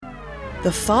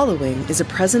The following is a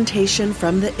presentation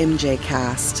from the MJ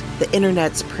Cast, the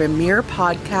internet's premier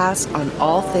podcast on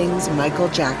all things Michael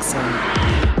Jackson.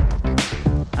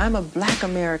 I'm a Black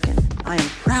American. I am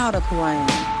proud of who I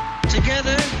am.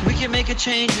 Together, we can make a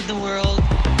change in the world.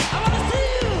 I want to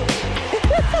see you!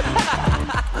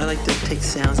 I like to take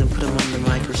sounds and put them under the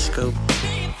microscope.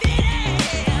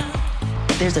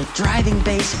 There's a driving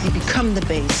bass, you become the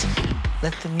bass.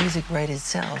 Let the music write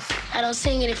itself. I don't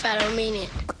sing it if I don't mean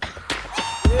it.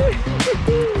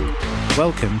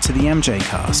 Welcome to the MJ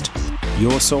Cast,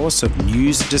 your source of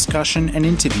news, discussion, and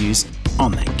interviews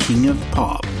on the King of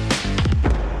Pop.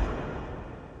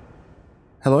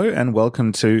 Hello and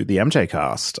welcome to the MJ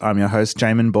Cast. I'm your host,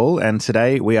 Jamin Bull, and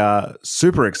today we are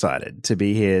super excited to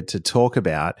be here to talk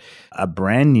about a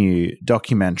brand new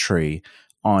documentary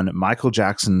on Michael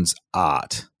Jackson's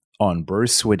art, on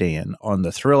Bruce Swedien, on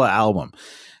the Thriller album.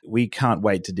 We can't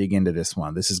wait to dig into this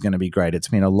one. This is going to be great. It's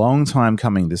been a long time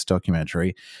coming, this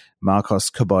documentary, Marcos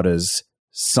Cabotá's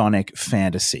Sonic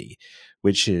Fantasy,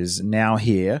 which is now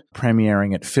here,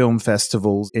 premiering at film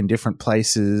festivals in different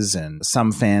places, and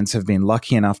some fans have been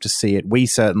lucky enough to see it. We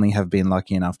certainly have been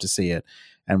lucky enough to see it,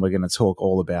 and we're going to talk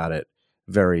all about it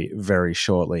very, very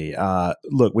shortly.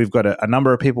 Look, we've got a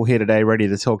number of people here today ready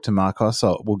to talk to Marcos,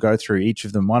 so we'll go through each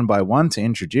of them one by one to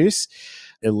introduce.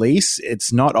 Elise,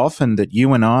 it's not often that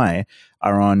you and I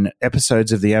are on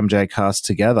episodes of the MJ Cast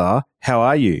together. How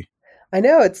are you? I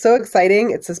know, it's so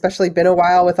exciting. It's especially been a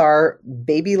while with our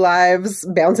baby lives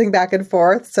bouncing back and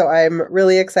forth. So I'm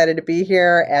really excited to be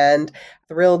here and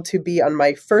thrilled to be on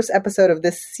my first episode of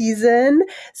this season.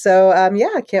 So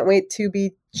I can't wait to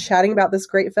be chatting about this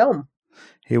great film.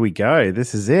 Here we go.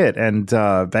 This is it. And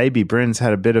baby Bryn's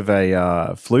had a bit of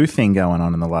a flu thing going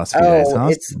on in the last few days, huh?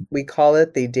 We call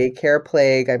it the daycare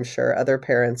plague. I'm sure other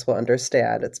parents will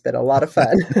understand. It's been a lot of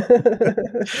fun.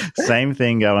 Same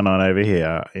thing going on over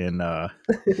here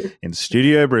in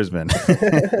Studio Brisbane.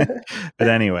 But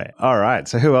anyway, all right.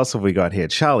 So who else have we got here?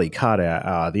 Charlie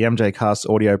Carter, the MJ Cast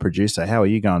audio producer. How are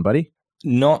you going, buddy?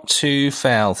 Not too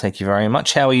foul, thank you very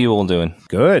much. How are you all doing?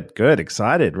 Good.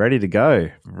 Excited. Ready to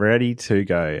go.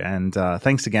 And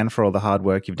thanks again for all the hard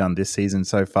work you've done this season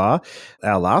so far.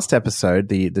 Our last episode,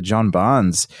 the John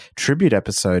Barnes tribute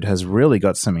episode, has really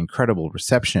got some incredible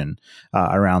reception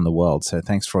around the world. So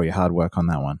thanks for all your hard work on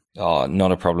that one. Oh,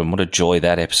 not a problem. What a joy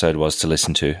that episode was to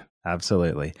listen to.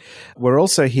 Absolutely. We're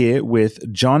also here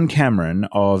with John Cameron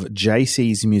of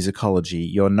JC's Musicology.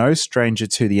 You're no stranger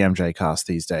to the MJ Cast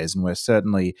these days, and we're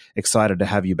certainly excited to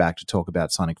have you back to talk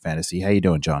about Sonic Fantasy. How you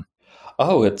doing, John?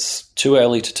 Oh, it's too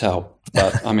early to tell,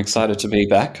 but I'm excited to be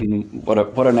back, and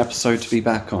what an episode to be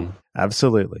back on.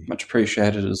 Absolutely. Much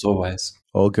appreciated as always.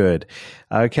 All good.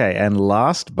 Okay, and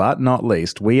last but not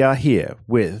least, we are here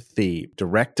with the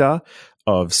director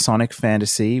of Sonic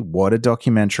Fantasy. What a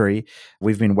documentary.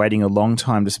 We've been waiting a long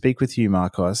time to speak with you,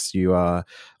 Marcos. You are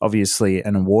obviously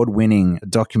an award-winning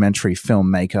documentary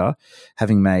filmmaker,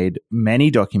 having made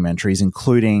many documentaries,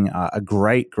 including a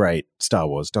great Star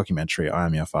Wars documentary, I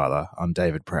Am Your Father, on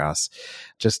David Prowse.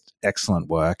 Just excellent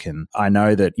work. And I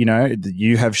know that,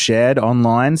 you have shared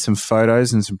online some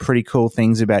photos and some pretty cool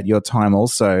things about your time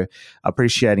also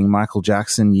appreciating Michael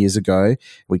Jackson years ago.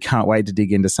 We can't wait to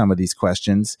dig into some of these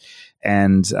questions.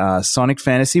 And Sonic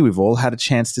Fantasy, we've all had a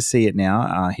chance to see it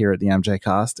now here at the MJ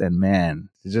Cast. And man,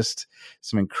 just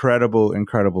some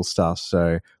incredible stuff.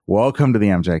 So welcome to the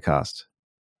MJ Cast.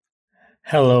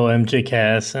 Hello, MJ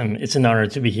Cast. It's an honor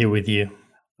to be here with you.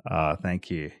 Thank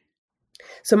you.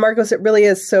 So, Marcos, it really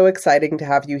is so exciting to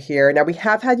have you here. Now, we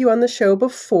have had you on the show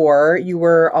before. You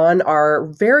were on our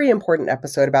very important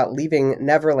episode about leaving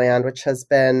Neverland, which has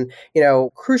been,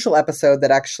 crucial episode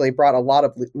that actually brought a lot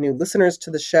of new listeners to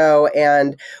the show,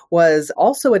 and was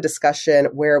also a discussion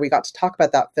where we got to talk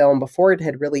about that film before it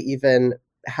had really even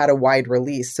had a wide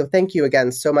release. So thank you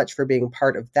again so much for being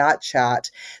part of that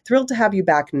chat. Thrilled to have you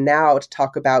back now to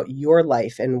talk about your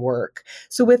life and work.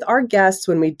 So with our guests,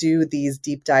 when we do these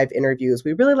deep dive interviews,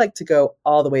 we really like to go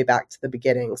all the way back to the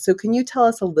beginning. So can you tell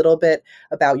us a little bit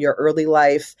about your early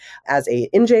life as a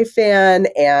MJ fan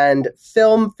and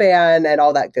film fan and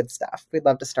all that good stuff? We'd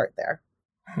love to start there.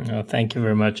 Oh, thank you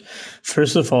very much.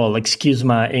 First of all, excuse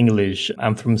my English.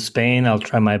 I'm from Spain. I'll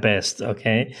try my best,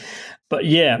 okay? But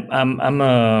yeah, I'm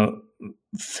a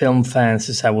film fan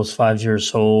since I was 5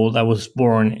 years old. I was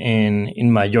born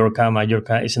in Mallorca.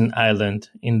 Mallorca is an island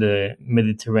in the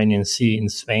Mediterranean Sea in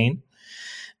Spain.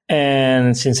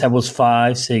 And since I was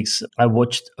 5, 6, I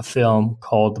watched a film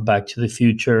called Back to the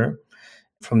Future.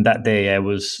 From that day, I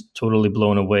was totally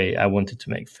blown away. I wanted to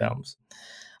make films.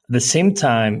 At the same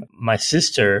time, my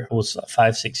sister was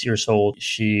 5, 6 years old.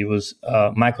 She was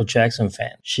a Michael Jackson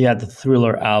fan. She had the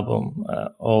Thriller album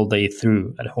all day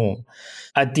through at home.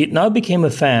 I did not become a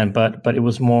fan, but it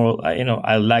was more,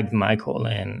 I liked Michael.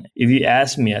 And if you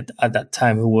ask me at that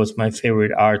time who was my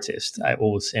favorite artist, I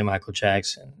always say Michael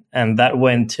Jackson. And that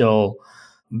went till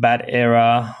Bad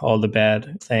Era, all the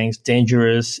bad things,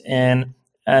 Dangerous. And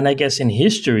I guess in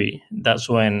history, that's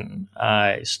when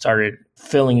I started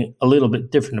feeling a little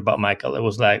bit different about Michael. It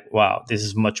was like, wow, this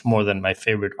is much more than my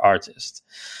favorite artist.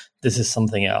 This is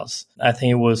something else. I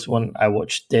think it was when I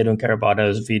watched They Don't Care About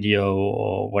Us video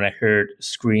or when I heard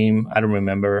Scream. I don't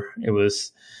remember. It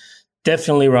was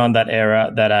definitely around that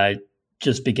era that I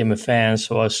just became a fan.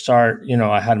 So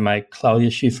I had my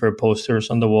Claudia Schiffer posters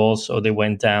on the wall. So they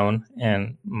went down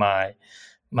and my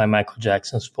Michael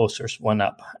Jackson's posters went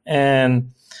up.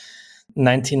 And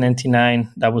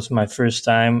 1999, that was my first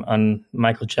time on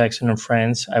Michael Jackson and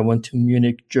Friends. I went to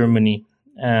Munich, Germany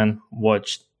and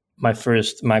watched my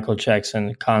first Michael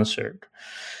Jackson concert.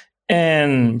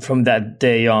 And from that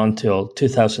day on till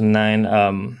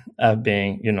 2009, I've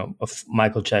been, a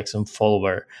Michael Jackson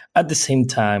follower. At the same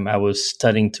time, I was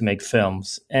studying to make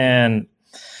films. And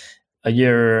a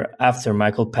year after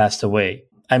Michael passed away,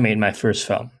 I made my first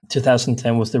film.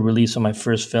 2010 was the release of my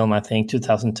first film, I think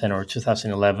 2010 or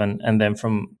 2011. And then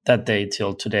from that day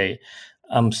till today,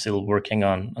 I'm still working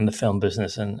on the film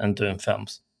business and doing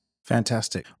films.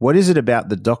 Fantastic. What is it about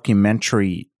the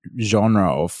documentary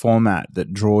genre or format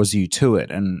that draws you to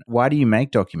it? And why do you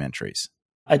make documentaries?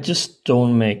 I just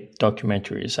don't make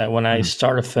documentaries. When I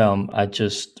start a film, I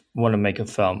just want to make a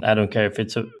film. I don't care if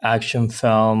it's an action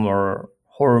film or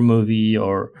horror movie,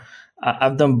 or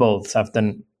I've done both. I've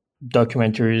done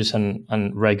documentaries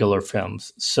and regular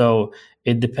films. So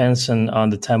it depends on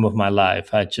the time of my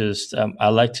life. I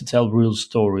like to tell real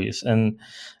stories, and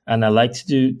I like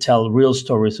to tell real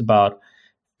stories about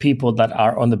people that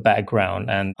are on the background.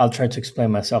 And I'll try to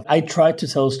explain myself. I try to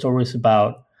tell stories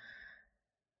about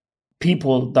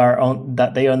people that are on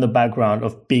the background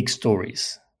of big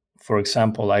stories. For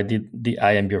example, I did the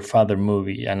I Am Your Father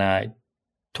movie, and I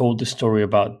told the story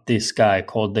about this guy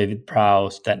called David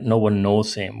Prowse that no one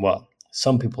knows him. Well,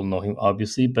 some people know him,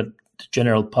 obviously, but the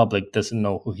general public doesn't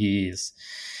know who he is.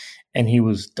 And he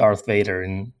was Darth Vader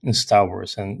in Star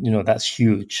Wars, and, that's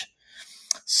huge.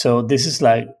 So this is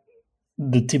like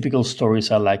the typical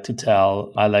stories I like to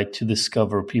tell. I like to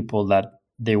discover people that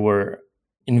they were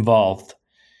involved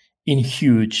in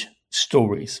huge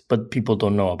stories, but people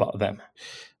don't know about them.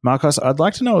 Marcos, I'd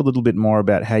like to know a little bit more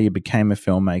about how you became a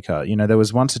filmmaker. There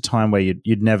was once a time where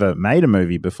you'd never made a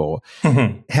movie before.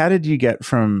 Mm-hmm. How did you get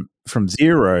from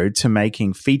zero to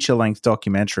making feature-length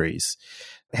documentaries?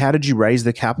 How did you raise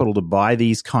the capital to buy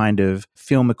these kind of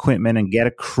film equipment and get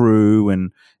a crew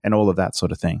and all of that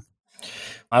sort of thing?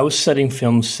 I was studying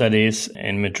film studies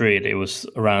in Madrid. It was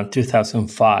around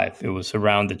 2005. It was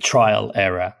around the trial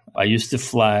era. I used to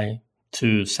fly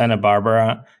to Santa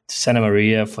Barbara, to Santa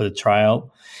Maria for the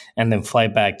trial, and then fly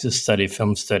back to study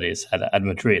film studies at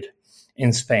Madrid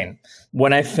in Spain.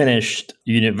 When I finished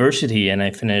university and I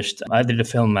did a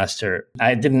film master.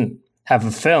 I didn't have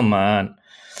a film on.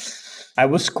 I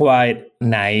was quite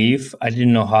naive. I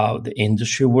didn't know how the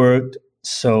industry worked.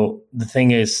 So the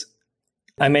thing is,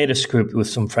 I made a script with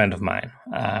some friend of mine.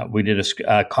 We did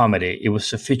a comedy. It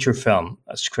was a feature film,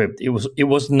 a script. It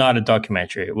was not a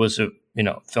documentary. It was a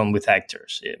film with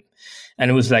actors,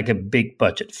 and it was like a big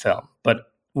budget film. But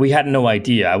we had no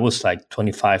idea. I was like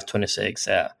 25, 26.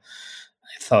 I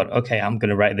thought, okay, I'm going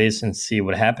to write this and see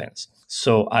what happens.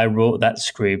 So I wrote that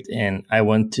script and I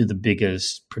went to the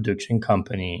biggest production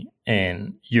company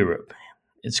in Europe.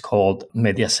 It's called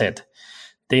Mediaset.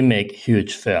 They make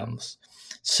huge films.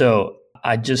 So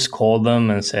I just called them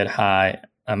and said, hi,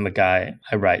 I'm a guy.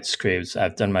 I write scripts.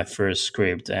 I've done my first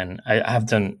script and I have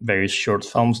done various short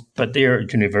films, but they are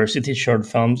university short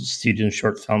films, student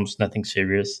short films, nothing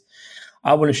serious.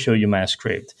 I want to show you my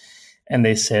script. And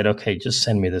they said, okay, just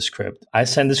send me the script. I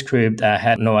sent the script. I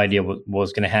had no idea what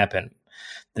was going to happen.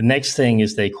 The next thing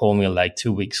is they called me like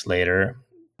 2 weeks later.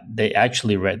 They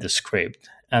actually read the script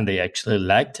and they actually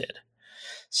liked it.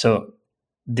 So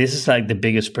this is like the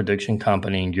biggest production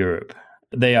company in Europe.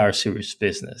 They are serious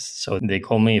business. So they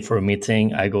call me for a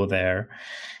meeting. I go there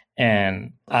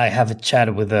and I have a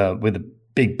chat with a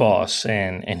big boss.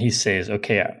 And he says,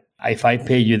 okay, if I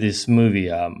pay you this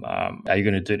movie, are you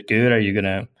going to do it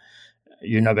good?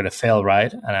 You're not going to fail,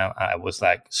 right? And I was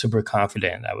like super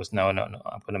confident. I was, no, I'm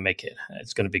going to make it.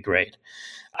 It's going to be great.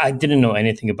 I didn't know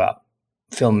anything about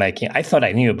filmmaking. I thought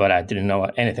I knew, but I didn't know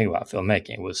anything about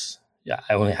filmmaking.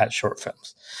 I only had short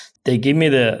films. They give me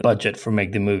the budget for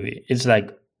make the movie. It's like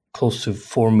close to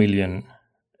 4 million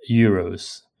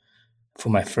euros for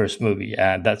my first movie.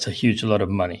 That's a huge lot of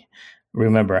money.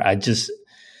 Remember,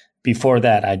 before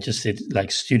that, I just did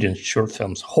like student short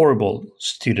films, horrible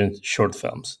student short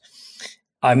films.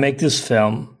 I make this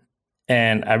film,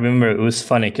 and I remember it was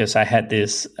funny because I had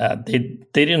this, they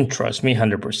didn't trust me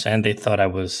 100%. They thought I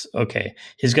was, okay,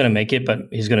 he's going to make it, but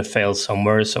he's going to fail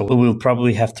somewhere. So we will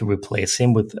probably have to replace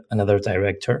him with another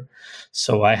director.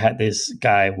 So I had this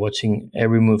guy watching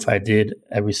every move I did,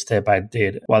 every step I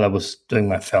did while I was doing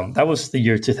my film. That was the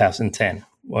year 2010,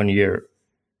 1 year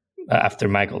after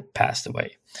Michael passed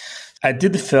away. I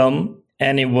did the film,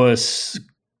 and it was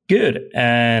good,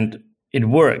 and it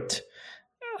worked.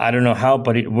 I don't know how,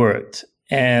 but it worked.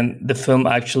 And the film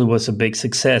actually was a big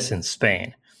success in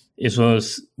Spain. It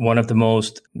was one of the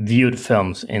most viewed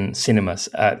films in cinemas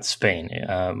at Spain,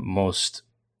 most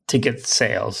ticket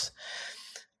sales.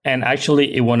 And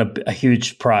actually, it won a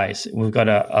huge prize. We've got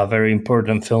a very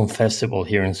important film festival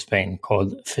here in Spain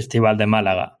called Festival de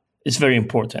Málaga. It's very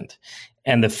important.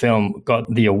 And the film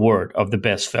got the award of the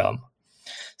best film.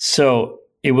 So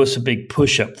it was a big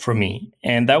push-up for me.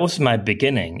 And that was my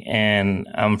beginning. And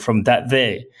from that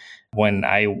day, when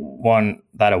I won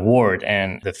that award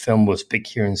and the film was big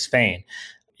here in Spain,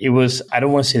 it was, I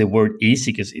don't want to say the word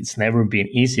easy because it's never been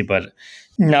easy, but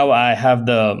now I have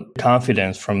the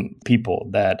confidence from people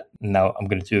that now I'm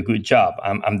going to do a good job.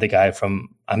 I'm the guy from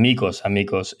Amigos.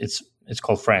 Amigos, it's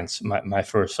called Friends, my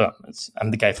first film.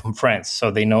 I'm the guy from Friends.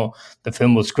 So they know the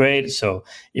film was great. So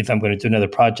if I'm going to do another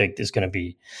project, it's going to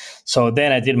be. So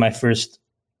then I did my first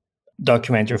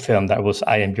documentary film that was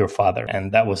I Am Your Father.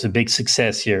 And that was a big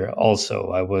success here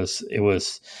also. It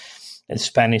was a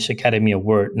Spanish Academy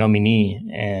Award nominee.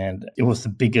 And it was the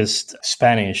biggest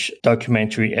Spanish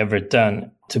documentary ever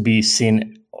done to be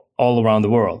seen all around the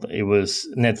world. It was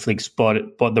Netflix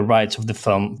bought the rights of the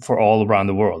film for all around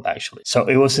the world, actually. So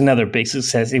it was another big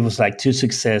success. It was like 2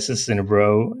 successes in a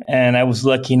row. And I was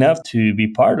lucky enough to be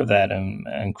part of that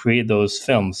and create those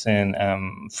films. And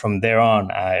from there on,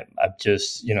 I'm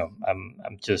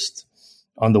just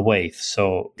on the wave.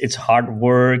 So it's hard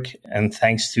work. And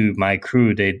thanks to my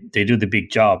crew, they do the big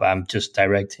job. I'm just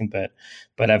directing,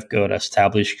 but I've got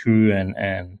established crew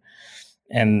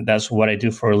and that's what I do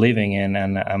for a living, and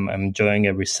I'm enjoying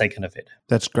every second of it.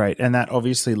 That's great. And that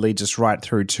obviously leads us right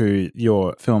through to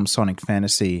your film Sonic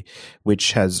Fantasy,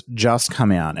 which has just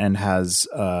come out and has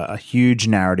a huge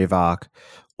narrative arc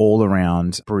all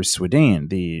around Bruce Swedien,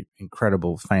 the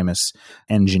incredible, famous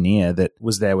engineer that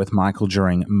was there with Michael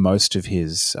during most of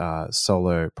his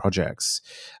solo projects.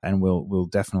 And we'll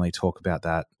definitely talk about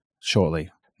that shortly.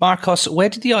 Marcos, where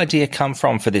did the idea come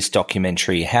from for this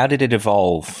documentary? How did it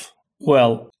evolve?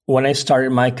 Well, when I started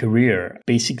my career,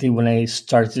 basically when I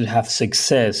started to have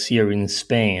success here in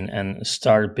Spain and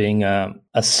started being a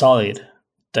solid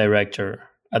director,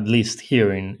 at least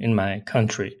here in my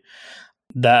country,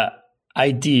 the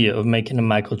idea of making a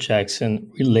Michael Jackson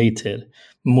related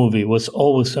movie was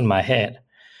always in my head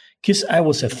because I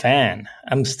was a fan.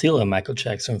 I'm still a Michael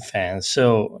Jackson fan.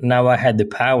 So now I had the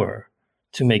power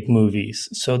to make movies.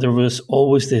 So there was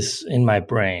always this in my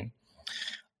brain.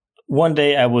 One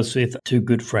day I was with 2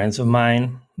 good friends of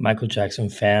mine, Michael Jackson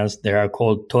fans. They are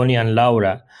called Tony and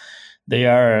Laura. They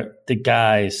are the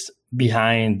guys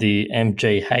behind the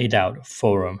MJ Hideout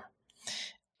forum.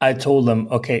 I told them,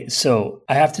 okay, so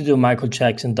I have to do a Michael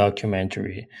Jackson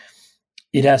documentary.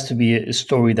 It has to be a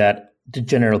story that the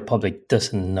general public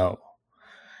doesn't know.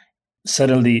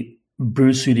 Suddenly,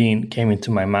 Bruce Swedien came into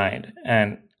my mind.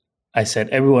 And I said,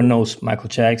 everyone knows Michael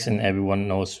Jackson. Everyone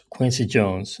knows Quincy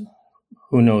Jones.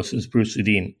 Who knows who's Bruce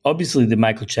Swedien? Obviously, the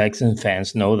Michael Jackson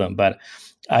fans know them, but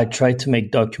I tried to make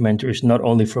documentaries not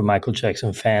only for Michael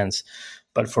Jackson fans,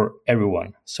 but for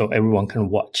everyone, so everyone can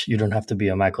watch. You don't have to be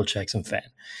a Michael Jackson fan.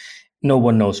 No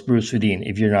one knows Bruce Swedien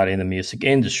if you're not in the music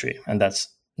industry, and that's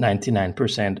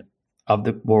 99% of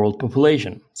the world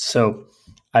population. So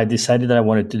I decided that I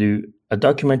wanted to do a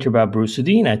documentary about Bruce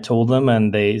Swedien. I told them,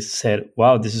 and they said,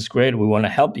 wow, this is great. We want to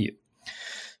help you.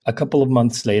 A couple of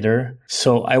months later,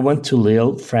 so I went to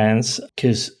Lille, France,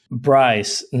 because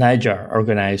Bryce Najar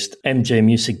organized MJ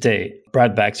Music Day.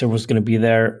 Brad Baxter was going to be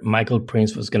there. Michael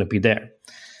Prince was going to be there.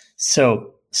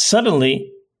 So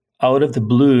suddenly, out of the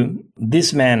blue,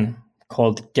 this man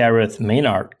called Gareth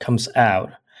Maynard comes out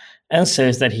and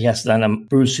says that he has done a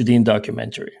Bruce Swedien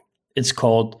documentary. It's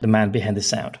called The Man Behind the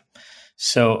Sound.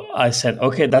 So I said,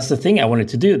 okay, that's the thing I wanted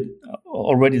to do.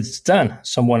 Already it's done.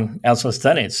 Someone else has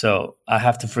done it. So I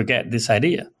have to forget this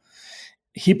idea.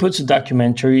 He puts a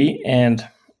documentary, and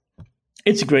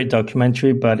it's a great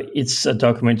documentary, but it's a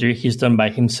documentary he's done by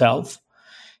himself.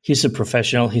 He's a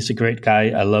professional. He's a great guy.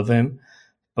 I love him.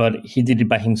 but he did it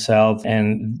by himself.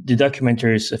 And the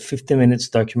documentary is a 50 minutes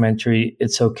documentary.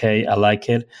 It's okay. I like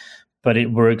it, but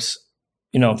it works,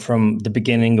 from the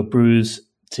beginning of Bruce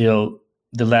till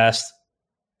the last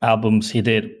albums he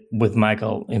did with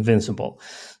Michael, Invincible.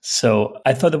 So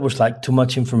I thought it was like too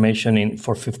much information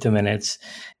for 50 minutes.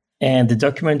 And the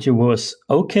documentary was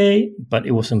okay, but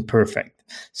it wasn't perfect.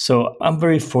 So I'm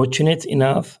very fortunate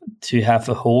enough to have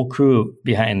a whole crew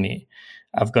behind me.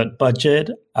 I've got budget,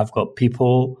 I've got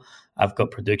people, I've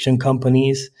got production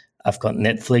companies, I've got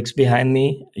Netflix behind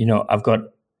me. I've got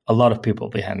a lot of people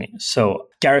behind me. So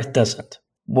Gareth doesn't.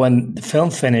 When the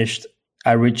film finished,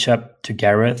 I reached up to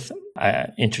Gareth. I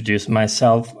introduced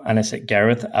myself and I said,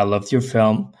 Gareth, I loved your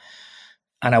film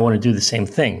and I want to do the same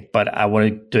thing, but I want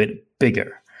to do it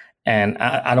bigger. And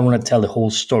I don't want to tell the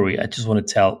whole story. I just want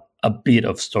to tell a bit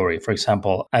of story. For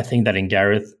example, I think that in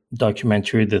Gareth's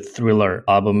documentary, the Thriller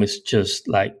album is just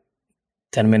like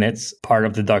 10 minutes part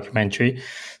of the documentary.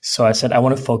 So I said, I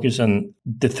want to focus on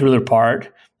the Thriller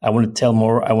part. I want to tell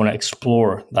more. I want to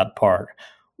explore that part.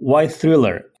 Why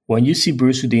Thriller? When you see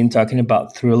Bruce Houdin talking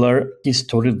about Thriller, he's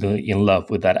totally in love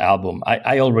with that album.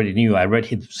 I already knew. I read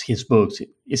his books.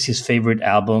 It's his favorite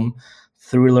album.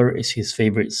 Thriller is his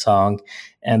favorite song.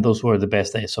 And those were the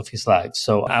best days of his life.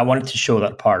 So I wanted to show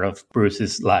that part of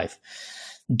Bruce's life.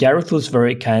 Gareth was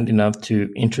very kind enough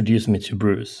to introduce me to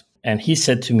Bruce. And he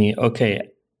said to me, okay,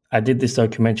 I did this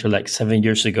documentary like 7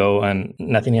 years ago and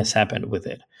nothing has happened with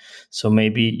it. So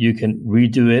maybe you can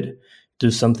redo it, do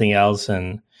something else.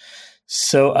 And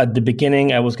so at the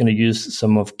beginning, I was going to use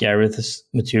some of Gareth's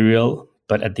material.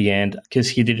 But at the end, because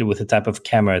he did it with a type of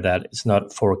camera that is not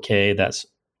 4K, that's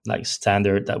like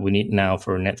standard that we need now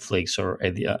for Netflix or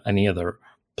any other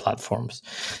platforms.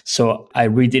 So I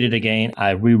redid it again.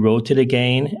 I rewrote it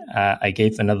again. I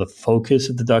gave another focus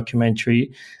of the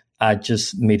documentary. I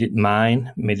just made it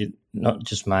not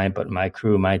just mine, but my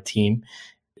crew, my team.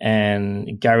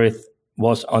 And Gareth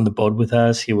was on the boat with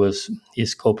us.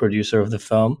 He's co-producer of the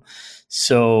film.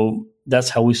 So that's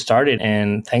how we started.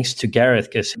 And thanks to Gareth,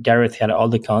 because Gareth had all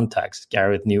the contacts.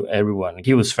 Gareth knew everyone.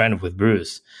 He was friends with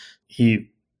Bruce. He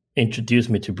introduced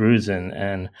me to Bruce,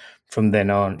 and from then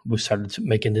on, we started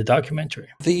making the documentary.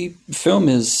 The film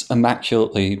is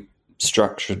immaculately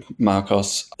structured,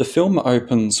 Marcos. The film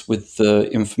opens with the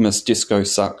infamous Disco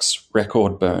Sucks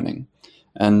record burning.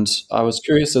 And I was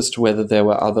curious as to whether there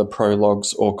were other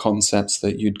prologues or concepts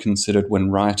that you'd considered when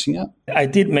writing it. I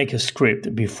did make a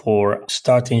script before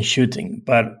starting shooting,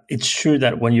 but it's true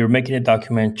that when you're making a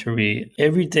documentary,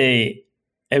 every day,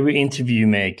 every interview you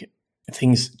make,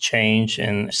 things change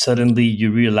and suddenly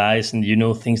you realize and you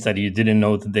know things that you didn't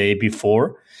know the day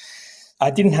before.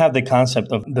 I didn't have the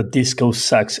concept of the Disco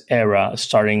Sucks era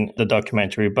starting the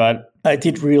documentary, but I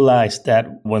did realize that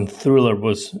when Thriller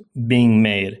was being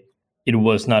made, it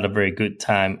was not a very good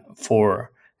time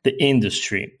for the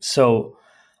industry. So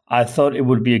I thought it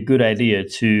would be a good idea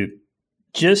to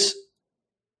just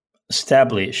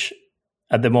establish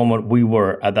at the moment we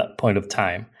were at that point of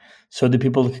time so the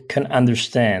people can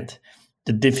understand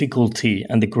the difficulty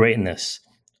and the greatness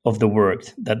of the work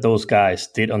that those guys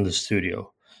did on the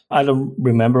studio. I don't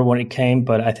remember when it came,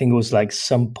 but I think it was like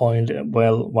some point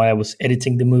while I was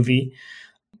editing the movie.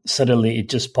 Suddenly it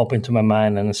just popped into my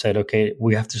mind and I said, okay,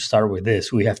 we have to start with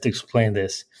this. We have to explain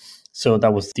this. So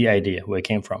that was the idea where it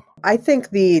came from. I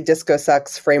think the Disco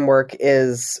Sucks framework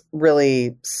is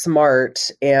really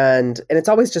smart and it's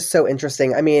always just so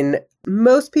interesting. I mean,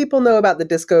 most people know about the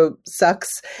Disco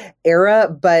Sucks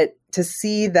era, but to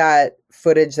see that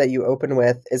footage that you open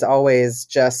with is always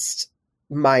just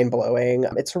mind-blowing.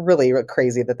 It's really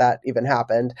crazy that even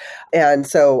happened. And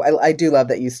so I do love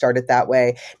that you started that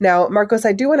way. Now, Marcos,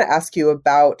 I do want to ask you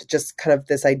about just kind of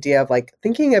this idea of like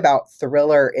thinking about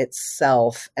Thriller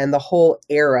itself and the whole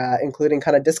era, including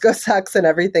kind of Disco Sucks and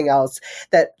everything else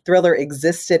that Thriller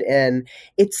existed in.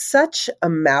 It's such a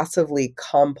massively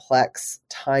complex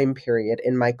time period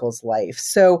in Michael's life.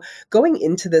 So going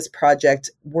into this project,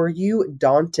 were you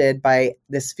daunted by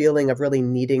this feeling of really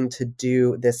needing to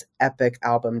do this epic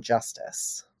album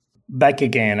justice? Back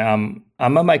again,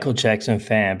 I'm a Michael Jackson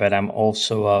fan, but I'm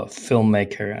also a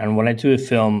filmmaker. And when I do a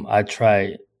film, I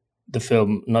try the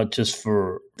film not just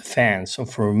for the fans or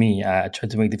for me. I try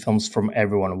to make the films from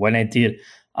everyone. When I did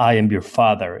I Am Your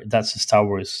Father, that's a Star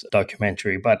Wars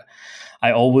documentary. But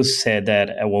I always said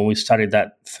that when we started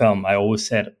that film, I always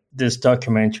said this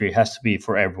documentary has to be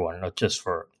for everyone, not just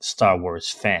for Star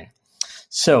Wars fan.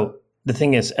 So the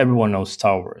thing is, everyone knows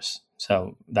Star Wars.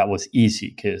 So that was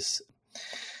easy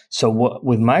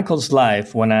with Michael's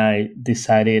life, when I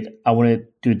decided I wanted to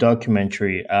do a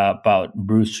documentary about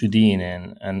Bruce Houdin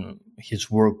and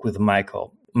his work with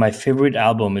Michael, my favorite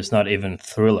album is not even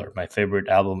Thriller. My favorite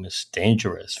album is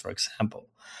Dangerous, for example.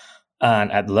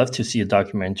 And I'd love to see a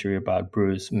documentary about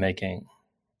Bruce making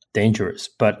Dangerous.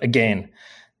 But again,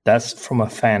 that's from a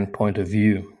fan point of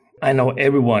view. I know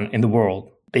everyone in the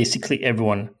world, basically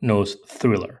everyone knows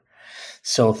Thriller.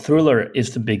 So Thriller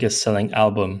is the biggest selling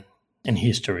album in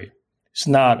history. It's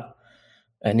not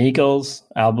an Eagles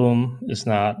album. It's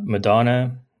not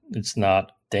Madonna. It's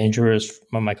not Dangerous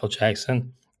by Michael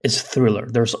Jackson. It's Thriller.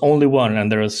 There's only one,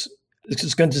 and it's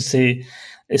just going to stay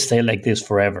like this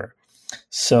forever.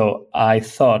 So I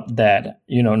thought that,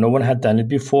 no one had done it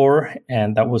before,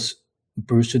 and that was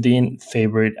Bruce Swedeen's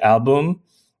favorite album.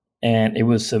 And it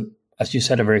was, as you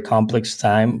said, a very complex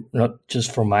time, not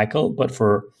just for Michael, but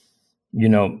for,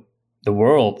 the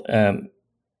world.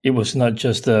 It was not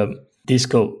just the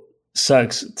disco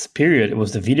sucks period. It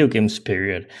was the video games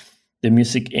period. The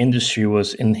music industry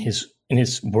was in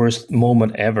his worst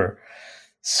moment ever.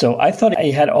 So I thought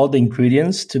it had all the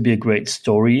ingredients to be a great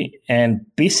story. And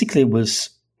basically it was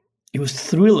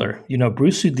Thriller.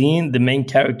 Bruce Swedeen, the main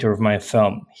character of my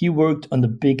film, he worked on the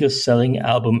biggest selling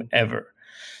album ever.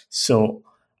 So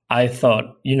I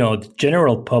thought, the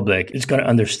general public is going to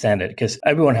understand it because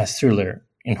everyone has Thriller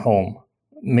in home.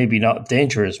 Maybe not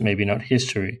Dangerous, maybe not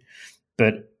History,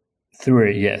 but Thriller,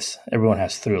 yes, everyone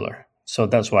has Thriller. So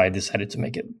that's why I decided to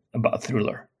make it about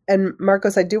Thriller. And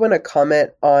Marcos, I do want to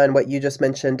comment on what you just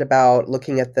mentioned about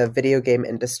looking at the video game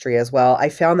industry as well. I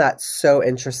found that so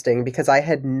interesting because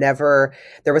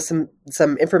there was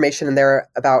some information in there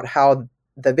about how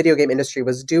the video game industry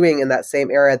was doing in that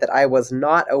same era that I was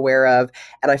not aware of.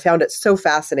 And I found it so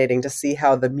fascinating to see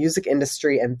how the music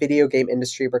industry and video game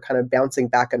industry were kind of bouncing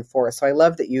back and forth. So I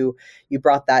love that you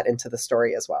brought that into the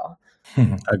story as well.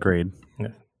 Agreed. Yeah.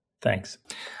 Thanks.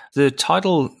 The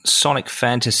title Sonic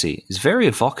Fantasy is very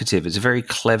evocative. It's a very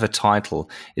clever title.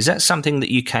 Is that something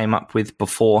that you came up with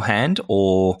beforehand,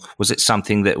 or was it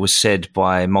something that was said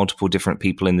by multiple different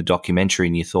people in the documentary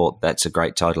and you thought that's a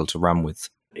great title to run with?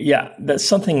 Yeah, that's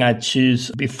something I choose.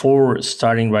 Before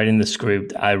starting writing the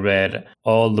script, I read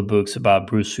all the books about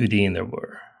Bruce Swedeen there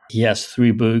were. He has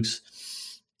 3 books,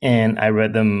 and I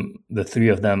read them, the 3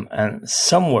 of them, and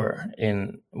somewhere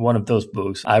in one of those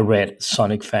books, I read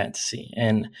Sonic Fantasy.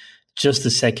 And just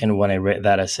the second when I read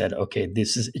that, I said, okay,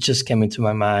 it just came into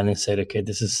my mind and said, okay,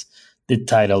 this is the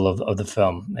title of the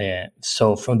film. Yeah.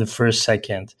 So from the first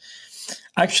second,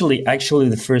 actually,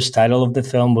 the first title of the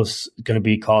film was going to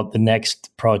be called The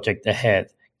Next Project Ahead,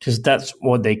 because that's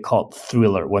what they called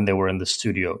Thriller when they were in the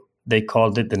studio. They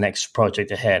called it The Next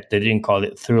Project Ahead. They didn't call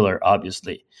it Thriller,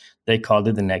 obviously. They called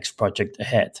it The Next Project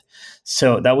Ahead.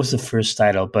 So that was the first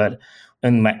title. But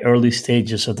in my early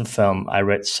stages of the film, I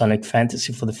read Sonic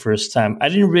Fantasy for the first time. I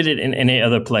didn't read it in any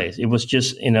other place. It was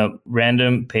just in a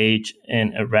random page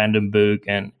in a random book,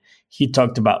 and he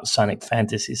talked about Sonic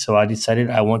Fantasy. So I decided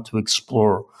I want to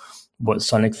explore what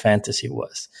Sonic Fantasy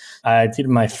was. I did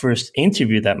my first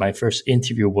interview. My first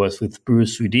interview was with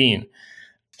Bruce Swedeen.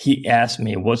 He asked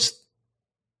me, what's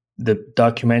the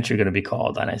documentary going to be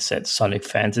called? And I said Sonic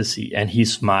Fantasy, and he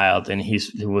smiled and he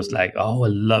was like, oh, I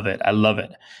love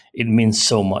it. It means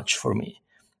so much for me.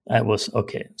 I was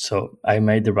okay. So I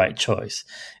made the right choice.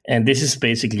 And this is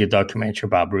basically a documentary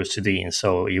about Bruce Swedeen.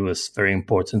 So it was very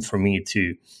important for me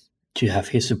to have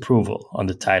his approval on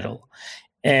the title.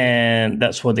 And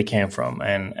that's what they came from.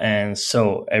 And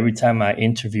so every time I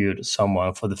interviewed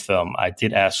someone for the film, I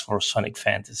did ask for Sonic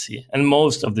Fantasy. And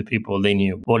most of the people, they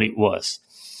knew what it was.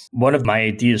 One of my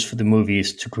ideas for the movie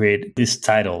is to create this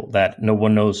title that no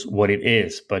one knows what it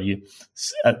is, but you,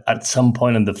 at some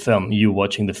point in the film, you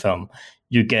watching the film,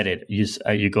 you get it.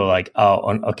 You go like,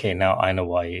 oh, okay, now I know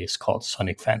why it's called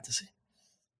Sonic Fantasy.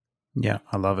 Yeah,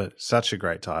 I love it. Such a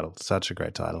great title.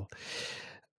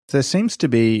 There seems to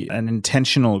be an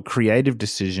intentional creative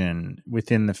decision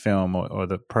within the film or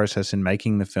the process in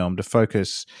making the film to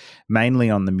focus mainly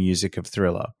on the music of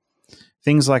Thriller.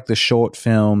 Things like the short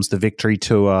films, the Victory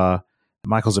Tour,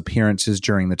 Michael's appearances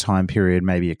during the time period,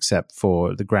 maybe except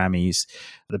for the Grammys,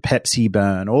 the Pepsi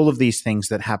burn, all of these things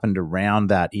that happened around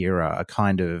that era are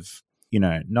kind of,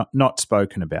 not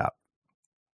spoken about.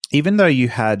 Even though you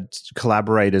had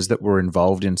collaborators that were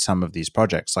involved in some of these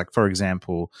projects, like, for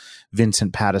example,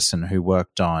 Vincent Pattison, who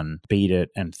worked on Beat It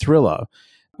and Thriller,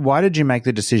 why did you make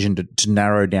the decision to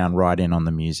narrow down right in on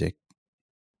the music?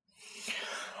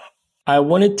 I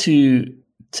wanted to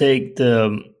take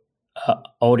the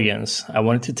audience, I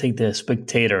wanted to take the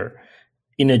spectator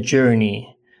in a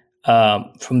journey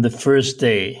from the first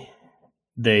day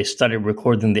they started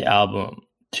recording the album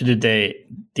to the day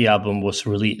the album was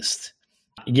released.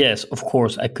 Yes, of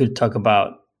course, I could talk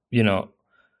about,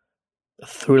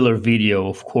 Thriller video,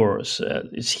 of course,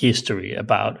 its history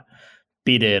about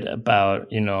Beat It,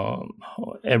 about,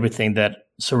 everything that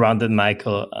surrounded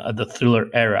Michael, the Thriller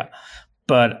era.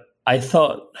 But I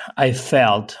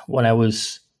felt when I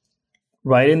was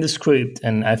writing the script,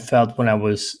 and I felt when I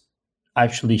was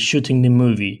actually shooting the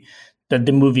movie, that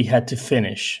the movie had to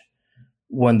finish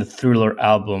when the Thriller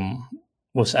album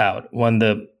was out, when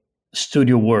the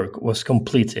studio work was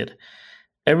completed.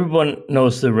 Everyone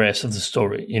knows the rest of the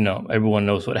story. Everyone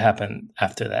knows what happened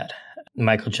after that.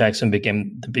 Michael Jackson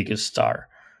became the biggest star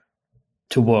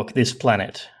to walk this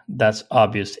planet. That's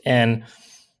obvious. And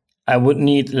I would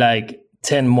need like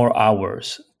 10 more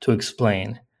hours to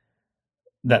explain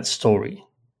that story.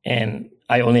 And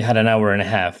I only had an hour and a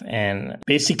half. And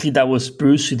basically that was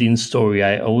Bruce Houdin's story.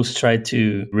 I always try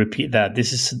to repeat that.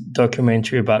 This is a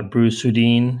documentary about Bruce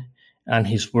Houdin and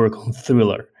his work on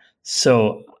Thriller.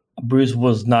 So Bruce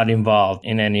was not involved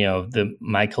in any of the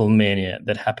Michael mania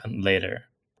that happened later.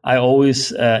 I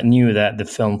always knew that the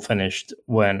film finished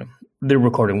when the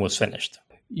recording was finished.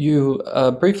 You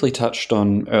briefly touched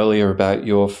on earlier about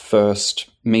your first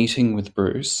meeting with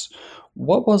Bruce.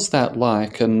 What was that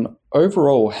like? And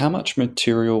overall, how much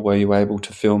material were you able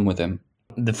to film with him?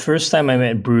 The first time I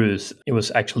met Bruce, it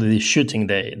was actually the shooting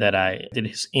day that I did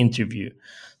his interview.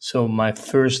 So my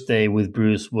first day with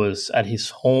Bruce was at his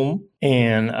home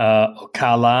in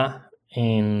Ocala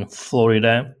in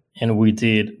Florida. And we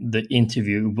did the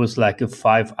interview. It was like a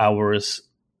 5 hours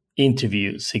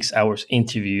interview, 6 hours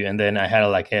interview. And then I had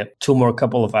like two more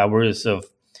couple of hours of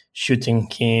shooting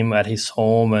him at his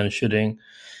home and shooting,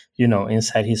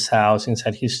 inside his house,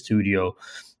 inside his studio.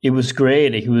 It was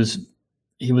great. He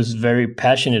was very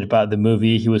passionate about the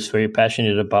movie. He was very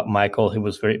passionate about Michael. He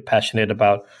was very passionate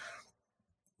about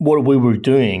what we were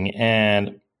doing.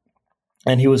 And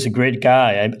he was a great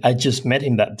guy. I just met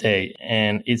him that day,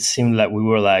 and it seemed like we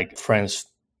were like friends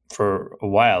for a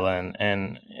while.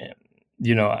 And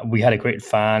we had a great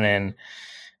fun. And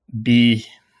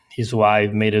his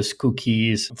wife made us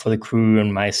cookies for the crew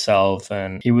and myself.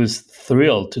 And he was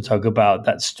thrilled to talk about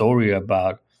that story,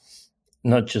 about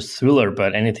not just Thriller,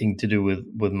 but anything to do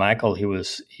with Michael. He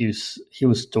was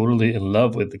totally in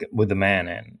love with the man,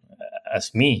 and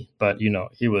as me, but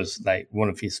he was like one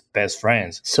of his best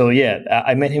friends. So yeah,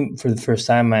 I met him for the first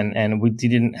time, and we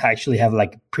didn't actually have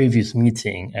like a previous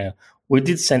meeting. We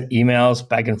did send emails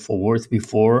back and forth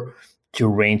before to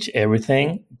arrange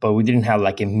everything, but we didn't have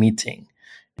like a meeting.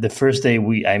 The first day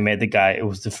I met the guy, it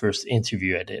was the first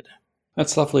interview I did.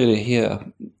 That's lovely to hear.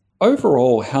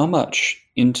 Overall, how much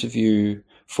interview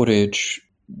footage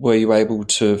were you able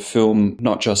to film,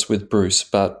 not just with Bruce,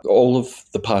 but all of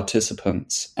the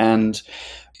participants? And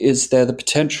is there the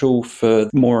potential for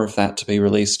more of that to be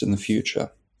released in the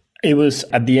future? It was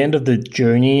at the end of the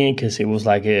journey, because it was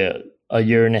like a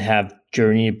year and a half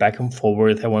journey back and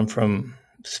forward. I went from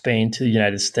Spain to the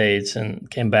United States and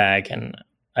came back, and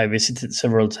I visited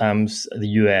several times the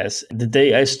US. The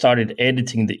day I started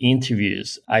editing the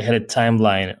interviews, I had a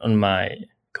timeline on my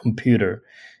computer,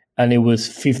 and it was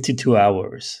 52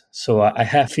 hours. So I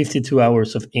have 52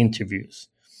 hours of interviews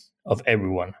of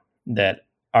everyone that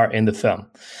are in the film.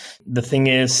 The thing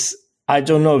is, I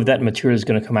don't know if that material is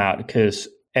going to come out, because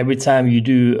every time you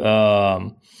do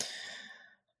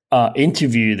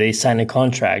interview, they sign a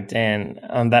contract. And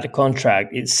on that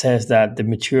contract, it says that the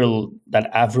material that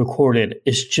I've recorded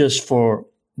is just for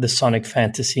the Sonic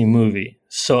Fantasy movie.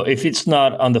 So if it's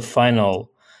not on the final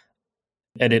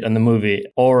edit on the movie,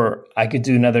 or I could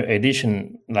do another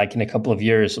edition like in a couple of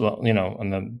years, on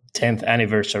the 10th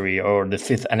anniversary or the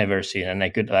 5th anniversary, and I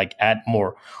could like add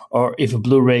more. Or if a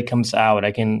Blu-ray comes out,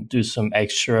 I can do some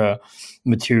extra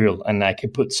material and I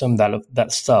could put some of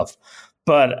that stuff.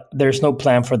 But there's no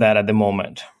plan for that at the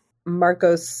moment.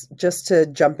 Marcos, just to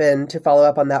jump in to follow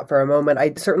up on that for a moment,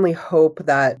 I certainly hope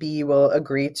that B will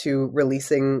agree to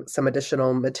releasing some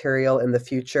additional material in the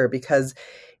future, because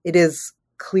it is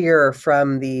clear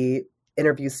from the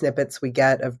interview snippets we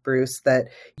get of Bruce that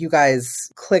you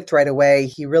guys clicked right away.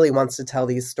 He really wants to tell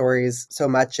these stories so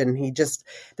much, and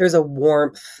there's a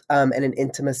warmth and an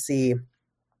intimacy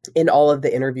in all of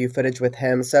the interview footage with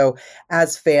him. So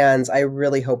as fans, I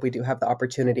really hope we do have the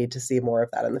opportunity to see more of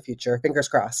that in the future. Fingers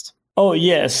crossed. Oh,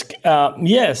 yes.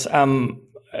 Yes.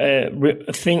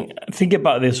 Think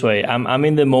about it this way. I'm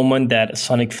in the moment that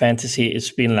Sonic Fantasy,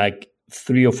 it's been like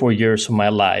 3 or 4 years of my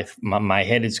life. My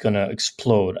head is going to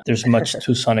explode. There's much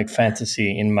to Sonic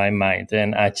Fantasy in my mind,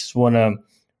 and I just want to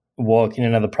walk in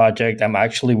another project. I'm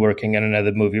actually working on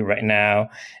another movie right now,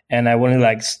 and I want to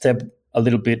like step a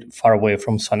little bit far away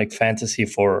from Sonic Fantasy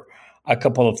for a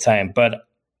couple of time. But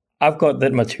I've got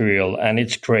that material, and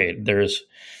it's great. There's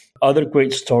other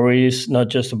great stories, not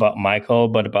just about Michael,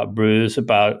 but about Bruce,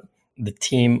 about the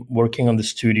team working on the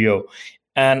studio.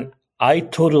 And I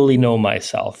totally know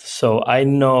myself. So I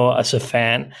know as a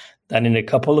fan that in a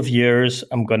couple of years,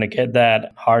 I'm going to get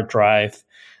that hard drive.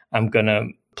 I'm going to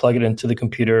plug it into the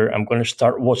computer. I'm going to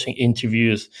start watching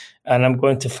interviews, and I'm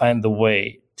going to find the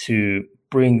way to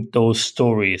bring those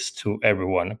stories to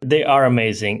everyone. They are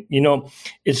amazing.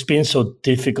 It's been so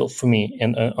difficult for me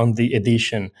on the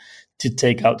edition to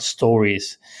take out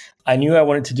stories. I knew I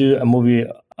wanted to do a movie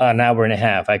an hour and a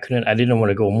half. I didn't want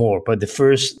to go more. But the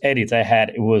first edit I had,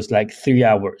 it was like 3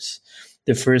 hours.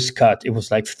 The first cut, it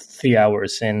was like 3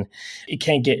 hours. And it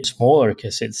can't get smaller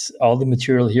because it's all the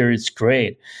material here is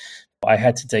great. I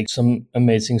had to take some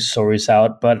amazing stories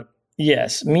out. But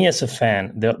yes, me as a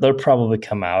fan, they'll probably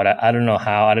come out. I don't know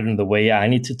how. I don't know the way. I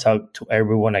need to talk to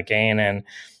everyone again, and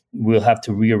we'll have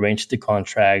to rearrange the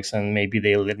contracts, and maybe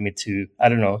they'll let me to, I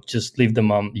don't know, just leave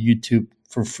them on YouTube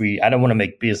for free. I don't want to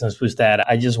make business with that.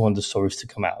 I just want the stories to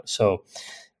come out. So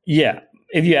yeah,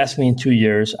 if you ask me in 2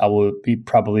 years, I will be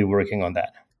probably working on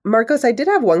that. Marcos, I did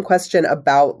have one question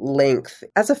about length.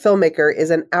 As a filmmaker, is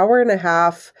an hour and a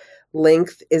half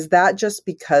length, is that just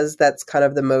because that's kind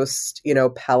of the most,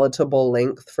 palatable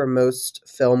length for most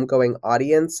film-going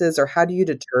audiences? Or how do you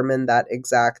determine that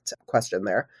exact question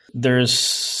there? There's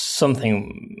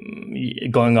something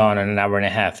going on in an hour and a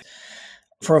half.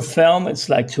 For a film, it's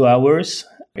like 2 hours.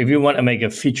 If you want to make a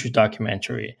feature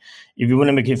documentary, if you want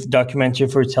to make a documentary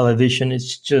for television,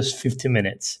 it's just 50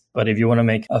 minutes. But if you want to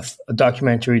make a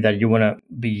documentary that you want to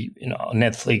be, on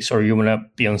Netflix, or you want to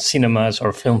be on cinemas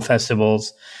or film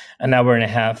festivals, an hour and a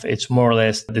half, it's more or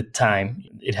less the time.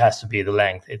 It has to be the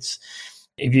length.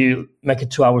 If you make a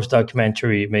 2 hours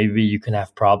documentary, maybe you can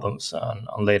have problems on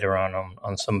later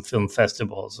on some film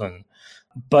festivals.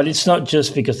 But it's not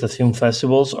just because of film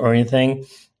festivals or anything.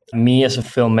 Me as a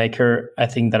filmmaker, I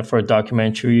think that for a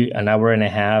documentary, an hour and a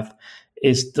half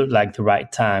is the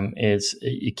right time.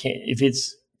 If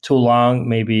it's too long,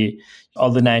 maybe all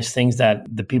the nice things that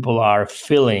the people are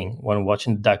feeling when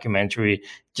watching the documentary,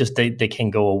 just they can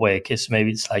go away, because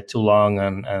maybe it's like too long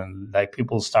and like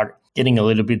people start getting a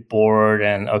little bit bored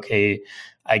and, okay,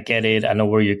 I get it, I know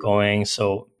where you're going,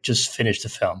 so just finish the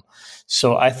film.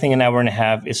 So I think an hour and a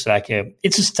half is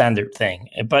it's a standard thing,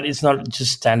 but it's not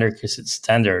just standard because it's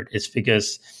standard. It's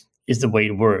because it's the way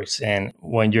it works. And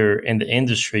when you're in the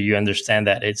industry, you understand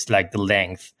that it's like the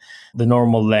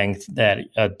normal length that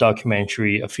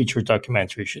a feature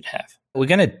documentary should have. We're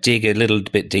going to dig a little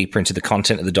bit deeper into the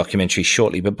content of the documentary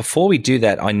shortly. But before we do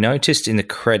that, I noticed in the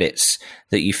credits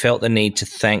that you felt the need to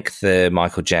thank the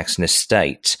Michael Jackson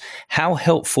estate. How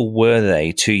helpful were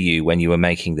they to you when you were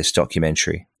making this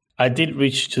documentary? I did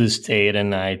reach to the state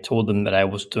and I told them that I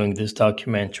was doing this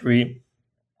documentary.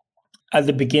 At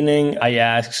the beginning, I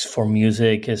asked for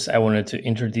music because I wanted to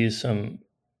introduce some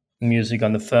music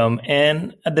on the film.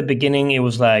 And at the beginning, it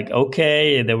was like,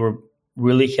 okay, they were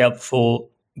really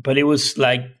helpful, but it was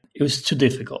too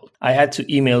difficult. I had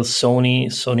to email Sony.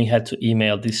 Sony had to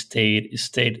email the state.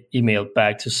 State emailed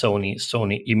back to Sony.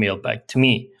 Sony emailed back to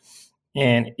me.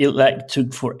 And it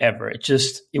took forever.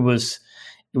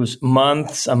 It was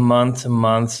months and months and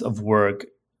months of work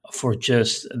for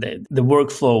just the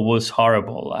workflow was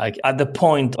horrible. Like at the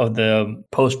point of the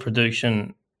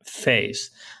post-production phase,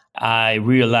 I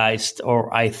realized,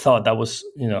 or I thought that was,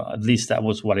 at least that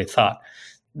was what I thought,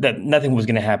 that nothing was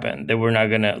going to happen. They were not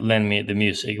going to lend me the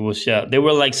music. It was they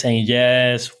were saying,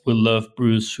 yes, we love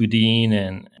Bruce Swedien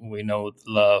and we know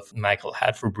the love Michael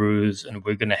had for Bruce and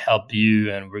we're going to help you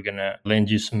and we're going to lend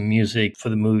you some music for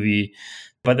the movie.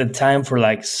 But the time for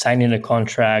signing a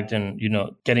contract and,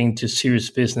 getting to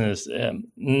serious business,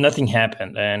 nothing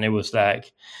happened. And it was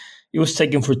it was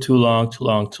taking for too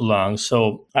long.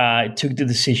 So I took the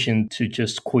decision to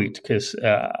just quit because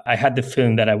I had the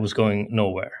feeling that I was going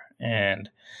nowhere. And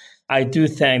I do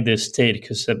thank the state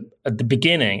because at the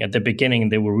beginning,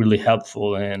 they were really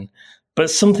helpful.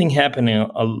 But something happened,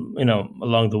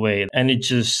 along the way. And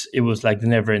it was like the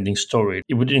never ending story.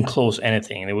 We didn't close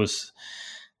anything. It was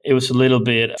a little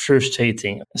bit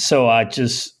frustrating. So I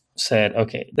just said,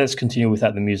 okay, let's continue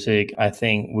without the music. I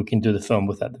think we can do the film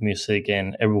without the music.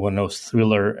 And everyone knows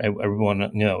Thriller. Everyone,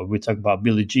 we talk about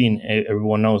Billie Jean.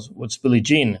 Everyone knows what's Billie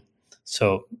Jean.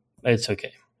 So it's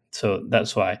okay. So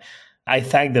that's why I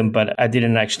thanked them, but I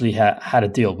didn't actually had a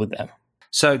deal with them.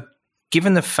 So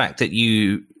given the fact that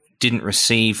you didn't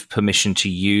receive permission to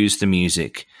use the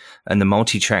music and the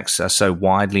multi-tracks are so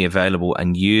widely available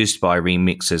and used by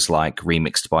remixers like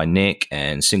Remixed by Nick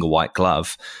and Single White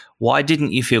Glove, why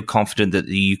didn't you feel confident that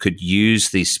you could use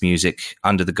this music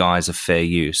under the guise of fair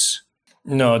use?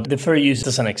 No, the fair use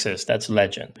doesn't exist. That's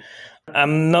legend.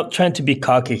 I'm not trying to be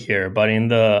cocky here, but in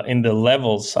the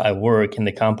levels I work, in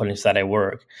the companies that I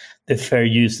work, the fair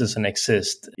use doesn't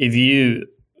exist. If you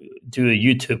do a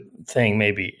YouTube thing,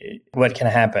 maybe what can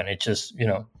happen? It just,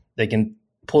 they can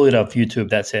pull it off YouTube.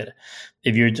 That's it.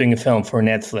 If you're doing a film for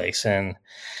Netflix and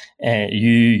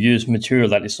you use material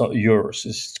that is not yours,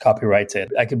 it's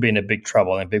copyrighted, I could be in a big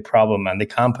trouble, a big problem. And the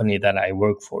company that I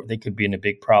work for, they could be in a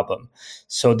big problem.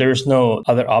 So there's no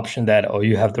other option that,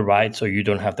 you have the rights or you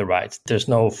don't have the rights. There's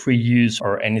no free use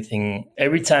or anything.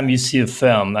 Every time you see a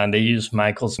film and they use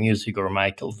Michael's music or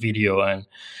Michael's video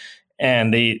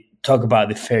and they talk about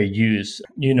the fair use,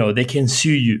 they can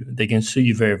sue you. They can sue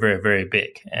you very, very, very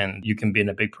big, and you can be in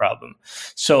a big problem.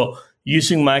 So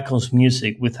using Michael's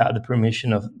music without the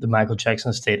permission of the Michael Jackson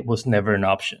estate was never an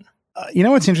option. You know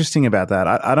what's interesting about that?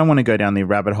 I don't want to go down the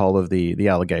rabbit hole of the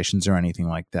allegations or anything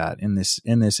like that in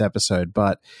this episode,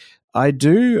 but I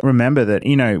do remember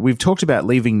that, we've talked about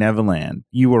Leaving Neverland.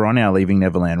 You were on our Leaving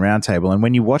Neverland roundtable, and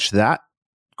when you watch that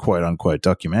quote unquote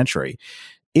documentary,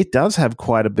 it does have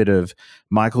quite a bit of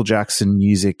Michael Jackson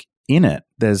music in it.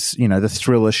 There's, the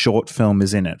Thriller short film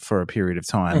is in it for a period of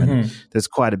time, and there's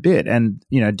quite a bit. And,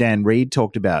 Dan Reed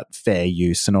talked about fair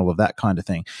use and all of that kind of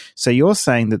thing. So you're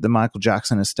saying that the Michael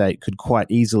Jackson estate could quite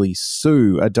easily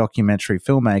sue a documentary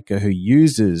filmmaker who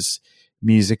uses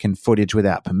music and footage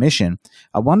without permission.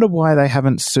 I wonder why they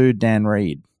haven't sued Dan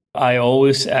Reed. I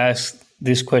always ask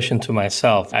this question to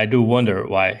myself. I do wonder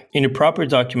why. In a proper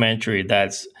documentary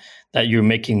that you're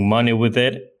making money with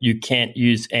it, you can't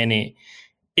use any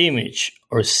image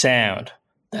or sound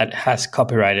that has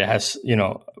copyright, it has,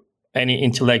 any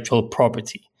intellectual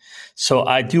property. So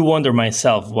I do wonder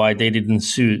myself why they didn't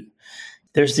sue.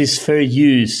 There's this fair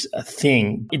use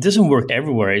thing. It doesn't work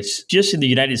everywhere. It's just in the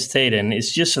United States, and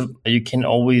it's just you can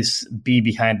always be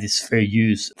behind this fair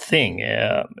use thing.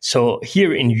 So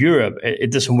here in Europe,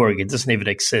 it doesn't work. It doesn't even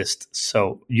exist.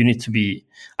 So you need to be.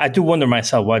 I do wonder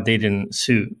myself why they didn't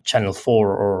sue Channel 4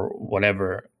 or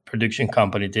whatever production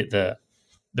company did the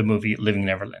movie Living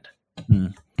Neverland.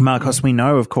 Marcos, we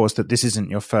know, of course, that this isn't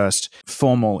your first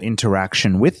formal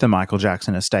interaction with the Michael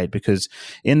Jackson estate, because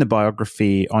in the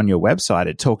biography on your website,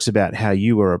 it talks about how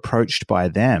you were approached by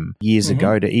them years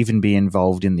ago to even be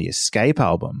involved in the Escape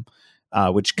album,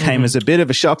 which came as a bit of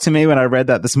a shock to me when I read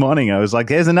that this morning. I was like,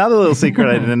 there's another little secret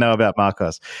I didn't know about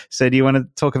Marcos. So do you want to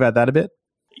talk about that a bit?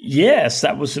 Yes,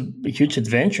 that was a huge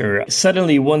adventure.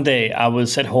 Suddenly, one day, I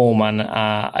was at home and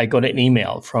I got an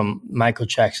email from Michael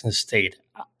Jackson estate.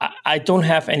 I don't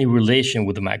have any relation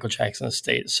with the Michael Jackson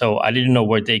estate, so I didn't know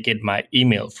where they get my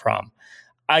email from.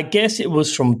 I guess it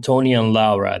was from Tony and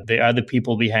Laura. They are the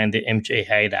people behind the MJ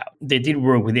Hideout. They did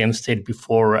work with the M State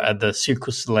before at the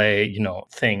Circus Soleil,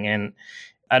 thing, and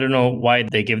I don't know why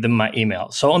they gave them my email.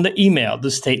 So on the email,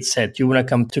 the state said, do you want to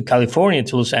come to California,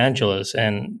 to Los Angeles?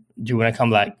 And do you want to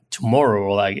come like tomorrow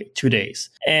or like 2 days?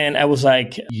 And I was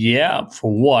like, yeah,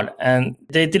 for what? And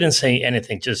they didn't say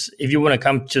anything. Just, if you want to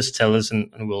come, just tell us and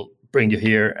we'll bring you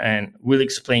here and we'll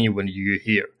explain you when you're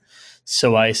here.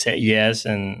 So I said yes,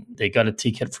 and they got a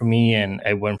ticket for me. And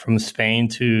I went from Spain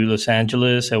to Los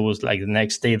Angeles. I was like the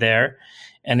next day there.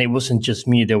 And it wasn't just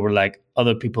me. There were like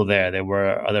other people there. There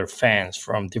were other fans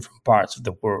from different parts of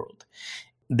the world.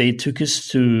 They took us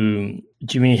to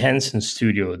Jimmy Henson's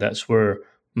studio. That's where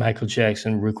Michael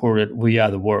Jackson recorded We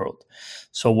Are the World.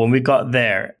 So when we got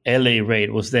there, LA Reid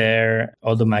was there.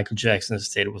 All the Michael Jackson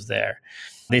estate was there.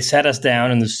 They sat us down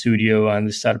in the studio and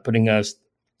they started putting us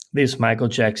these Michael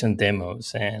Jackson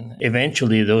demos. And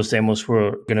eventually those demos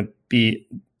were going to be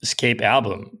Escape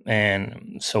album.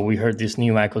 And so we heard this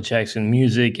new Michael Jackson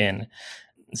music, and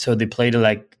so they played it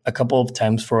like a couple of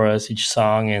times for us, each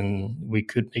song, and we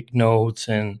could make notes,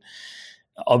 and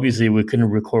obviously we couldn't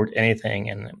record anything.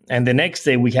 And the next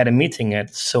day we had a meeting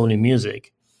at Sony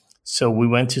Music. So we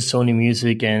went to Sony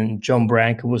Music, and John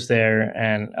Branca was there,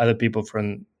 and other people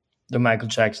from the Michael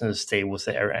Jackson estate was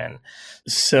there. And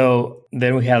so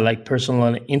then we had like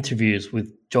personal interviews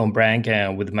with John Branca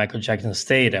and with the Michael Jackson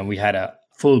estate, and we had a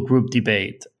full group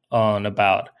debate on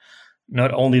about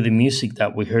not only the music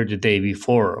that we heard the day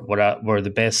before, what were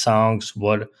the best songs,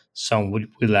 what song would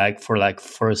we like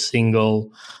for a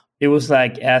single. It was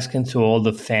like asking to all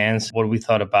the fans what we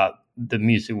thought about the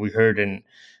music we heard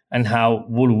and how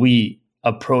would we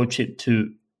approach it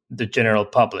to the general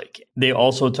public. They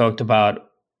also talked about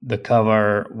the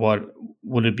cover, what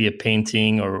would it be, a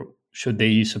painting, or should they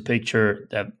use a picture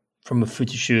that from a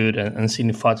photo shoot and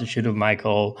seeing a photo shoot of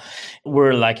Michael.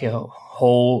 We're like a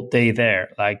whole day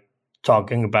there, like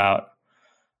talking about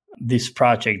this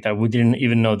project that we didn't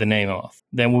even know the name of.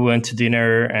 Then we went to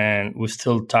dinner and we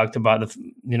still talked about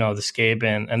the escape.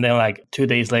 And then like 2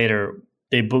 days later,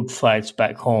 they booked flights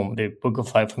back home. They booked a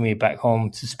flight for me back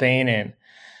home to Spain. And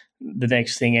the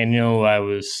next thing I knew, I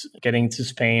was getting to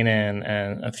Spain.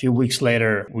 And a few weeks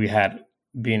later, we had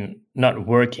been not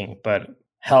working, but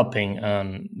helping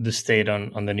on the state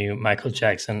on the new Michael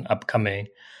Jackson upcoming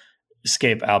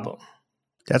Escape album.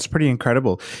 That's pretty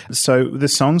incredible. So the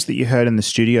songs that you heard in the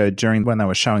studio during when they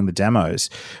were showing the demos,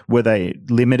 were they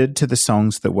limited to the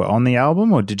songs that were on the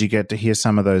album, or did you get to hear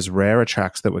some of those rarer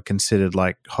tracks that were considered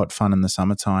like Hot Fun in the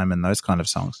Summertime and those kind of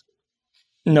songs?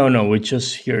 No, we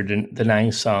just heard the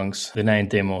 9 songs, the 9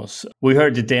 demos. We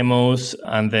heard the demos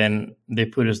and then they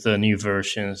put us the new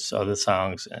versions of the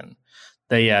songs and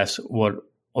they asked what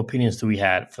opinions do we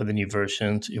had for the new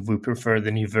versions, if we prefer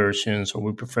the new versions or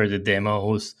we prefer the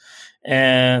demos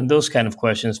and those kind of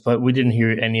questions. But we didn't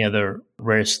hear any other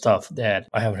rare stuff that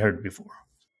I haven't heard before.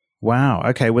 Wow.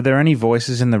 Okay. Were there any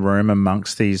voices in the room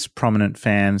amongst these prominent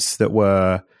fans that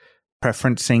were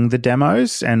preferencing the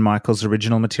demos and Michael's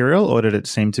original material, or did it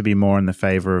seem to be more in the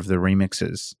favor of the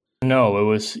remixes? No, it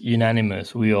was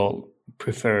unanimous. We all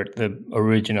preferred the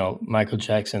original Michael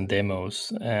Jackson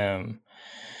demos.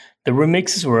 The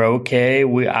remixes were okay.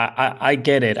 I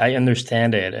get it. I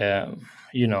understand it.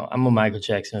 I'm a Michael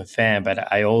Jackson fan,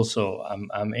 but I also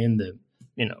I'm in the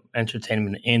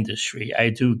entertainment industry. I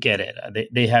do get it.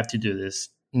 They have to do this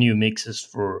new mixes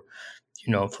for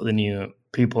the new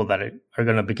people that are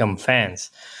going to become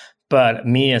fans. But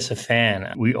me as a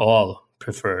fan, we all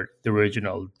preferred the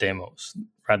original demos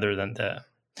rather than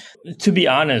to be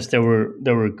honest, there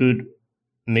were good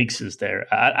mixes there.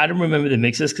 I don't remember the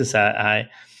mixes because I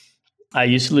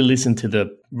usually listen to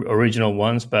the original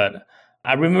ones, but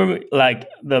I remember like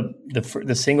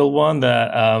the single one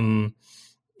that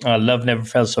Love Never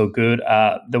Felt So Good.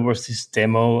 There was this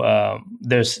demo.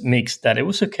 There's mix that it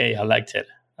was okay. I liked it.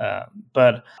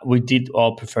 But we did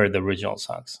all prefer the original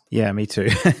songs. Yeah, me too.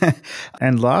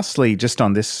 And lastly, just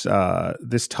on this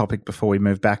topic before we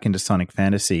move back into Sonic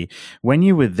Fantasy, when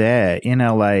you were there in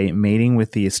LA meeting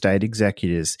with the estate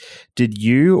executives, did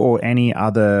you or any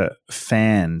other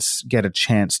fans get a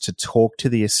chance to talk to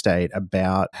the estate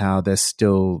about how they're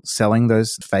still selling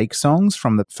those fake songs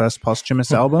from the first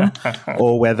posthumous album?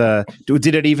 Or whether,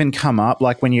 did it even come up,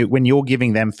 like when you're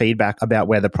giving them feedback about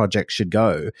where the project should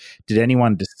go, did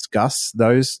anyone discuss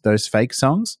those fake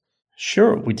songs?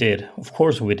 Sure, we did. Of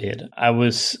course we did. I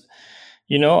was,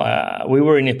 we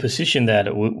were in a position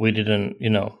that we didn't,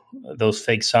 those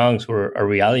fake songs were a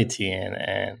reality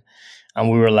and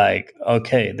we were like,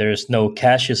 okay, there's no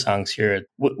cashew songs here.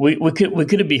 We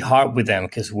could be hard with them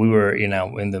because we were, in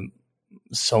the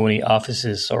Sony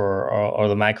offices or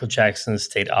the Michael Jackson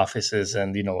state offices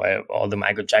and, all the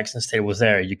Michael Jackson state was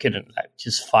there. You couldn't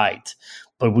just fight.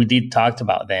 But we did talk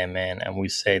about them, and we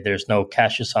say there's no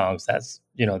cashew songs. That's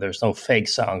there's no fake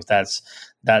songs. That's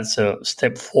a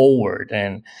step forward.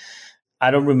 And I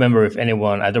don't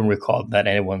recall that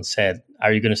anyone said,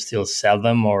 "Are you going to still sell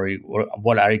them, or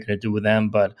what are you going to do with them?"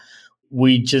 But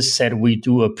we just said we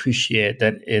do appreciate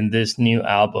that in this new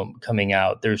album coming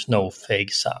out, there's no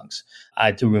fake songs.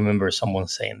 I do remember someone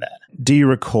saying that. Do you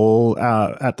recall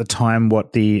at the time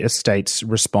what the estate's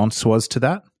response was to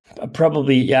that?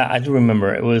 Probably, yeah, I do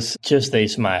remember. It was just they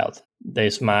smiled. They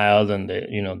smiled and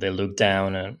they looked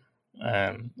down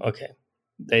and okay.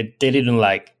 They didn't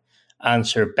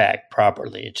answer back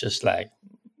properly. It's just like,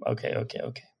 okay.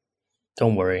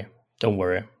 Don't worry.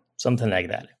 Something like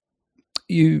that.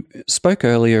 You spoke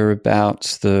earlier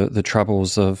about the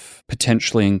troubles of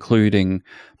potentially including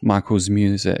Michael's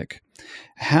music.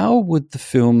 How would the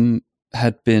film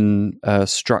had been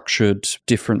structured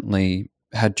differently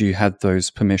had you had those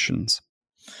permissions?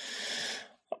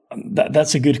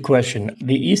 That's a good question.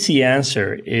 The easy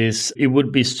answer is it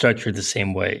would be structured the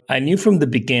same way. I knew from the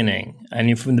beginning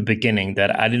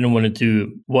that I didn't want to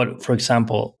do what, for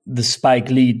example, the Spike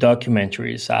Lee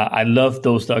documentaries. I love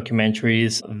those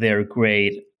documentaries. They're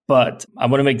great. But I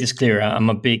want to make this clear. I'm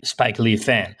a big Spike Lee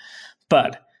fan.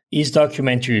 But his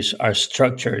documentaries are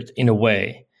structured in a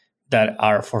way that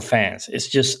are for fans. It's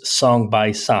just song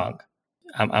by song.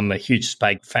 I'm a huge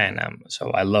Spike fan,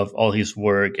 so I love all his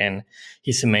work, and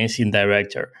he's an amazing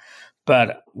director.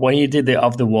 But when he did the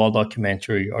Off the Wall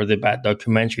documentary or the Bad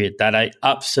documentary that I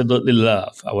absolutely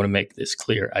love, I want to make this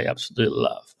clear, I absolutely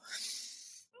love.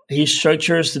 He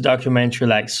structures the documentary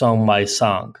like song by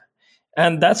song.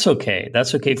 And that's okay.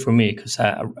 That's okay for me because,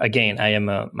 I am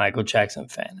a Michael Jackson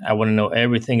fan. I want to know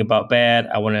everything about Bad.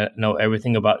 I want to know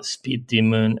everything about Speed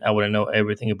Demon. I want to know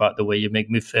everything about The Way You Make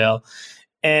Me Feel.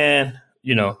 And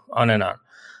on and on.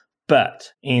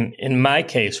 But in my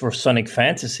case, for Sonic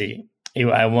Fantasy,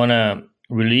 I want to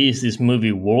release this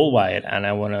movie worldwide, and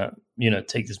I want to,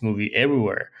 take this movie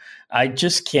everywhere. I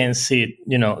just can't see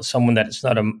it, someone that is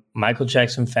not a Michael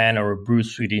Jackson fan or a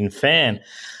Bruce Springsteen fan,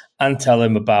 and tell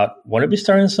him about Want to Be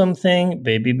Starting Something,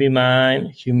 Baby Be Mine,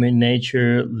 Human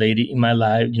Nature, Lady in My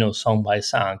Life, song by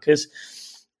song. Because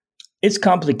it's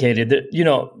complicated.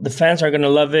 The fans are going to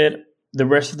love it. The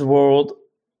rest of the world,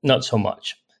 not so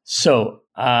much. So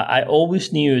I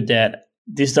always knew that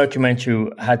this documentary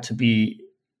had to be,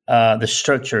 the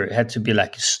structure had to be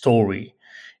like a story.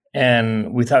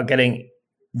 And without getting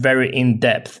very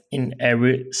in-depth in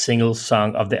every single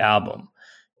song of the album.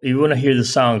 If you want to hear the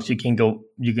songs, you can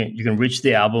reach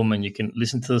the album and you can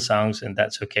listen to the songs, and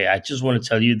that's okay. I just want to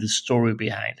tell you the story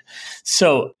behind.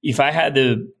 So if I had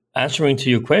answering to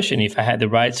your question, if I had the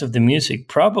rights of the music,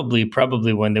 probably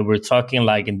when they were talking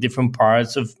like in different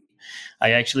parts of,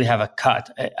 I actually have a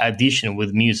cut addition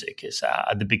with music. Because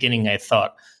at the beginning I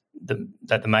thought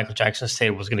that the Michael Jackson state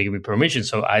was going to give me permission,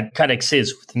 so I kind of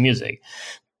exist with the music.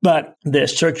 But the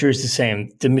structure is the same.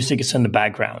 The music is in the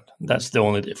background. That's the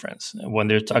only difference. When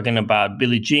they're talking about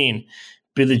Billie Jean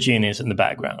is in the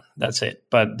background. That's it.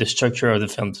 But the structure of the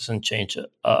film doesn't change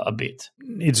a bit.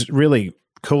 It's really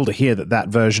cool to hear that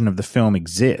version of the film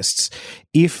exists.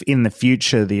 If in the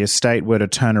future the estate were to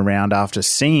turn around after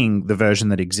seeing the version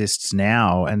that exists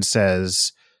now and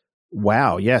says,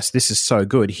 wow, yes, this is so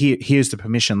good. Here's the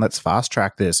permission. Let's fast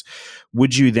track this.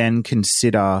 Would you then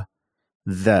consider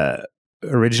the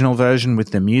original version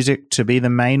with the music to be the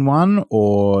main one,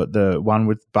 or the one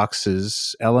with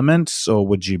Bucks's elements, or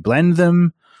would you blend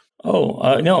them? No,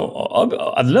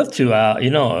 I'd love to.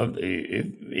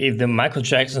 If the Michael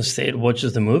Jackson state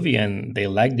watches the movie and they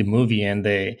like the movie and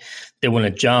they want to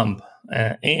jump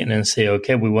in and say,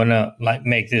 okay, we want to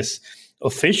make this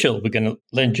official, we're going to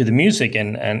lend you the music,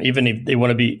 and even if they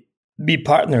want to be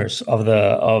partners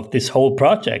of this whole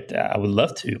project, I would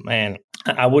love to. Man,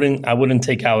 I wouldn't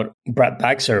take out Brad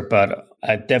Baxter, but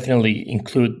I definitely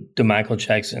include the Michael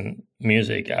Jackson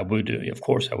music. I would, of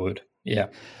course, I would. Yeah.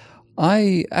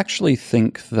 I actually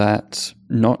think that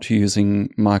not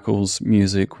using Michael's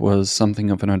music was something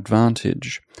of an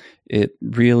advantage. It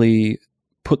really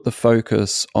put the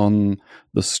focus on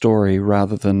the story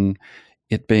rather than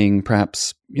it being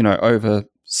perhaps,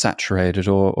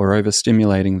 oversaturated or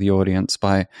overstimulating the audience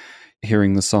by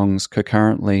hearing the songs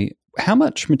concurrently. How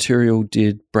much material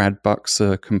did Brad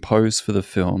Buxer compose for the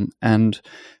film, and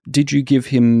did you give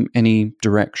him any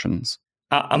directions?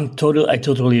 I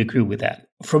totally agree with that.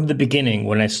 From the beginning,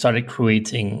 when I started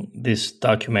creating this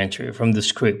documentary from the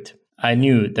script, I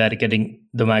knew that getting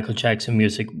the Michael Jackson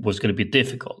music was going to be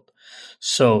difficult.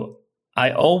 So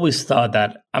I always thought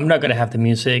that I'm not going to have the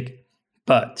music,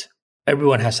 but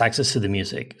everyone has access to the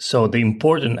music. So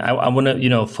I want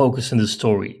to, focus on the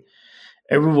story.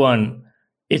 Everyone,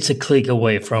 it's a click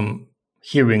away from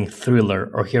hearing Thriller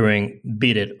or hearing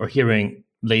Beat It or hearing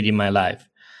Lady in My Life.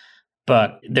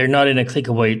 But they're not in a click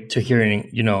away to hearing,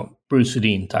 Bruce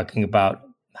Springsteen talking about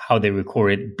how they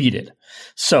recorded Beat It.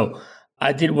 So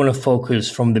I did want to focus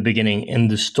from the beginning in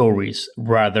the stories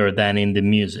rather than in the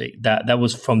music. That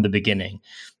was from the beginning.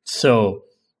 So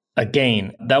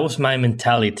again, that was my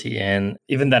mentality. And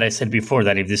even that I said before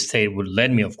that if the state would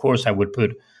let me, of course, I would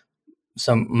put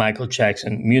some Michael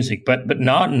Jackson music, but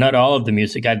not all of the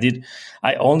music.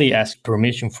 I only asked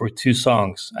permission for 2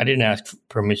 songs. I didn't ask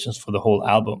permissions for the whole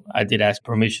album. I did ask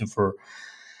permission for,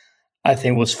 I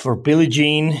think it was for Billie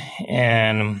Jean,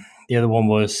 and the other one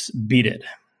was Beat It.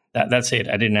 That's it.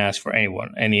 I didn't ask for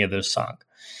any other song.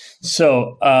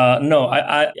 So no,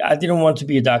 I didn't want to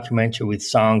be a documentary with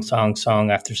song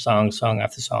after song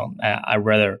after song. I'd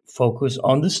rather focus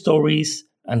on the stories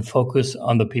and focus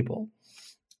on the people.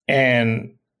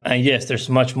 And yes, there's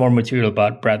much more material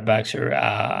about Brad Baxter.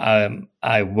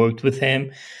 I worked with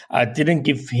him. I didn't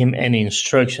give him any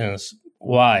instructions.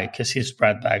 Why? Because he's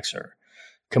Brad Baxter.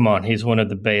 Come on, he's one of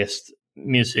the best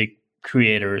music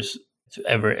creators to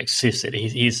ever existed.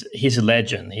 He's a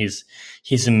legend.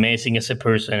 He's amazing as a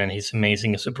person, and he's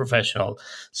amazing as a professional.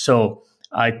 So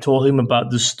I told him about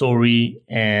the story,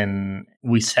 and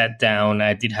we sat down.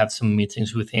 I did have some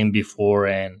meetings with him before,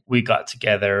 and we got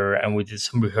together and we did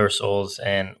some rehearsals,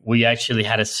 and we actually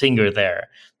had a singer there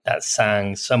that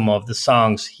sang some of the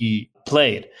songs he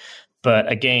played. But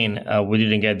again, we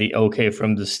didn't get the okay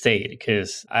from the state,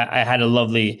 because I had a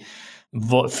lovely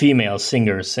female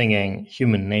singer singing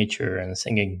Human Nature and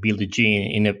singing Billie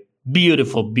Jean in a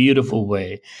beautiful, beautiful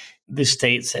way. The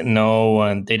state said no,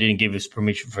 and they didn't give us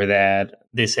permission for that.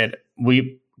 They said,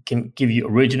 we can give you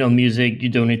original music. You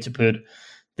don't need to put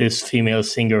this female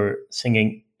singer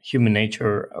singing Human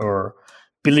Nature or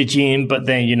Billie Jean. But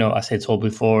then, as I told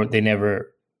before, they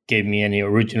never gave me any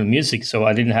original music. So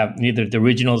I didn't have neither the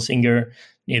original singer,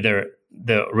 neither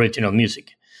the original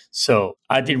music. So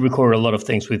I did record a lot of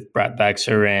things with Brad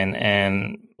Baxter,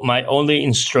 and my only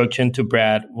instruction to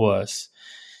Brad was,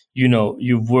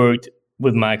 you've worked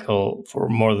with Michael for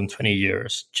more than 20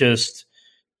 years. Just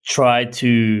try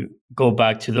to go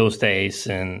back to those days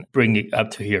and bring it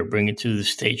up to here, bring it to the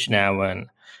stage now,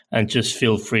 and just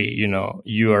feel free.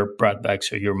 You are Brad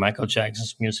Baxter, you're Michael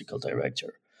Jackson's musical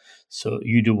director. So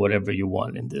you do whatever you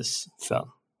want in this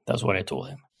film. That's what I told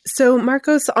him. So,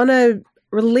 Marcos, on a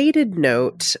related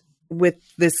note, with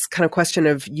this kind of question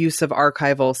of use of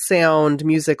archival sound,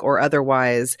 music, or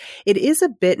otherwise, it is a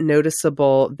bit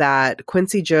noticeable that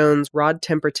Quincy Jones, Rod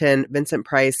Temperton, Vincent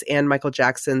Price, and Michael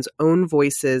Jackson's own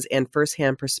voices and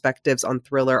firsthand perspectives on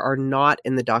Thriller are not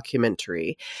in the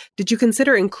documentary. Did you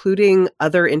consider including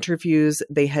other interviews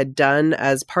they had done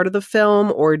as part of the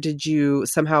film, or did you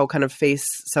somehow kind of face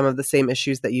some of the same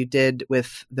issues that you did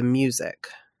with the music?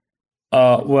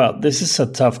 Well, this is a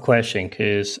tough question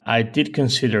because I did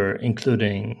consider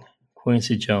including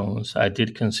Quincy Jones. I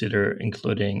did consider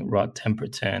including Rod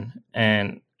Temperton,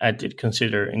 and I did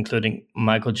consider including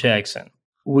Michael Jackson.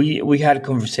 We had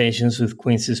conversations with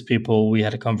Quincy's people. We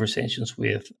had conversations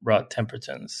with Rod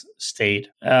Temperton's state.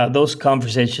 Those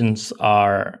conversations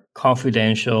are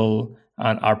confidential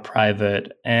and are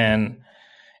private, and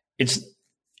it's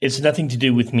nothing to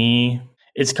do with me.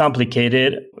 It's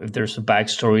complicated if there's a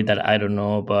backstory that I don't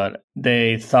know, but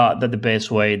they thought that the best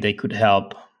way they could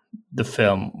help the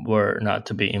film were not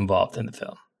to be involved in the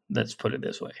film. Let's put it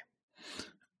this way.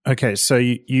 Okay, so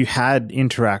you had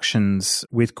interactions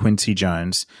with Quincy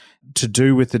Jones to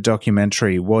do with the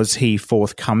documentary. Was he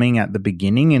forthcoming at the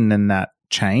beginning and then that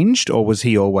changed, or was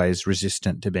he always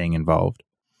resistant to being involved?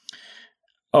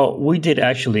 Oh, we did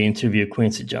actually interview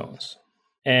Quincy Jones.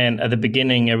 And at the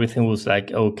beginning, everything was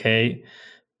like, okay.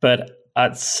 But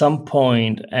at some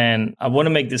point, and I want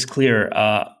to make this clear,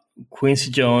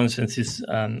 Quincy Jones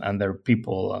and their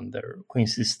people and their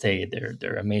Quincy State,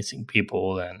 they're amazing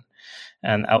people.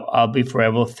 And I'll be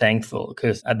forever thankful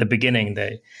because at the beginning,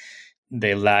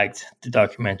 they liked the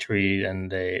documentary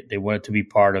and they wanted to be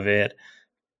part of it.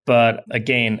 But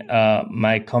again,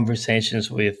 my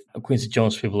conversations with Quincy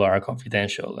Jones people are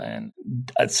confidential. And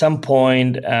at some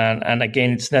point, and again,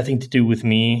 it's nothing to do with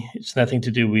me. It's nothing to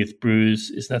do with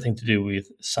Bruce. It's nothing to do with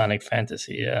Sonic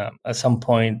Fantasy. At some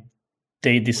point,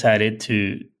 they decided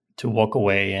to walk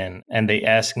away and they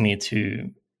asked me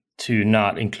to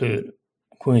not include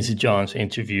Quincy Jones'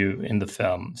 interview in the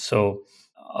film. So,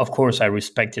 of course, I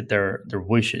respected their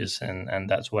wishes and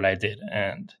that's what I did.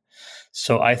 And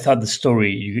so I thought the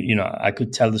story, I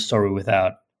could tell the story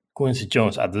without Quincy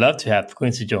Jones. I'd love to have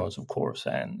Quincy Jones, of course,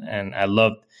 and I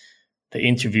loved the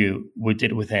interview we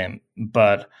did with him.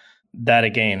 But that,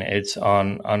 again, it's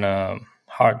on a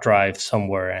hard drive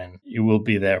somewhere, and it will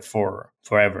be there for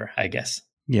forever, I guess.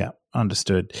 Yeah,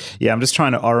 understood. Yeah, I'm just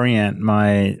trying to orient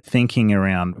my thinking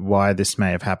around why this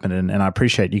may have happened, and I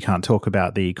appreciate you can't talk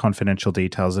about the confidential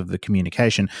details of the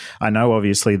communication. I know,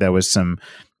 obviously, there was some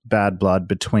bad blood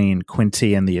between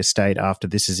Quincy and the estate after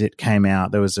This Is It came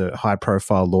out. There was a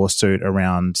high-profile lawsuit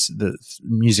around the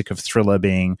music of Thriller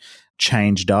being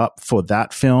changed up for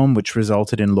that film, which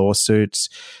resulted in lawsuits.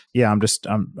 Yeah, I'm just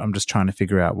trying to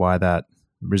figure out why that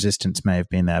resistance may have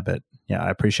been there, but yeah, I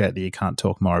appreciate that you can't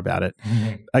talk more about it.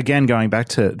 Mm-hmm. Again, going back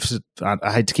to,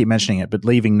 I hate to keep mentioning it, but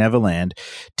Leaving Neverland,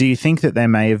 do you think that there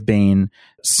may have been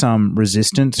some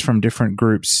resistance from different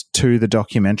groups to the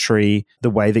documentary,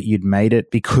 the way that you'd made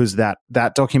it, because that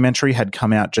documentary had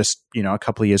come out just, a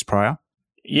couple of years prior?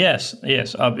 Yes,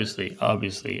 obviously.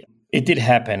 It did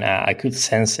happen. I could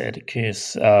sense it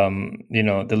because,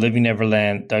 the Living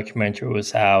Neverland documentary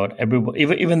was out.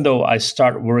 Even though I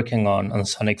started working on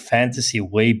Sonic Fantasy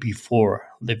way before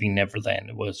Living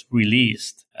Neverland was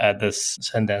released at the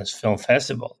Sundance Film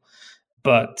Festival.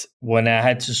 But when I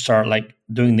had to start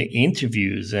doing the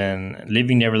interviews, and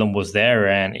Living Neverland was there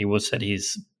and it was at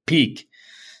his peak.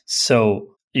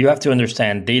 So you have to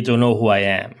understand, they don't know who I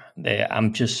am.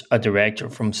 I'm just a director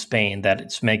from Spain that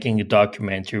is making a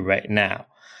documentary right now.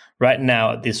 Right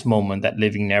now, at this moment, that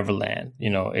Living Neverland,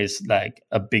 is like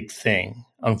a big thing,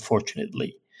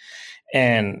 unfortunately.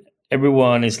 And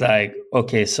everyone is like,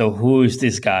 okay, so who is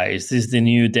this guy? Is this the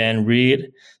new Dan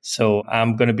Reed? So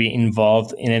I'm going to be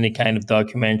involved in any kind of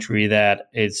documentary that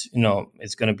it's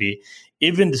going to be,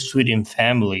 even the Sweden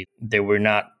family, they were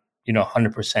not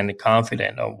 100%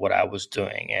 confident of what I was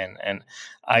doing. And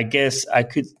I guess I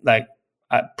could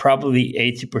probably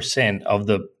 80% of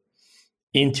the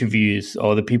interviews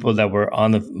or the people that were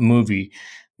on the movie,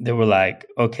 they were like,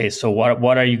 okay, so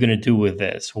what are you going to do with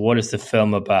this? What is the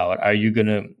film about?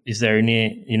 Is there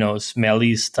any,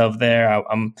 smelly stuff there?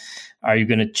 Are you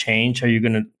going to change? Are you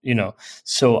going to,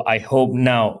 so I hope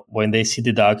now when they see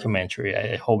the documentary,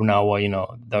 I hope now,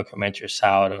 the documentary is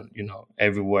out,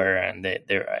 everywhere, and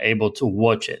they're able to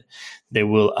watch it. They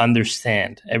will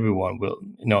understand, everyone will,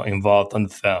 involved in the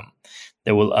film.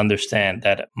 They will understand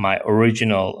that my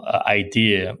original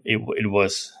idea, it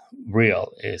was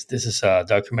real. This is a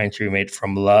documentary made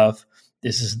from love.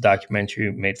 This is a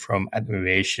documentary made from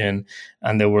admiration,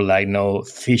 and there were like no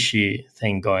fishy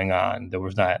thing going on.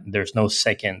 There's no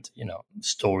second,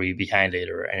 story behind it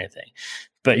or anything.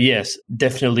 But yes,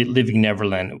 definitely Leaving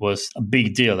Neverland was a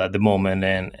big deal at the moment,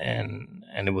 and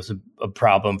it was a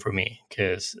problem for me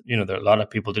because, there are a lot of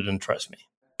people who didn't trust me.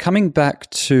 Coming back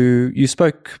to, you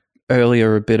spoke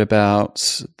earlier a bit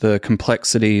about the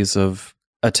complexities of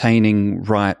attaining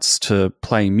rights to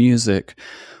play music.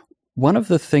 One of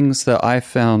the things that I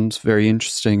found very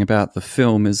interesting about the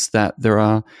film is that there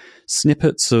are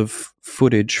snippets of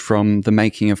footage from the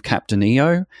making of Captain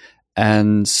EO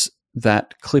and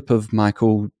that clip of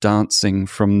Michael dancing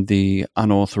from the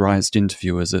unauthorized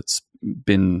interviewers. It's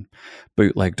been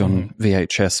bootlegged on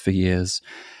VHS for years.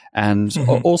 And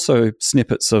also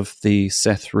snippets of the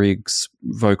Seth Riggs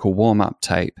vocal warm-up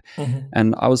tape.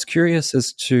 And I was curious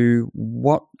as to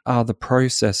what are the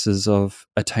processes of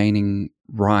attaining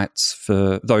rights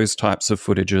for those types of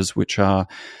footages which are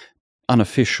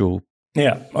unofficial.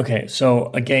 Yeah, okay.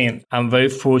 So again, I'm very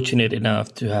fortunate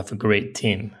enough to have a great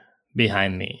team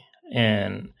behind me.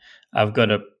 And I've got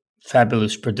a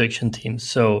fabulous production team.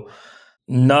 So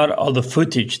not all the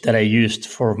footage that I used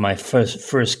for my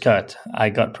first cut, I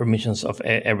got permissions of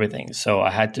everything. So I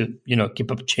had to,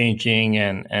 keep up changing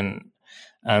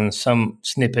and some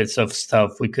snippets of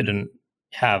stuff we couldn't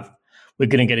have. We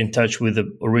couldn't get in touch with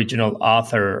the original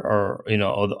author or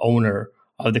the owner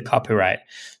of the copyright.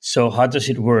 So how does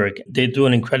it work? They do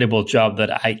an incredible job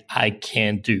that I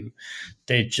can't do.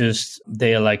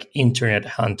 They are like internet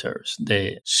hunters.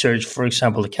 They search, for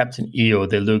example, the Captain EO.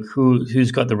 They look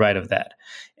who's got the right of that.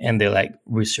 And they like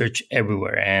research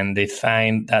everywhere. And they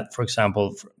find that, for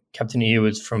example, Captain EO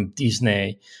is from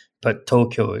Disney, but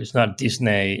Tokyo is not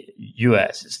Disney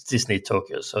US, it's Disney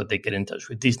Tokyo. So they get in touch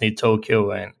with Disney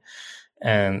Tokyo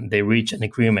and they reach an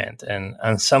agreement.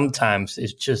 And sometimes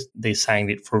it's just they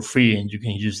signed it for free and you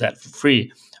can use that for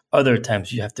free. Other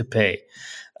times you have to pay.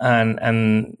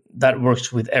 And that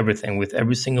works with everything, with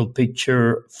every single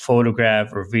picture,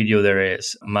 photograph, or video there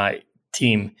is. My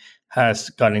team has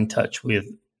got in touch with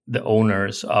the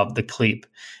owners of the clip.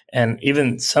 And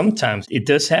even sometimes it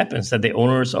does happen that the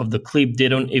owners of the clip, they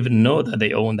don't even know that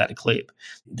they own that clip.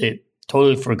 They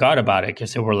totally forgot about it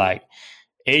because they were like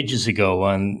ages ago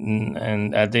and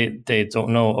they don't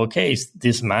know, okay, is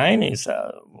this mine?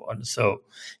 So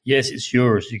yes, it's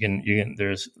yours. You can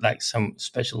there's like some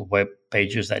special web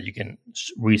pages that you can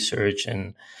research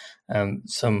and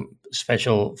some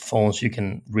special phones you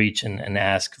can reach and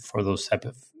ask for those type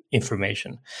of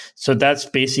information. So that's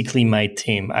basically my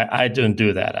team. I don't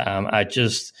do that. I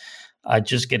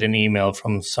just get an email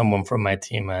from someone from my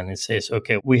team and it says,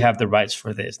 okay, we have the rights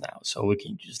for this now, so we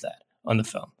can use that on the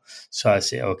film. So I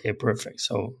say, okay, perfect.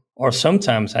 So, or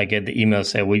sometimes I get the email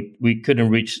say we couldn't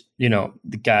reach,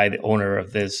 the guy, the owner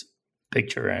of this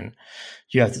picture, and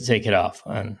you have to take it off.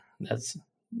 And that's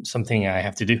something I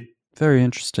have to do. Very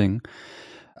interesting.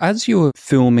 As you were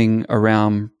filming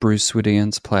around Bruce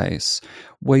Swideen's place,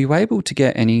 were you able to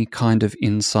get any kind of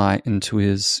insight into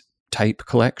his tape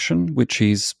collection, which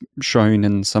he's shown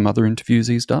in some other interviews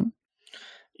he's done?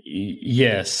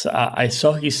 Yes, I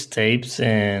saw his tapes,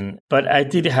 but I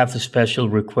did have a special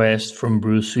request from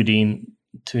Bruce Swideen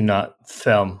to not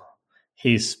film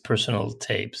his personal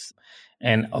tapes.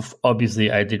 And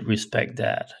obviously, I did respect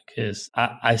that because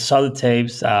I saw the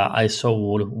tapes, I saw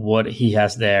what he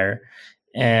has there.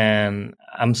 And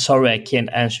I'm sorry I can't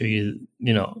answer you,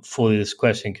 fully this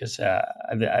question because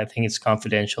I think it's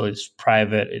confidential, it's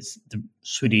private, it's the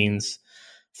Swideen's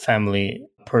family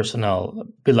personal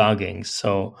belongings.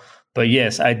 So, but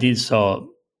yes, I did saw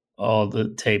all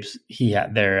the tapes he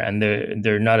had there, and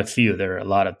there are not a few. There are a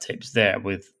lot of tapes there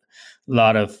with a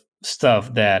lot of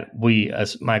stuff that we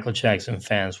as Michael Jackson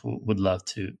fans would love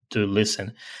to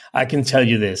listen. I can tell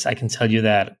you this. I can tell you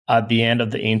that at the end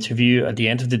of the interview, at the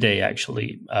end of the day,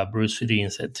 actually, Bruce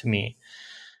Swideen said to me,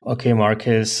 okay,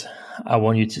 Marcus, I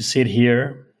want you to sit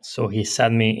here. So he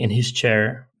sat me in his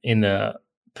chair in a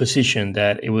position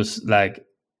that it was like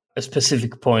a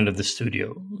specific point of the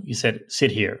studio. He said, sit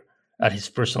here at his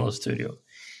personal studio.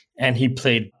 And he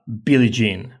played Billie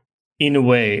Jean in a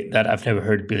way that I've never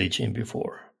heard Billie Jean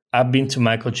before. I've been to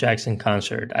Michael Jackson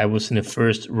concert. I was in the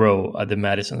first row at the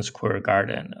Madison Square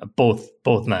Garden, both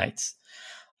nights.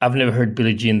 I've never heard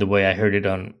Billie Jean the way I heard it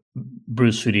on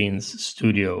Bruce Swedeen's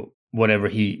studio, whatever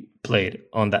he played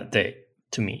on that day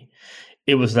to me.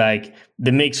 It was like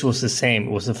the mix was the same.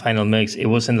 It was the final mix. It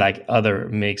wasn't like other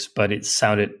mix, but it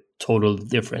sounded totally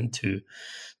different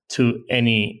to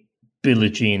any Billie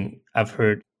Jean I've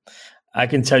heard. I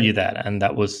can tell you that, and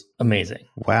that was amazing.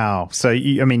 Wow! So,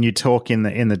 you talk in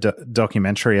the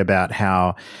documentary about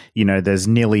how there's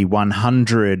nearly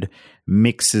 100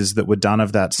 mixes that were done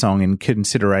of that song in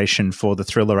consideration for the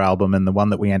Thriller album, and the one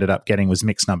that we ended up getting was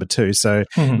mix number 2. So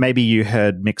maybe you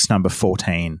heard mix number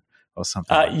 14 or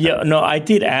something. No, I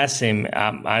did ask him.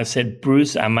 I said,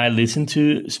 Bruce, I might listen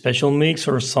to special mix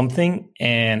or something,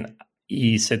 and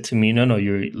he said to me, no,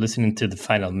 you're listening to the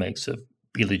final mix of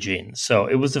Billie Jean. So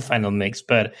it was the final mix,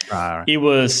 but it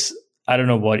was, I don't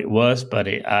know what it was, but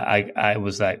I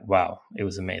was like, wow, it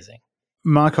was amazing.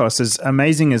 Marcos, as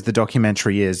amazing as the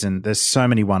documentary is, and there's so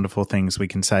many wonderful things we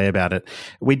can say about it,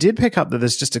 we did pick up that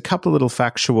there's just a couple of little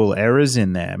factual errors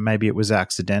in there. Maybe it was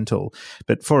accidental.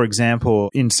 But for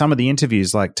example, in some of the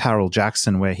interviews like Tyrell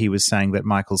Jackson, where he was saying that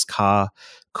Michael's car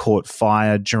caught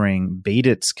fire during Beat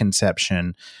It's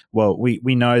conception, well, we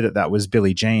know that was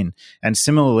Billie Jean. And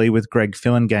similarly with Greg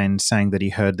Phillinganes saying that he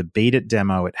heard the Beat It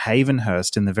demo at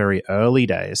Havenhurst in the very early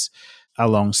days,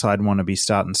 alongside Wanna Be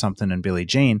Startin' Something and Billie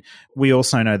Jean. We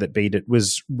also know that Beat It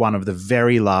was one of the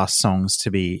very last songs to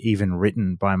be even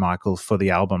written by Michael for the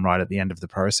album right at the end of the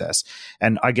process.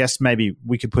 And I guess maybe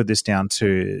we could put this down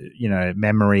to,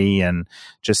 memory and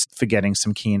just forgetting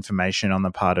some key information on the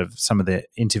part of some of the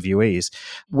interviewees.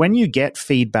 When you get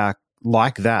feedback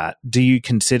like that, do you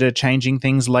consider changing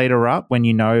things later up when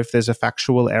you know if there's a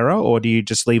factual error, or do you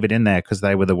just leave it in there because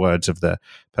they were the words of the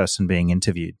person being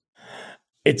interviewed?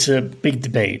 It's a big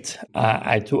debate.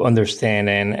 I do understand,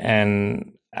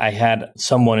 and I had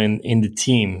someone in the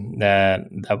team that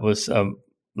was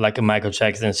like a Michael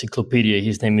Jackson encyclopedia.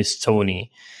 His name is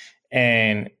Tony,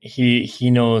 and he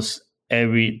knows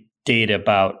every data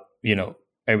about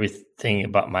everything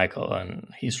about Michael and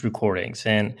his recordings.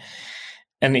 And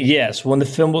yes, when the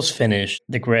film was finished,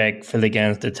 the Greg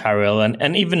Phillinganes, the Tyrell,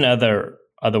 and even other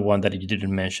one that you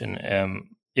didn't mention,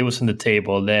 it was on the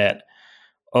table that,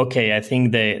 okay, I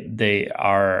think they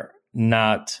are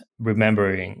not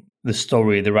remembering the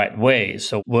story the right way.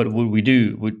 So what would we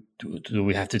do? Do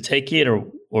we have to take it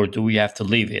or do we have to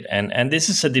leave it? And this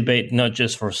is a debate not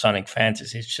just for Sonic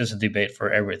Fantasy. It's just a debate for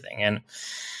everything.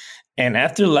 And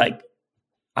after like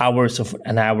hours of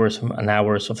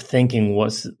thinking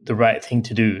what's the right thing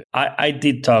to do, I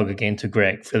did talk again to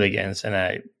Greg Phillinganes, and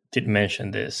I did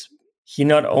mention this. He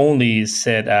not only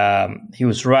said he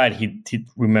was right, he did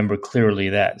remember clearly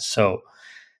that. So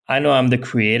I know I'm the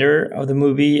creator of the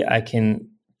movie. I can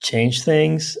change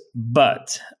things,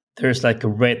 but there's like a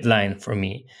red line for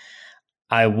me.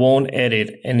 I won't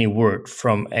edit any word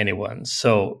from anyone.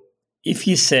 So if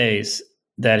he says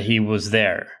that he was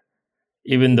there,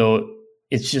 even though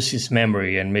it's just his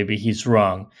memory and maybe he's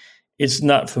wrong, it's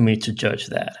not for me to judge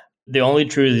that. The only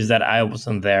truth is that I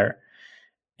wasn't there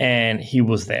and he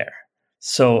was there.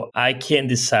 So I can't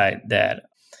decide that.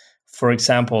 For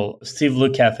example, Steve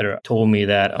Lukather told me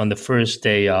that on the first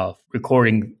day of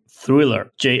recording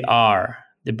Thriller, JR,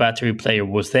 the battery player,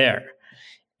 was there.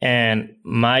 And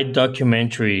my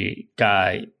documentary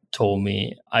guy told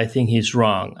me, I think he's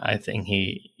wrong. I think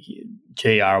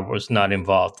JR was not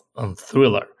involved on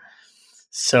Thriller.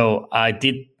 So I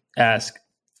did ask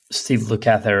Steve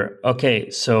Lukather,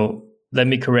 okay, so let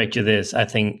me correct you this. I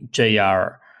think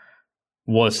JR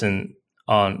wasn't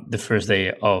on the first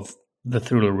day of the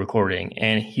Thriller recording.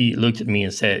 And he looked at me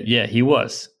and said, yeah, he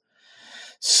was.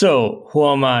 So who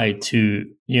am I to,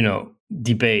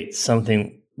 debate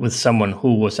something with someone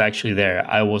who was actually there?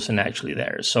 I wasn't actually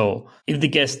there. So if the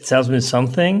guest tells me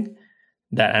something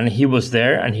and he was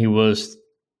there and he was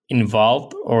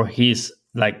involved, or he's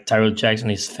like Tyrell Jackson,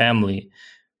 his family,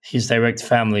 his direct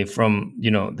family from,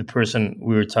 the person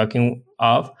we were talking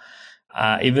of,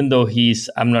 even though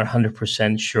I'm not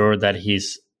 100% sure that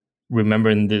he's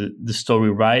remembering the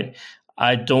story right,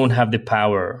 I don't have the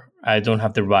power, I don't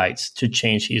have the rights to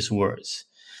change his words.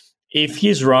 If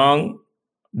he's wrong,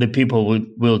 the people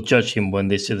will judge him when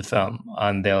they see the film,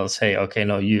 and they'll say, okay,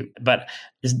 no, you. But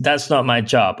that's not my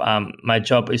job. My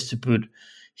job is to put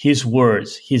his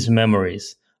words, his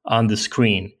memories on the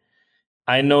screen.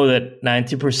 I know that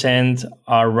 90%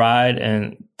 are right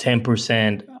and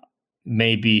 10%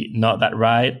 maybe not that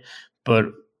right, but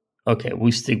okay,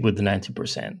 we stick with the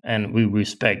 90% and we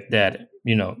respect that,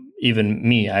 even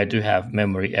me, I do have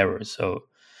memory errors. So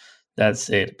That's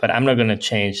it. But I'm not going to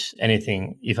change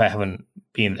anything if I haven't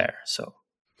been there. So.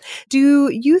 Do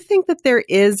you think that there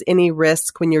is any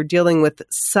risk when you're dealing with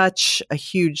such a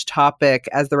huge topic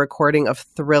as the recording of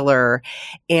Thriller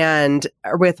and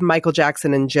with Michael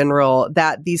Jackson in general,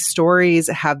 that these stories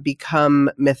have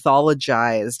become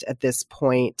mythologized at this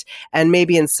point? And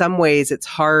maybe in some ways it's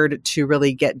hard to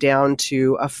really get down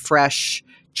to a fresh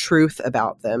truth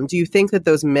about them. Do you think that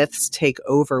those myths take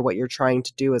over what you're trying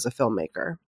to do as a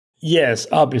filmmaker? Yes,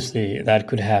 obviously that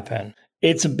could happen.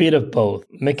 It's a bit of both.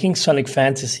 Making Sonic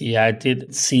Fantasy, I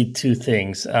did see two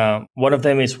things. One of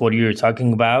them is what you're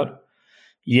talking about.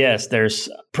 Yes, there's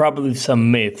probably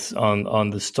some myths on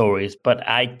the stories, but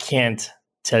I can't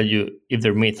tell you if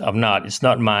they're myth or not. It's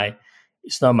not my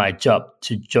job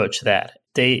to judge that.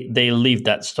 They live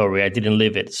that story. I didn't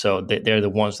live it, so they're the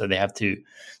ones that they have to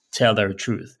tell their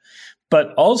truth.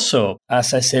 But also,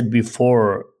 as I said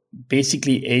before,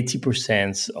 basically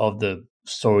 80% of the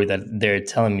story that they're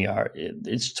telling me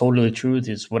it's totally truth.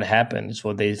 It's what happened. It's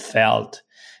what they felt.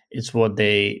 It's what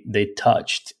they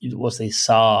touched. It was they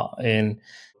saw. And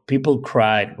people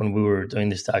cried when we were doing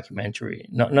this documentary.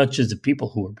 Not just the people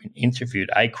who were being interviewed.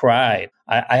 I cried.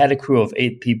 I had a crew of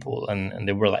 8 people, and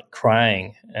they were like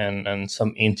crying and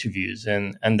some interviews.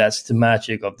 And that's the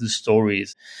magic of the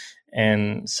stories.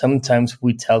 And sometimes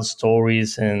we tell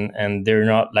stories and they're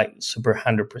not like super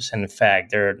 100%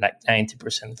 fact. They're like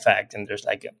 90% fact. And there's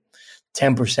like a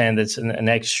 10% that's an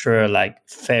extra like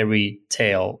fairy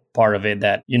tale part of it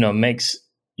that, makes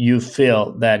you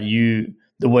feel that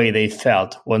the way they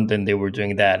felt when they were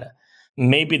doing that.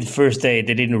 Maybe the first day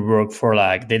they didn't work.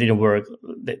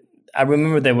 I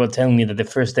remember they were telling me that the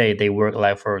first day they worked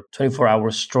like for 24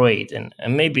 hours straight. And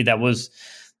maybe that was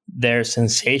their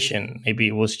sensation. Maybe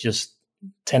it was just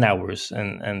 10 hours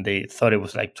and they thought it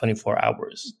was like 24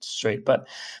 hours straight. But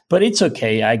it's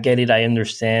okay. I get it. I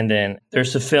understand. And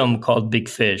there's a film called Big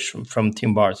Fish from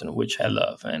Tim Burton, which I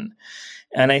love.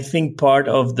 And I think part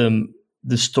of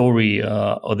the story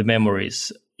or the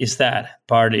memories is that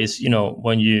part is,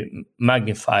 when you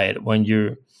magnify it, when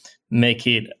you make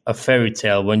it a fairy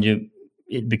tale,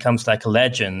 it becomes like a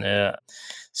legend.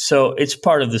 So it's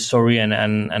part of the story, and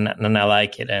I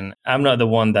like it. And I'm not the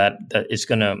one that is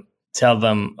going to tell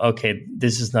them, okay,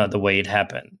 this is not the way it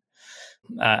happened.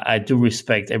 I do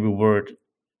respect every word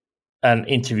an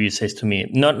interview says to me,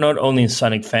 not only in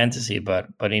Sonic Fantasy, but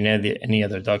in any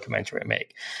other documentary I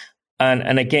make.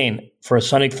 And again, for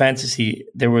Sonic Fantasy,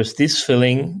 there was this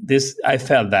feeling, I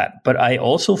felt that. But I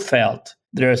also felt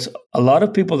there's a lot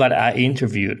of people that I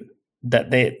interviewed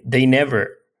that they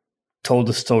never told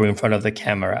the story in front of the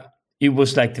camera. It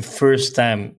was like the first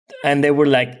time, and they were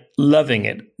like loving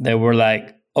it. They were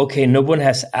like, okay, no one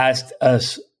has asked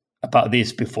us about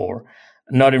this before,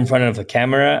 not in front of a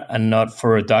camera and not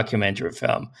for a documentary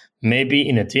film. Maybe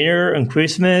in a dinner on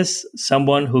Christmas,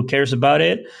 someone who cares about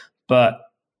it, but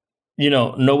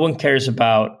no one cares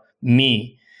about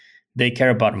me. They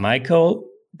care about Michael.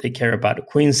 They care about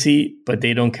Quincy, but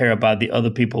they don't care about the other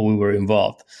people we were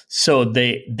involved. So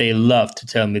they love to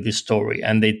tell me the story,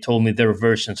 and they told me their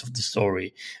versions of the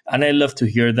story. And I love to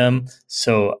hear them.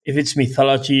 So if it's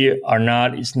mythology or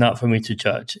not, it's not for me to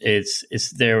judge.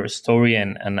 It's their story,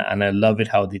 and I love it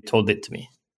how they told it to me.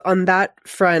 On that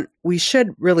front, we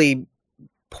should really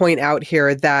point out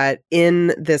here that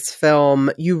in this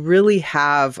film, you really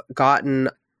have gotten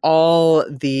all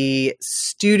the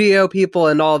studio people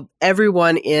and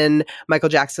everyone in Michael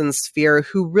Jackson's sphere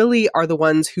who really are the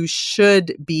ones who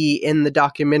should be in the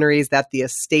documentaries that the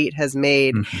estate has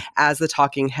made as the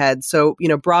talking head. So,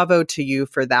 bravo to you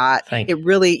for that. Thank you. It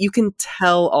really, you can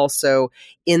tell also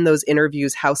in those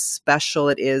interviews how special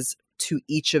it is to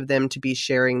each of them to be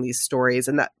sharing these stories.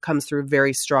 And that comes through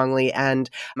very strongly. And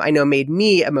I know made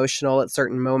me emotional at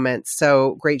certain moments.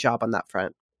 So great job on that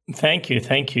front. Thank you.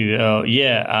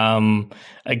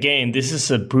 Again, this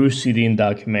is a Bruce Swedien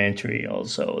documentary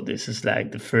also. This is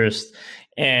like the first,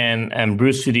 and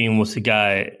Bruce Swedien was a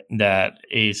guy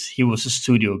he was a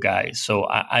studio guy. So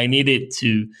I needed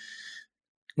to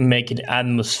make an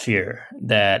atmosphere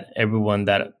that everyone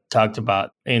that talked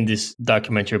about in this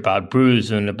documentary about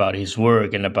Bruce and about his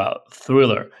work and about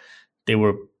Thriller, they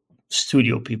were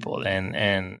studio people.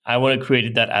 And I want to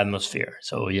create that atmosphere.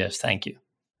 So yes, thank you.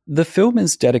 The film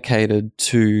is dedicated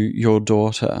to your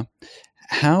daughter.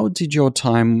 How did your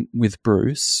time with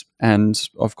Bruce, and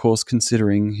of course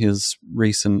considering his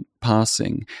recent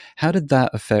passing, how did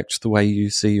that affect the way you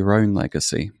see your own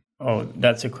legacy? Oh,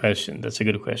 that's a question. That's a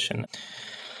good question.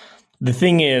 The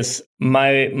thing is,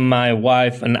 my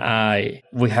wife and I,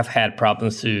 we have had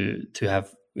problems to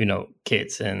have,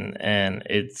 kids, and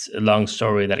it's a long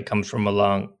story that comes from a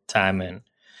long time,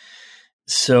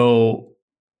 So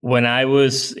when I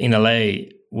was in LA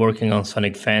working on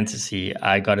Sonic Fantasy,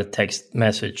 I got a text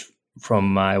message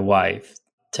from my wife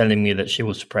telling me that she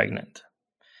was pregnant.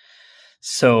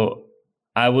 So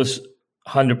I was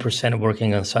 100%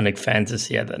 working on Sonic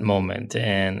Fantasy at that moment.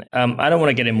 And I don't want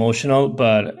to get emotional,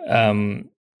 but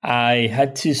I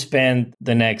had to spend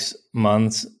the next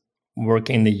months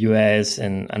working in the US,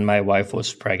 and my wife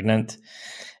was pregnant.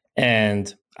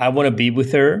 And I want to be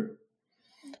with her,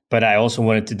 but I also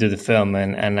wanted to do the film.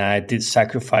 And I did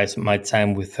sacrifice my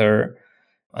time with her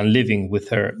and living with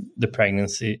her, the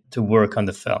pregnancy, to work on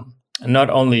the film. And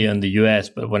not only in the US,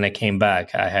 but when I came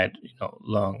back, I had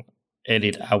long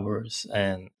edit hours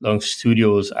and long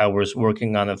studios hours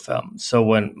working on the film. So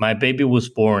when my baby was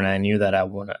born, I knew that I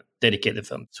want to dedicate the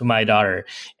film to my daughter.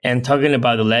 And talking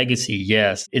about the legacy,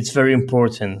 yes, it's very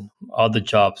important, all the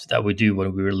jobs that we do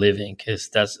when we were living, because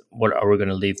that's what are we going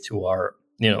to leave to our,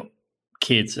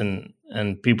 kids and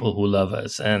people who love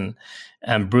us. And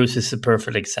Bruce is a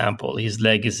perfect example. His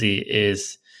legacy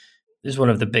is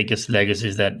one of the biggest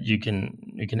legacies that you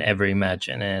can ever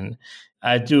imagine. And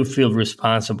I do feel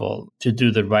responsible to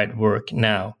do the right work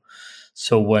now.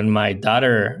 So when my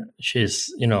daughter,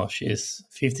 she's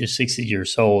 50 or 60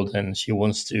 years old, and she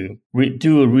wants to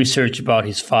do a research about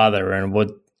his father and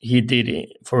what he did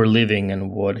for a living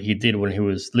and what he did when he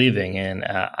was living. And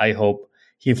I hope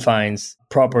he finds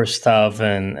proper stuff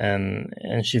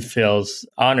and she feels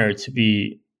honored to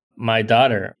be my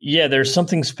daughter. Yeah, there's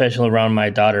something special around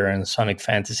my daughter and Sonic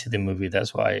Fantasy, the movie.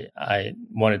 That's why I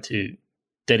wanted to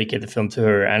dedicate the film to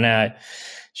her. And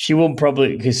she won't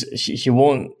probably, because she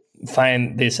won't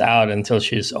find this out until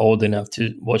she's old enough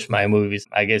to watch my movies.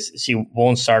 I guess she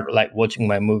won't start watching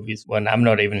my movies when I'm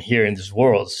not even here in this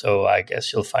world. So I guess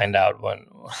she'll find out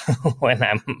when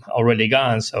I'm already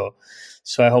gone. So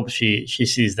I hope she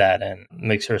sees that and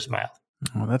makes her smile.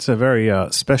 Well, that's a very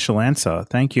special answer.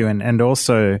 Thank you. And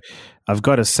also, I've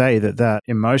got to say that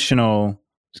emotional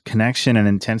connection and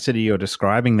intensity you're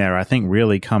describing there, I think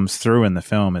really comes through in the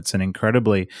film. It's an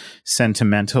incredibly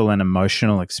sentimental and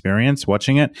emotional experience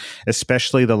watching it,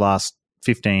 especially the last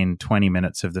 15, 20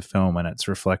 minutes of the film when it's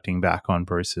reflecting back on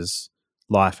Bruce's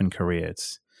life and career.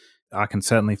 I can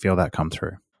certainly feel that come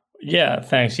through. Yeah,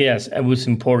 thanks. Yes, it was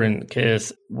important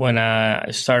because when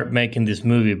I started making this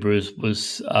movie, Bruce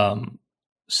was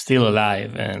still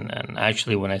alive. And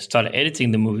actually, when I started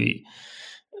editing the movie,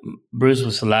 Bruce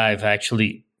was alive.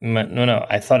 Actually, no.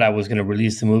 I thought I was going to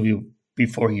release the movie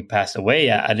before he passed away.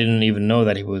 I didn't even know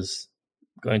that he was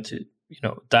going to,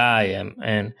 die.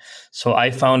 And so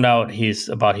I found out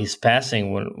about his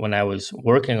passing when I was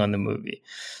working on the movie.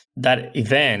 That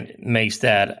event makes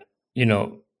that,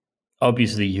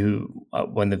 obviously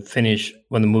when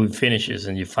the movie finishes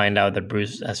and you find out that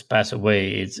Bruce has passed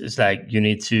away, it's like you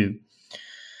need to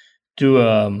do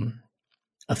a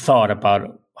thought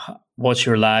about what's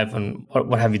your life and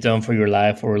what have you done for your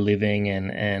life for a living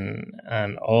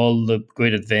and all the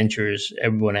great adventures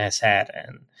everyone has had,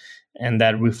 and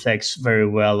that reflects very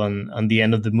well on the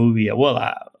end of the movie. Well,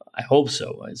 I hope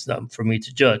so. It's not for me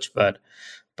to judge, but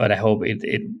I hope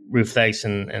it reflects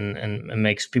and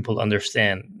makes people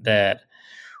understand that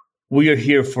we are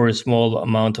here for a small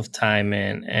amount of time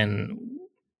and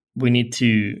we need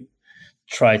to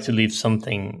try to leave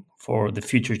something for the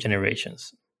future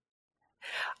generations.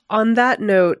 On that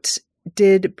note,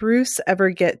 did Bruce ever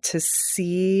get to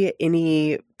see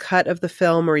any cut of the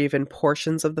film or even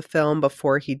portions of the film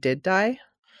before he did die?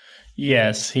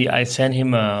 Yes, I sent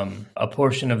him a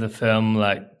portion of the film,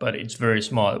 but it's very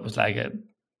small. It was like a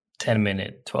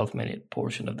 10-minute, 12-minute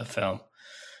portion of the film.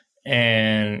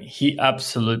 And he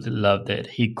absolutely loved it.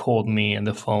 He called me on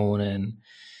the phone and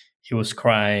he was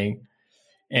crying.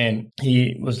 And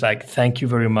he was like, "Thank you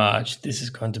very much. This is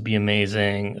going to be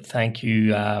amazing. Thank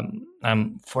you.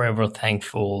 I'm forever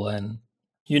thankful." And,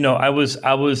 I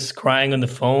was crying on the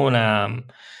phone. I'm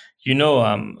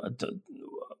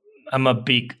a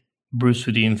big Bruce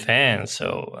Houdin fan.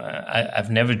 So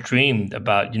I've never dreamed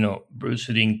about, Bruce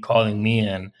Houdin calling me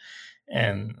and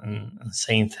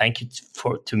saying thank you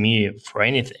to me for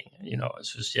anything. It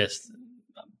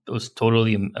was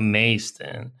totally amazed.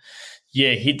 And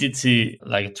yeah, he did see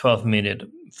like a 12-minute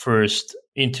first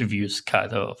interviews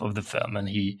cut of the film, and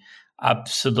he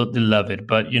absolutely loved it.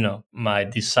 But, my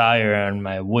desire and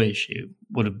my wish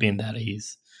would have been that he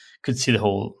could see the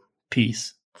whole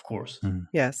piece, of course.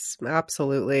 Yes,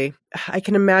 absolutely. I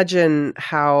can imagine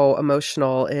how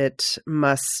emotional it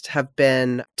must have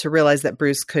been to realize that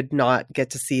Bruce could not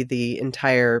get to see the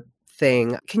entire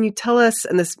thing. Can you tell us,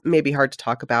 and this may be hard to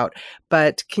talk about,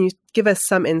 but can you give us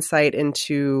some insight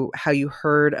into how you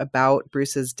heard about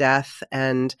Bruce's death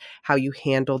and how you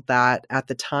handled that at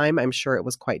the time? I'm sure it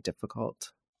was quite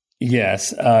difficult.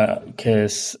 Yes,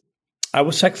 because I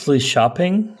was actually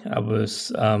shopping. I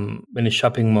was in a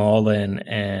shopping mall,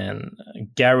 and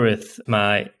Gareth,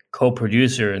 my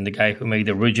co-producer and the guy who made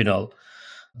the original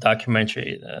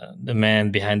documentary, the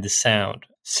man behind the sound,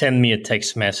 sent me a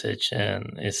text message,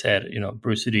 and it said,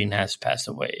 Bruce Deen has passed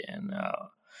away. And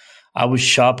I was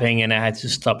shopping, and I had to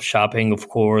stop shopping. Of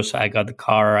course, I got the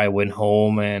car, I went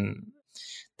home, and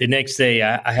the next day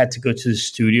I had to go to the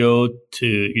studio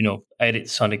to, edit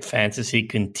Sonic Fantasy,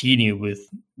 continue with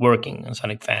working on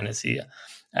Sonic Fantasy.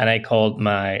 And I called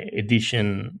my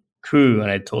edition crew and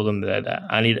I told them that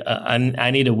I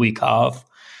need a week off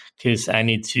because I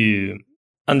need to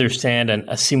understand and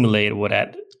assimilate what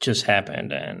had just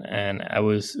happened. And I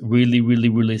was really, really,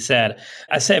 really sad.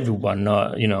 As everyone,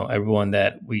 everyone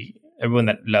that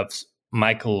loves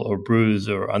Michael or Bruce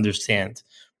or understands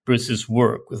Bruce's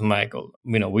work with Michael.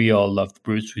 We all loved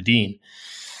Bruce Deen.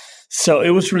 So it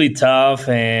was really tough,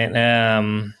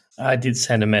 and I did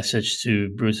send a message to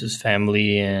Bruce's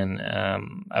family, and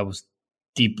I was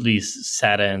deeply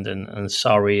saddened and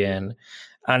sorry, and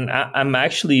I'm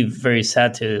actually very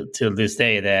sad till this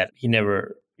day that he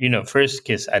never, first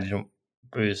because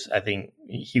Bruce, I think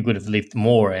he would have lived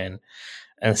more, and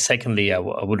secondly, I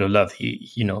would have loved he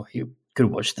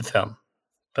could watch the film.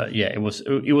 But yeah, it was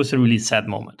a really sad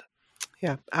moment.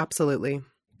 Yeah, absolutely.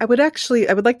 I would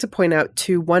like to point out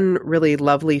too, one really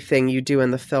lovely thing you do in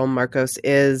the film, Marcos,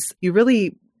 is you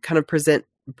really kind of present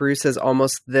Bruce as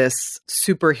almost this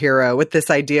superhero with this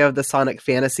idea of the Sonic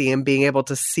Fantasy and being able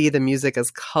to see the music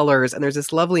as colors. And there's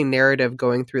this lovely narrative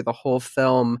going through the whole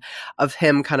film of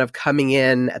him kind of coming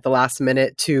in at the last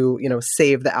minute to,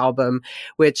 save the album,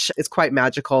 which is quite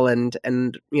magical and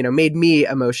made me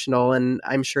emotional. And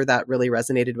I'm sure that really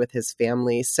resonated with his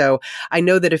family. So I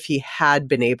know that if he had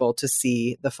been able to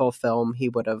see the full film, he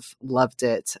would have loved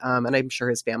it. And I'm sure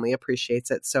his family appreciates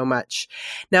it so much.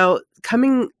 Now,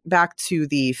 coming back to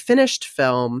the finished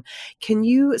film, can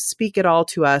you speak at all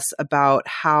to us about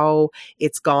how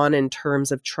it's gone in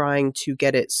terms of trying to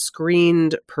get it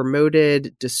screened,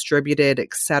 promoted, distributed,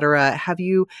 etc.? Have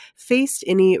you faced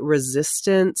any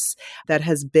resistance that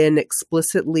has been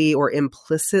explicitly or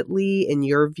implicitly, in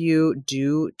your view,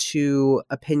 due to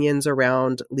opinions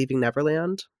around Leaving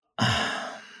Neverland?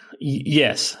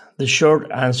 Yes. The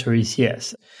short answer is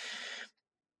yes.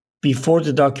 Before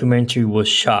the documentary was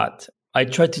shot, I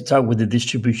tried to talk with the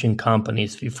distribution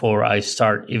companies before I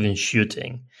start even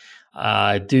shooting.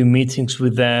 I do meetings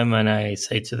with them and I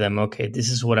say to them, okay, this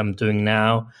is what I'm doing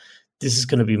now. This is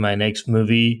going to be my next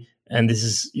movie. And this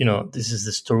is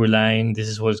the storyline. This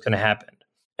is what's going to happen.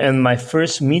 And my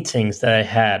first meetings that I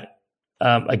had,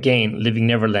 again, Living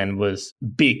Neverland was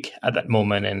big at that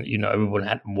moment. And, everyone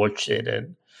had watched it.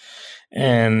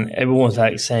 And everyone was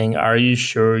like saying, are you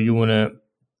sure you want to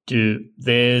do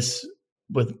this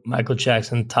with Michael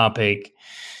Jackson topic?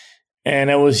 And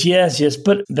I was yes,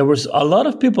 but there was a lot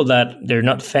of people that they're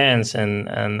not fans and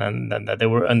that they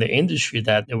were in the industry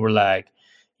that they were like,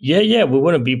 yeah, we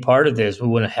want to be part of this. We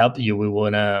want to help you. We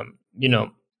want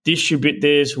to, distribute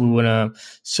this. We want to.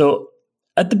 So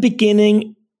at the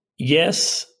beginning,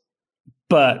 yes,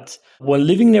 but when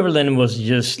Living Neverland was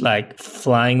just like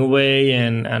flying away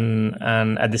and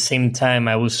at the same time,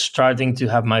 I was starting to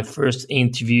have my first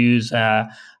interviews.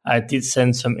 I did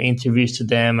send some interviews to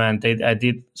them and I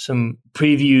did some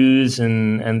previews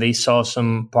and they saw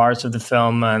some parts of the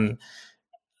film and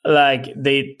like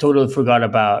they totally forgot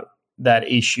about that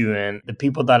issue. And the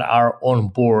people that are on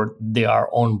board, they are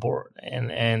on board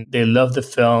and they love the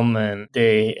film and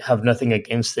they have nothing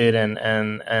against it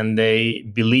and they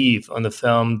believe on the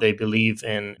film. They believe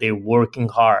in they're working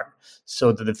hard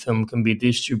so that the film can be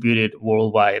distributed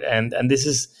worldwide. And this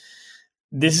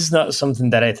is not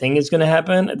something that I think is going to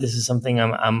happen. This is something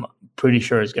I'm pretty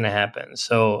sure is going to happen.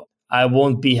 So I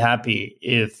won't be happy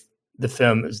if the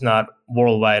film is not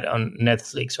worldwide on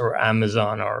Netflix or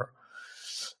Amazon or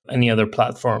any other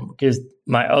platform, because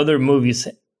my other movies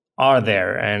are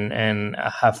there and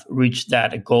have reached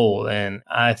that goal. And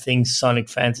I think Sonic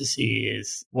Fantasy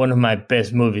is one of my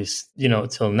best movies,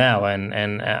 till now.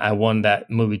 And I want that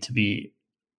movie to be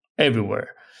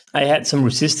everywhere. I had some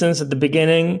resistance at the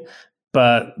beginning,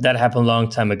 but that happened a long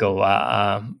time ago.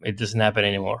 It doesn't happen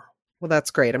anymore. Well,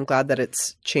 that's great. I'm glad that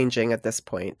it's changing at this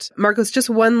point. Marcos, just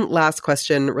one last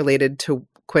question related to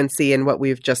Quincy and what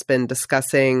we've just been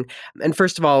discussing. And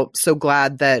first of all, so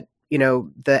glad that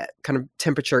the kind of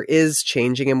temperature is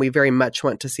changing and we very much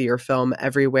want to see your film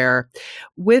everywhere.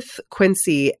 With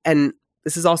Quincy, and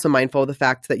this is also mindful of the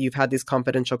fact that you've had these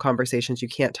confidential conversations you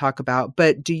can't talk about,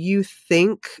 but do you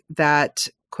think that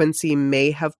Quincy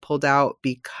may have pulled out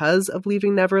because of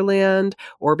Leaving Neverland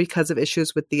or because of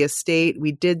issues with the estate?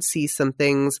 We did see some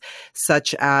things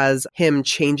such as him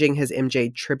changing his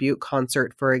MJ tribute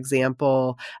concert, for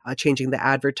example, changing the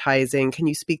advertising. Can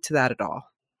you speak to that at all?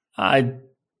 I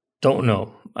don't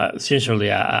know. Sincerely,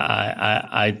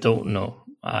 I don't know.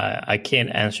 I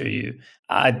can't answer you.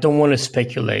 I don't want to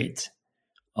speculate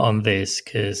on this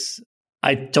because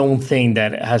I don't think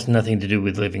that it has nothing to do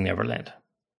with Living Neverland.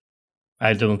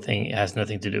 I don't think it has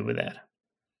nothing to do with that.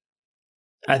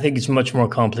 I think it's much more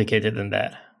complicated than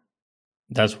that.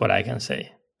 That's what I can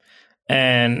say.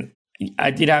 And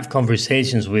I did have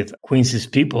conversations with Quincy's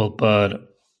people,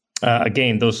 but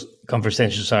again, those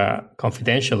conversations are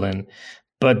confidential,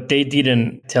 but they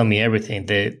didn't tell me everything.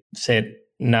 They said,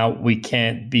 "Now we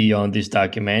can't be on this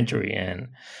documentary," and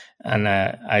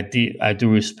I do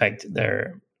respect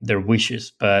their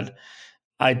wishes, but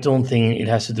I don't think it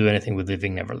has to do anything with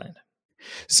Living Neverland.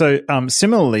 So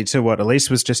similarly to what Elise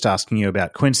was just asking you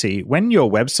about Quincy, when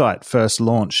your website first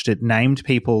launched, it named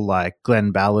people like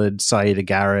Glenn Ballard, Saida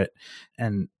Garrett,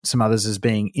 and some others as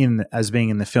being in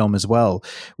the film as well.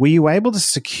 Were you able to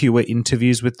secure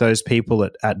interviews with those people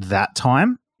at that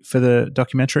time for the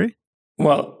documentary?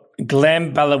 Well,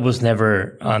 Glenn Ballard was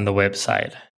never on the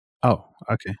website. Oh,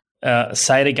 okay.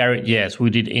 Saida Garrett, yes, we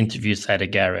did interview Saida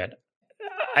Garrett.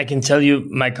 I can tell you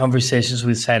my conversations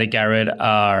with Saida Garrett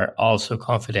are also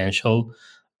confidential.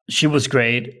 She was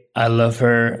great. I love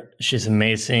her. She's an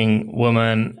amazing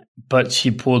woman, but she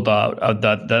pulled out of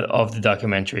the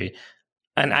documentary.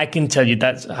 And I can tell you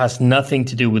that has nothing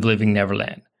to do with Living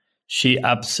Neverland. She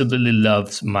absolutely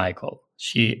loves Michael.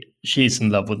 She's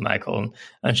in love with Michael,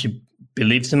 and she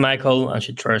believes in Michael, and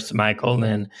she trusts Michael,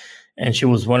 and she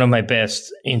was one of my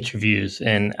best interviews.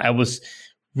 And I was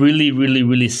really, really,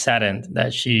 really saddened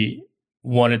that she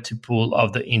wanted to pull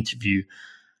off the interview.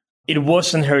 It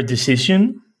wasn't her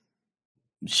decision.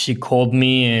 She called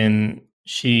me and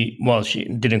she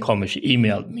didn't call me. She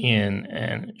emailed me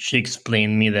and she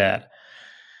explained me that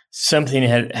something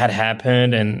had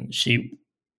happened and she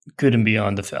couldn't be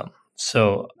on the film.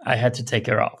 So I had to take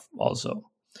her off also.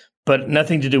 But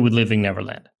nothing to do with Living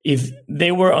Neverland. If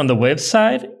they were on the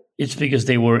website, it's because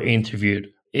they were interviewed.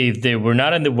 If they were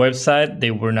not on the website,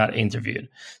 they were not interviewed.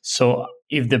 So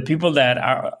if the people that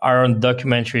are on the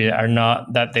documentary are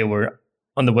not that they were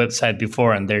on the website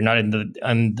before and they're not in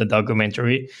the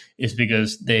documentary, it's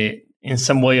because they, in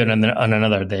some way or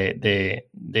another,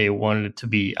 they wanted to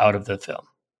be out of the film.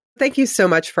 Thank you so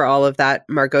much for all of that,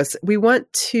 Marcos. We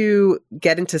want to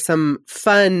get into some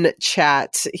fun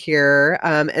chat here.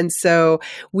 And so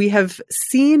we have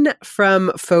seen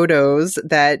from photos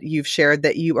that you've shared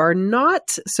that you are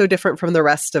not so different from the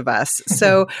rest of us.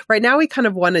 So right now we kind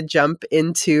of want to jump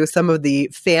into some of the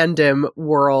fandom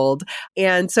world.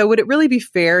 And so would it really be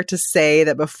fair to say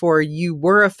that before you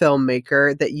were a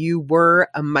filmmaker, that you were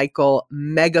a Michael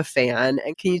mega fan?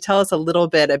 And can you tell us a little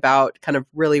bit about kind of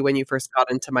really when you first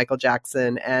got into Michael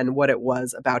Jackson and what it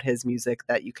was about his music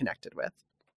that you connected with?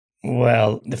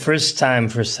 Well, the first time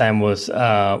was, as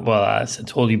I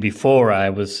told you before,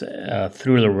 I was,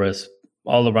 Thriller was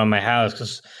all around my house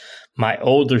because my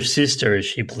older sister,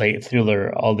 she played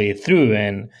Thriller all day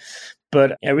through.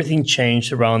 But everything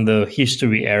changed around the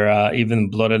History era, even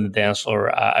Blood on the Dance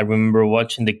Floor. I remember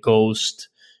watching the Ghost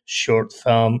short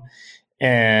film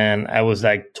and I was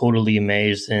like totally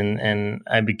amazed and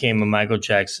I became a Michael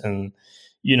Jackson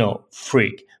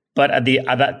freak. But at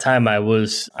that time, I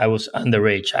was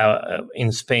underage.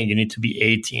 In Spain, you need to be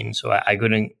 18, so I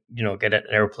couldn't, get an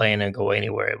airplane and go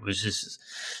anywhere. It was just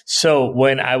so.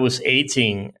 When I was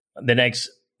 18, the next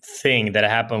thing that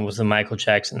happened was the Michael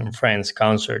Jackson and Friends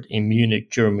concert in Munich,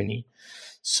 Germany.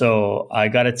 So I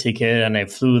got a ticket and I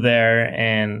flew there.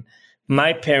 And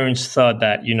my parents thought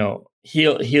that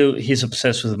he's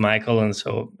obsessed with Michael, and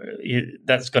so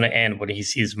that's going to end when he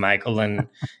sees Michael, and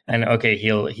okay,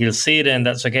 he'll see it, and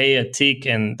that's okay, a tick,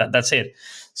 and that's it.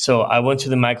 So I went to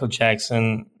the Michael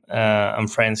Jackson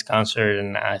and Friends concert,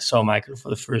 and I saw Michael for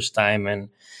the first time, and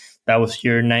that was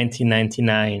year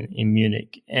 1999 in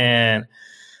Munich, and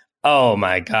oh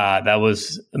my God, that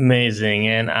was amazing.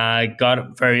 And I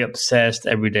got very obsessed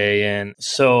every day. And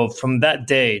so from that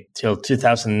day till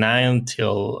 2009,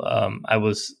 till I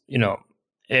was,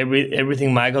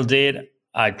 everything Michael did,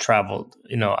 I traveled.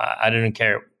 I didn't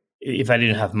care if I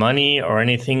didn't have money or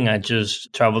anything. I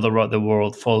just traveled around the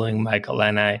world following Michael.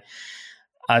 And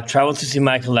I traveled to see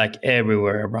Michael like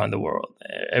everywhere around the world.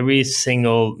 Every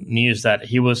single news that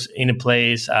he was in a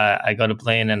place, I got a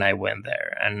plane and I went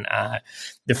there. And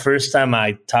the first time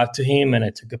I talked to him and I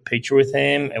took a picture with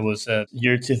him, it was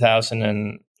year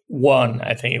 2001.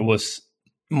 I think it was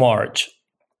March.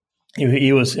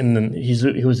 He was in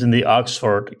the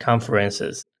Oxford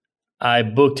conferences. I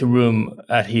booked a room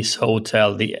at his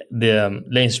hotel, the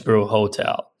Lanesborough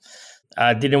Hotel.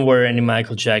 I didn't wear any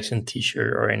Michael Jackson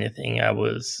T-shirt or anything. I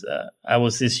was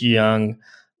this young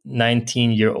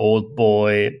 19-year-old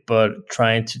boy, but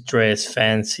trying to dress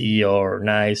fancy or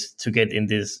nice to get in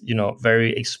this,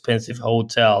 very expensive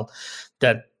hotel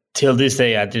that till this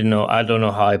day I don't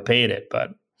know how I paid it, but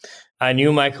I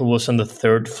knew Michael was on the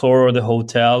third floor of the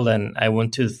hotel, and I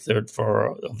went to the third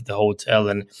floor of the hotel,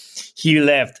 and he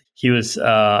left. He was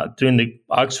doing the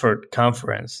Oxford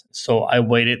conference, so I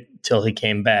waited till he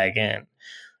came back, and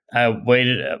I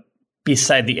waited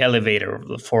beside the elevator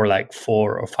for like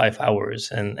 4 or 5 hours,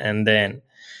 and then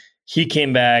he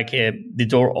came back. The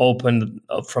door opened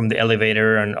from the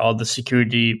elevator, and all the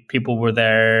security people were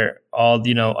there. All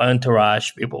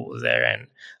entourage people were there,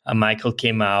 and Michael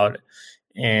came out.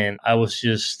 And I was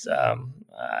just,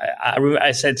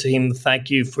 I said to him, "Thank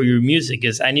you for your music,"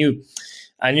 because I knew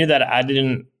that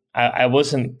I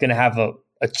wasn't going to have a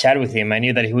chat with him. I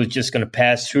knew that he was just going to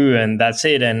pass through and that's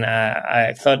it. And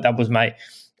I thought that was my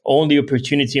only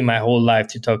opportunity in my whole life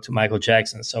to talk to Michael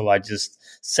Jackson. So I just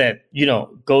said,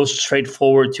 go straight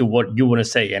forward to what you want to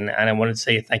say. And I want to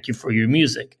say thank you for your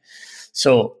music.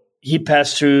 So he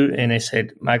passed through and I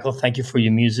said, "Michael, thank you for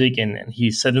your music." And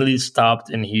he suddenly stopped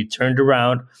and he turned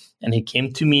around and he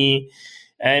came to me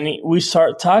and we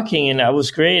started talking, and that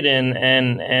was great. And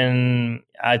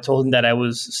I told him that I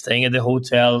was staying at the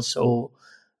hotel. So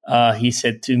he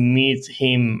said to meet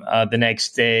him the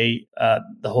next day,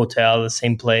 the hotel, the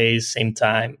same place, same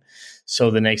time.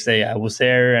 So the next day I was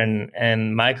there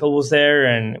and Michael was there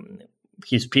and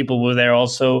his people were there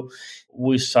also.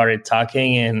 We started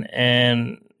talking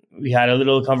and we had a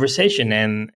little conversation,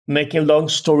 and making a long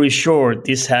story short,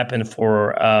 this happened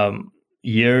for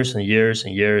years and years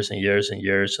and years and years and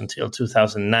years until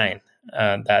 2009.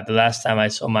 That the last time I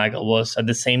saw Michael was at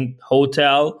the same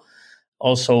hotel,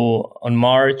 also on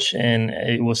March, and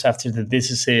it was after the "This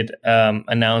Is It"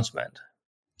 announcement.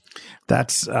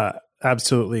 That's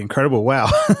absolutely incredible.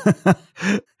 Wow.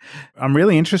 I'm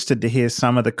really interested to hear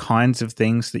some of the kinds of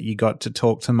things that you got to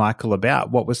talk to Michael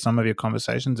about. What were some of your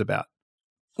conversations about?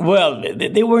 Well,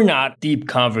 they were not deep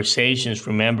conversations.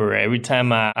 Remember, every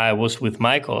time I was with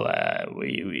Michael,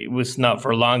 it was not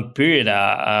for a long period.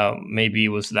 Maybe it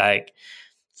was like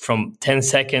from 10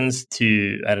 seconds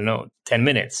to, 10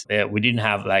 minutes. We didn't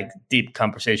have like deep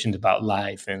conversations about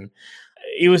life. And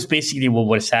it was basically what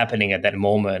was happening at that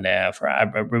moment. I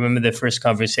remember the first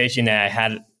conversation I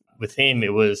had with him,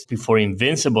 it was before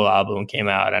Invincible album came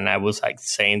out. And I was like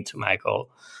saying to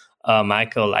Michael,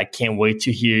 I can't wait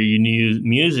to hear your new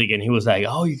music. And he was like,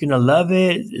 "Oh, you're going to love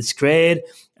it. It's great.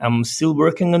 I'm still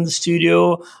working on the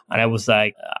studio." And I was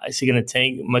like, "Is it going to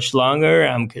take much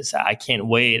longer? Because I can't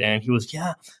wait." And he was,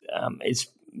 "Yeah, it's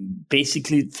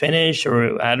basically finished,"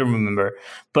 or I don't remember.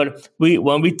 But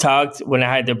when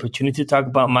I had the opportunity to talk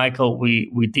about Michael,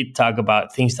 we did talk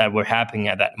about things that were happening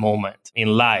at that moment in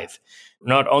life,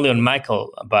 not only on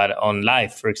Michael, but on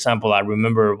life. For example, I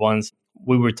remember once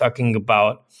we were talking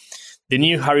about the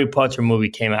new Harry Potter movie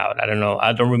came out.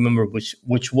 I don't remember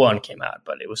which one came out,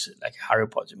 but it was like a Harry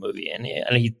Potter movie. And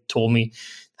he told me,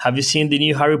 "Have you seen the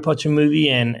new Harry Potter movie?"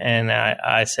 And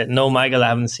I said, "No, Michael, I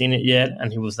haven't seen it yet."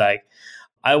 And he was like,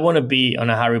 "I want to be on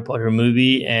a Harry Potter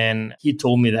movie." And he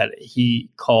told me that he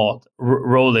called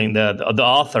Rowling, the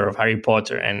author of Harry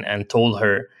Potter, and told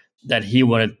her that he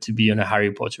wanted to be on a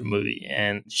Harry Potter movie.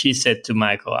 And she said to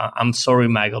Michael, "I'm sorry,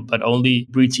 Michael, but only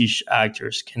British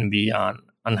actors can be on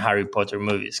Harry Potter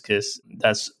movies," because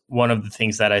that's one of the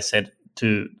things that I said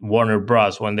to Warner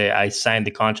Bros. One day I signed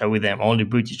the contract with them, only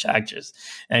British actors,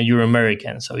 and you're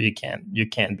American, so you can't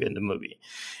be in the movie.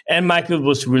 And Michael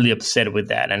was really upset with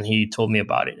that, and he told me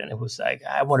about it, and it was like,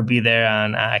 "I want to be there,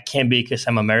 and I can't be because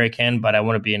I'm American, but I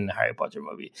want to be in the Harry Potter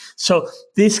movie." So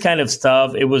this kind of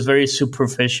stuff, it was very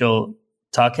superficial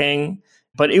talking,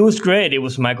 but it was great. It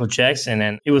was Michael Jackson,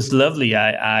 and it was lovely.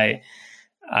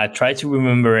 I try to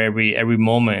remember every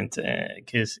moment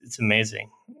because it's amazing,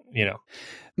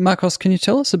 Marcos, can you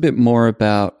tell us a bit more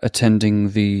about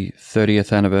attending the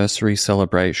 30th anniversary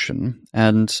celebration?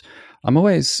 And I'm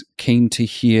always keen to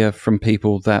hear from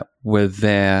people that were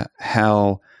there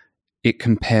how it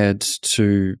compared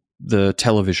to the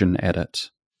television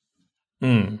edit.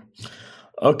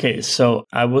 Okay, so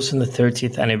I was on the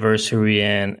 30th anniversary,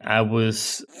 and I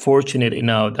was fortunate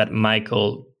enough that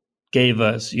Michael gave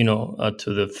us, to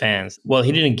the fans. Well,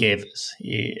 he didn't give us.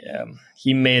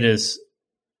 He made us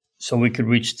so we could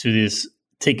reach to these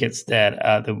tickets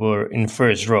that were in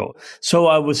first row. So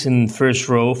I was in first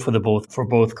row for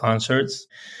both concerts.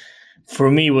 For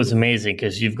me, it was amazing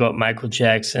because you've got Michael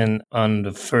Jackson on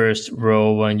the first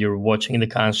row when you're watching the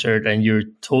concert, and you're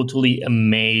totally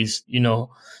amazed.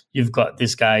 You've got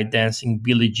this guy dancing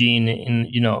Billie Jean, and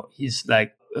he's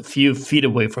like a few feet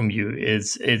away from you.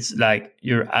 It's like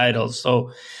your idol,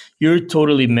 so you're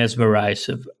totally mesmerized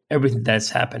of everything that's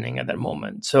happening at that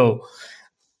moment. So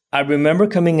I remember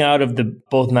coming out of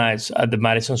both nights at the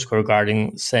Madison Square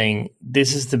Garden saying,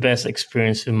 "This is the best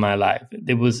experience in my life."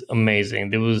 It was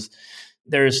amazing.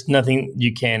 There's nothing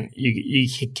you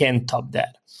can't top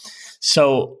that.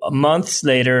 So months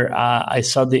later, I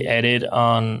saw the edit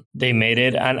on They Made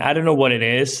It, and I don't know what it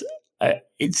is.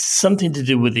 It's something to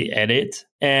do with the edit,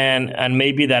 and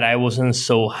maybe that I wasn't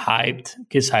so hyped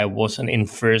because I wasn't in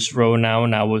first row now,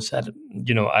 and I was at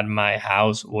my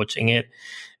house watching it,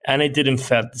 and it didn't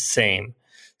feel the same.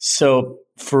 So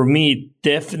for me,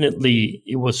 definitely,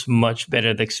 it was much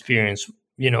better the experience,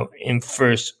 in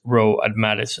first row at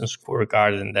Madison Square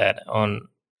Garden that on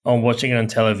watching it on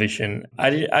television.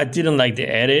 I didn't like the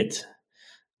edit,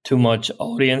 too much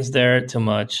audience there, too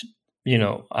much,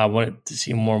 I wanted to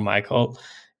see more Michael.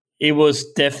 It was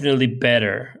definitely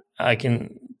better. I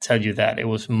can tell you that. It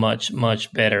was much,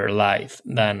 much better live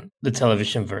than the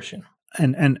television version.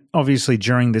 And obviously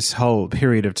during this whole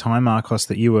period of time, Marcos,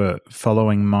 that you were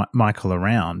following Michael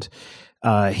around,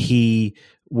 he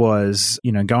was,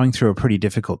 going through a pretty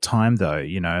difficult time though,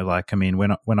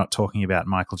 we're not talking about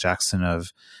Michael Jackson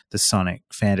of the sonic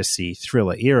fantasy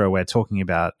thriller era. We're talking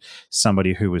about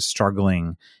somebody who was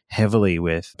struggling heavily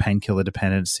with painkiller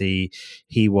dependency.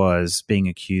 He was being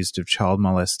accused of child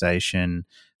molestation.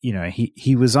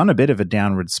 He was on a bit of a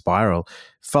downward spiral.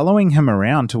 Following him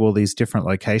around to all these different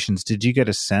locations, did you get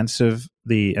a sense of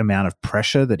the amount of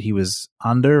pressure that he was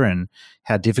under and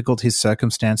how difficult his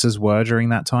circumstances were during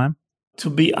that time? To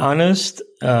be honest,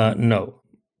 no.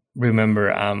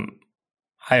 Remember, I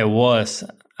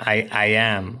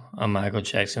am a Michael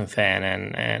Jackson fan,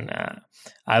 and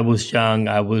I was young.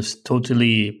 I was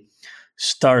totally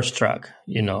starstruck.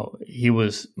 He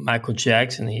was Michael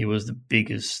Jackson. He was the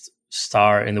biggest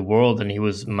star in the world, and he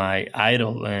was my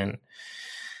idol. And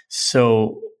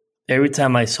so every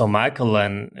time I saw Michael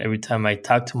and every time I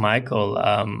talked to Michael,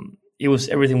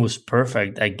 everything was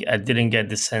perfect. I didn't get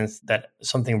the sense that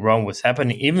something wrong was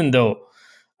happening, even though,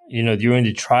 during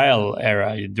the trial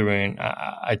era,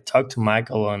 I talked to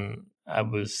Michael, and I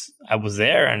was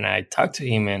there, and I talked to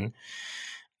him, and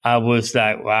I was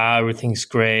like, wow, everything's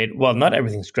great. Well, not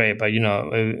everything's great, but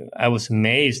I was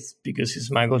amazed because it's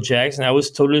Michael Jackson. I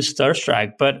was totally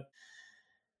starstruck. But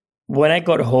when I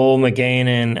got home again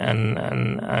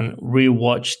and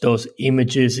rewatched those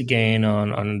images again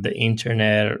on the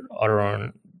internet or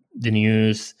on the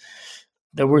news,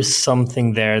 there was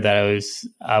something there that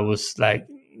I was like,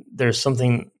 there's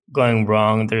something going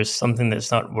wrong. There's something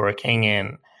that's not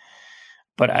working,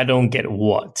 but I don't get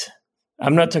what.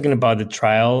 I'm not talking about the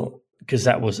trial because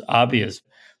that was obvious,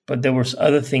 but there was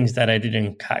other things that I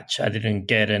didn't catch, I didn't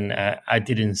get, and I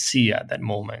didn't see at that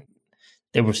moment.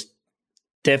 There was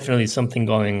definitely something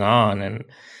going on,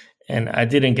 and I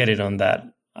didn't get it on that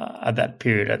at that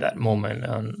period, at that moment,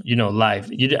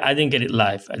 live. I didn't get it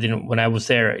live. When I was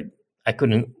there, I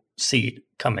couldn't see it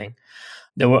coming.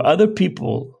 There were other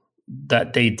people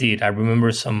that they did. I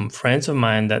remember some friends of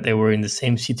mine that they were in the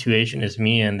same situation as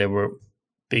me, and they were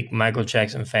big Michael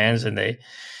Jackson fans, and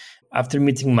after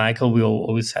meeting Michael, we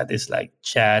always had this like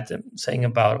chat and saying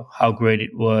about how great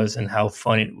it was and how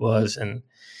fun it was,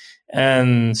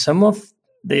 and some of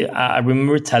I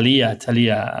remember Talia.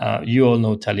 You all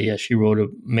know Talia. She wrote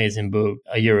an amazing book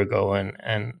a year ago,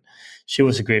 and she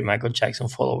was a great Michael Jackson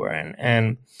follower,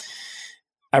 and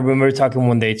I remember talking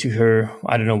one day to her.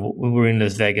 I don't know. We were in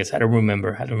Las Vegas. I don't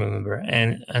remember.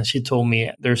 And she told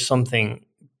me there's something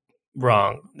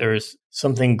wrong. There's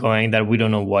something going that we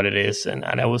don't know what it is. And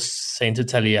I was saying to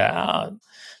Talia,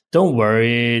 don't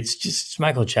worry. It's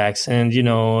Michael Jackson.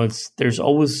 There's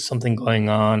always something going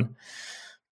on.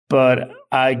 But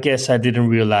I guess I didn't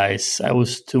realize I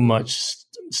was too much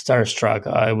starstruck.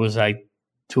 I was like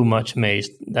too much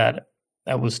amazed that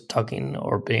I was talking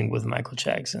or being with Michael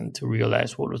Jackson to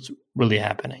realize what was really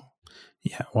happening.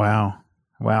 Yeah. Wow.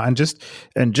 And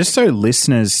just so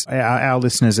listeners, our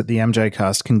listeners at the MJ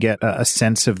Cast can get a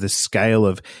sense of the scale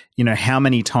of, how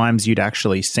many times you'd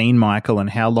actually seen Michael and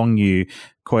how long you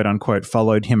quote unquote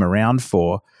followed him around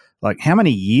for. Like, how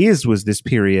many years was this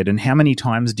period, and how many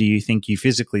times do you think you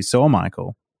physically saw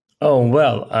Michael? Oh,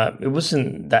 well, it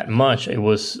wasn't that much. It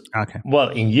was, okay. Well,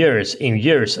 in years,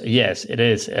 yes, it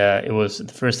is. It was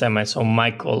the first time I saw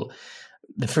Michael.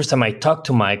 The first time I talked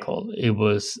to Michael, it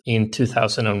was in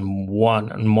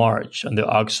 2001 in March on the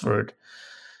Oxford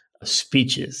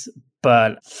speeches.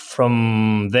 But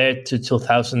from there to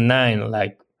 2009,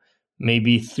 like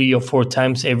maybe 3 or 4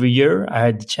 times every year, I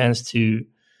had the chance to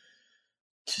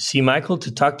see Michael,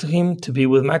 to talk to him, to be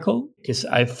with Michael, because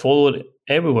I followed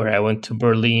everywhere. I went to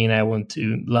Berlin, I went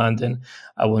to London,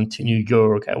 I went to New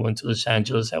York, I went to Los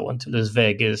Angeles, I went to Las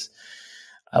Vegas,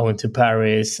 I went to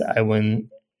Paris, I went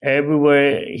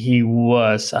everywhere he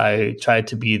was. I tried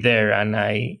to be there, and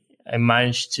I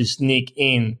managed to sneak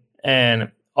in,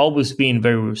 and always being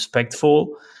very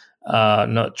respectful,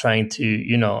 not trying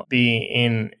to, be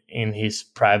in his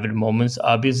private moments,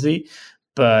 obviously.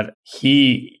 But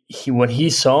he when he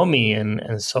saw me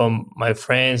and saw my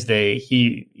friends,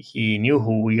 he knew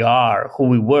who we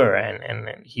were,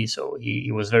 and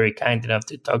he was very kind enough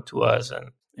to talk to us,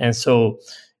 and so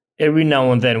every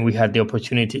now and then we had the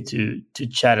opportunity to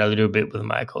chat a little bit with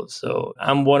Michael. So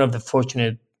I'm one of the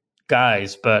fortunate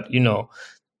guys, but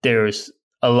there's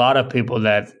a lot of people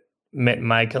that met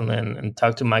Michael and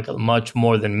talked to Michael much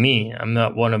more than me. I'm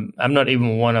not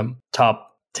even one of top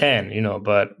 10,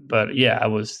 but yeah, I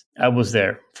was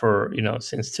there for,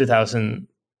 since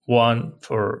 2001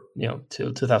 for,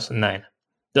 till 2009.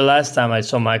 The last time I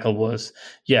saw Michael was,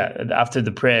 after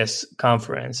the press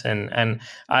conference, and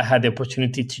I had the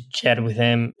opportunity to chat with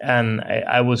him, and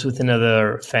I was with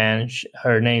another fan.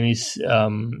 Her name is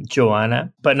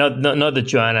Joanna, but not the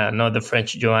Joanna, not the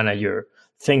French Joanna you're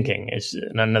thinking. It's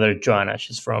another Joanna.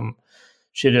 She's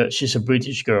a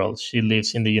British girl. She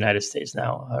lives in the United States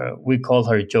now. We call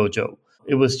her Jojo.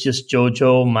 It was just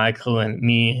Jojo, Michael, and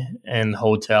me and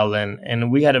hotel,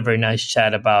 and we had a very nice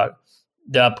chat about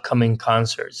the upcoming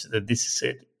concerts, the This Is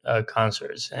It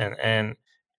concerts, and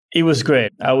it was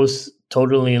great. I was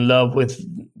totally in love with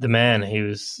the man. He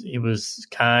was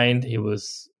kind.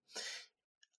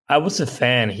 I was a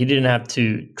fan. He didn't have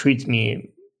to treat me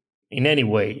in any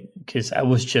way because I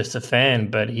was just a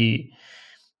fan, but he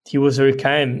was very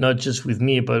kind, not just with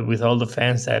me, but with all the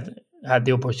fans that had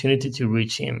the opportunity to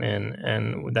reach him,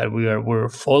 and that were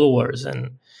followers,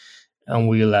 and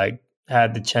we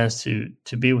had the chance to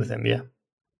be with him. Yeah.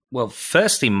 Well,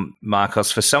 firstly,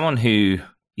 Marcos, for someone who,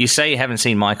 you say you haven't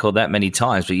seen Michael that many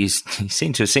times, but you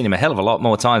seem to have seen him a hell of a lot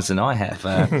more times than I have.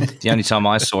 The only time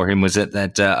I saw him was at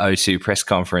that O2 press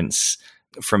conference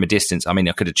from a distance. I mean,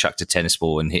 I could have chucked a tennis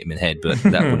ball and hit him in the head, but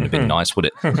that wouldn't have been nice, would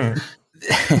it?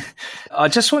 I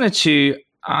just wanted to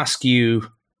ask you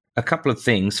a couple of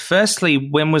things. Firstly,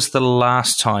 when was the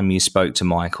last time you spoke to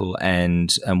Michael,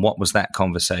 and what was that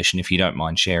conversation, if you don't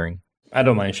mind sharing? I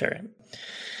don't mind sharing.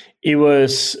 It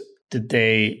was the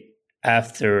day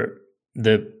after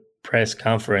the press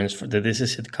conference for the This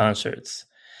Is It concerts.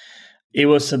 It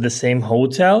was at the same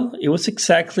hotel. It was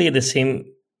exactly the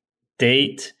same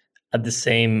date, at the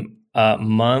same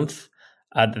month,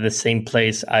 at the same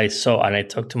place I saw, and I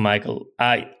talked to Michael.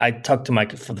 I talked to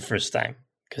Michael for the first time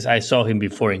because I saw him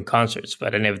before in concerts,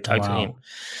 but I never talked to him.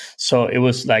 So it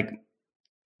was like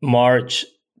March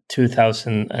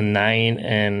 2009,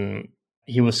 and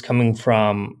he was coming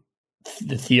from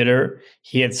the theater.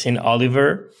 He had seen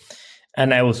Oliver,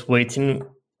 and I was waiting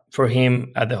for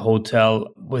him at the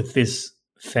hotel with this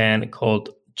fan called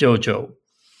Jojo.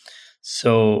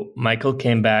 So Michael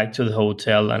came back to the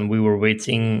hotel, and we were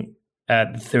waiting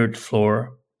at the 3rd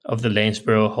floor of the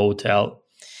Lanesborough Hotel.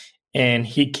 And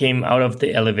he came out of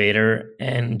the elevator,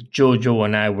 and Jojo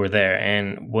and I were there.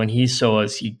 And when he saw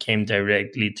us, he came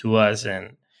directly to us,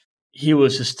 and he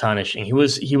was astonishing. He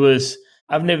was.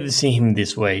 I've never seen him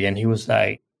this way. And he was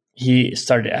like, he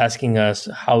started asking us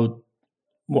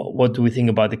what do we think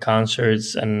about the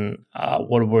concerts, and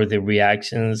what were the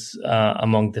reactions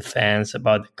among the fans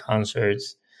about the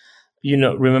concerts.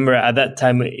 Remember at that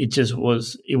time, it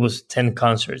was 10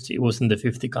 concerts. It wasn't the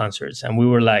 50 concerts. And we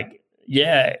were like,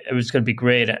 yeah, it was going to be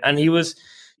great. And he was,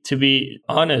 to be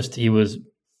honest, he was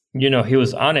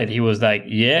on it. He was like,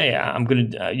 yeah, I'm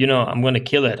going to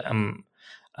kill it. I'm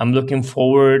looking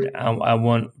forward. I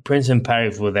want Prince and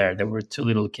Paris were there. There were 2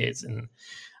 little kids, and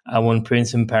I want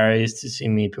Prince and Paris to see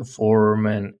me perform.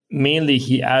 And mainly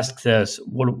he asked us,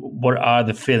 what are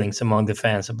the feelings among the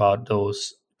fans about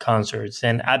those concerts?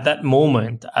 And at that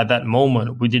moment,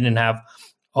 we didn't have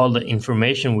all the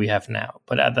information we have now.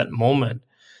 But at that moment,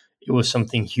 it was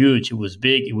something huge. It was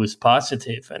big. It was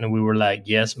positive. And we were like,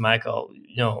 yes, Michael,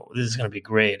 this is going to be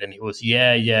great. And he was,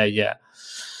 yeah.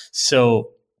 So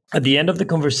at the end of the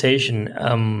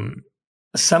conversation,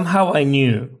 somehow I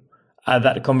knew at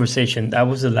that conversation that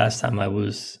was the last time I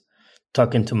was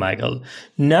talking to Michael.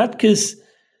 Not because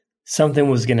something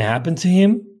was going to happen to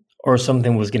him or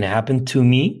something was going to happen to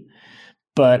me,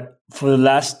 but for the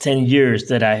last 10 years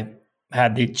that I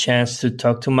had the chance to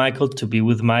talk to Michael, to be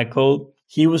with Michael,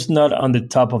 he was not on the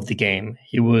top of the game.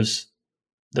 He was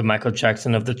the Michael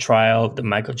Jackson of the trial, the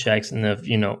Michael Jackson of,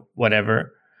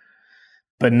 whatever.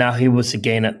 But now he was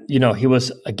again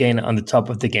on the top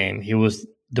of the game. He was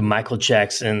the Michael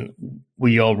Jackson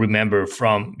we all remember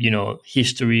from,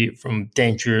 history, from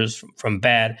Dangerous, from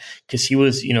Bad, because he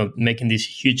was, making this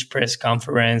huge press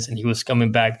conference and he was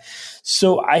coming back.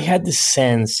 So I had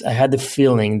the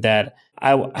feeling that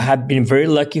I had been very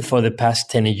lucky for the past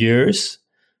 10 years,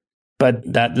 but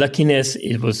that luckiness,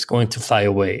 it was going to fly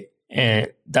away.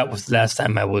 And that was the last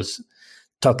time I was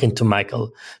talking to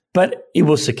Michael. But it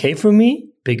was okay for me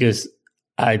because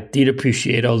I did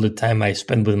appreciate all the time I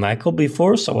spent with Michael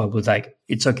before. So I was like,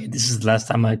 it's okay. This is the last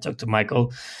time I talked to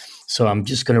Michael. So I'm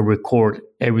just going to record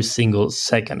every single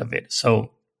second of it.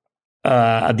 So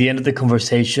at the end of the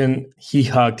conversation, he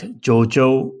hugged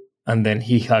Jojo and then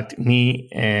he hugged me.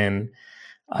 And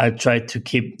I tried to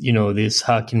keep, this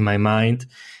hug in my mind.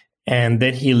 And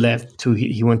then he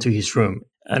he went to his room.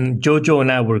 And Jojo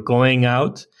and I were going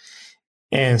out.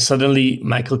 And suddenly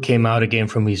Michael came out again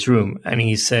from his room. And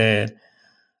he said,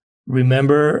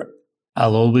 "Remember,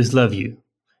 I'll always love you."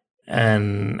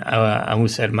 And we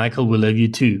said, "Michael, we love you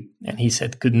too." And he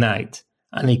said, "Good night."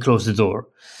 And he closed the door.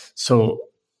 So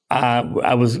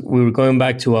we were going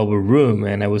back to our room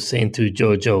and I was saying to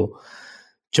Jojo,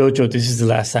 this is the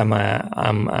last time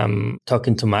I'm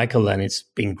talking to Michael and it's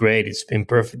been great. It's been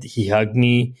perfect. He hugged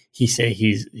me. He said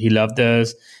he loved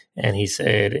us and he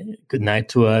said good night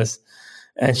to us.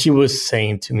 And she was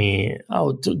saying to me,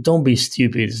 "Oh, don't be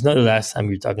stupid. It's not the last time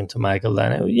you're talking to Michael."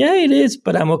 And yeah, it is,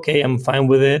 but I'm okay. I'm fine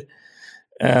with it.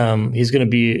 He's going to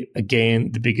be,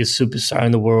 again, the biggest superstar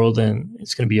in the world, and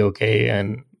it's going to be okay.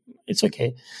 And it's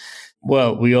okay.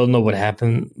 Well, we all know what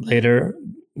happened later,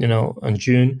 in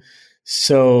June.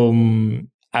 So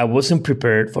I wasn't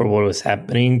prepared for what was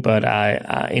happening, but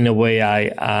I in a way,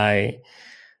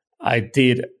 I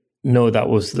did know that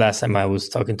was the last time I was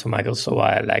talking to Michael. So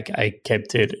I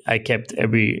kept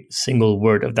every single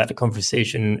word of that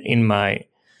conversation in my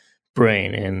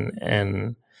brain.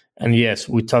 And yes,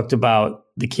 we talked about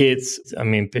the kids. I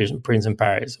mean, Prince in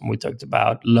Paris. And we talked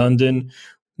about London.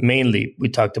 Mainly, we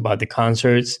talked about the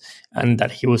concerts and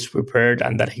that he was prepared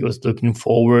and that he was looking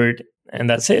forward. And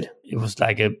that's it. It was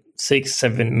like a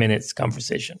 6-7 minutes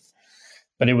conversation,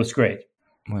 but it was great.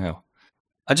 Wow.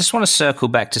 I just want to circle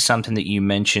back to something that you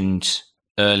mentioned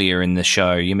earlier in the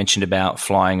show. You mentioned about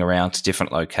flying around to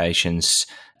different locations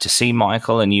to see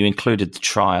Michael, and you included the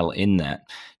trial in that.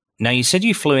 Now, you said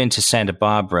you flew into Santa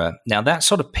Barbara. Now, that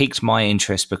sort of piqued my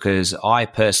interest because I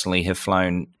personally have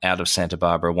flown out of Santa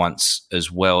Barbara once as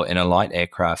well in a light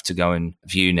aircraft to go and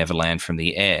view Neverland from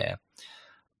the air.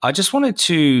 I just wanted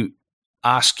to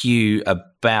ask you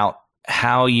about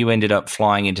how you ended up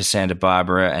flying into Santa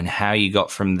Barbara and how you got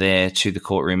from there to the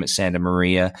courtroom at Santa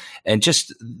Maria, and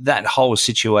just that whole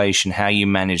situation, how you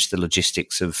managed the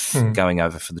logistics of going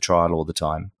over for the trial all the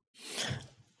time.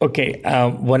 Okay,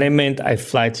 when I meant I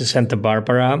fly to Santa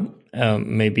Barbara,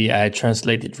 maybe I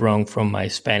translated wrong from my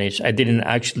Spanish. I didn't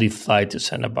actually fly to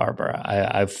Santa Barbara.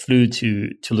 I flew to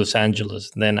Los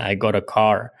Angeles. Then I got a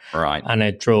car, right, and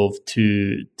I drove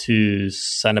to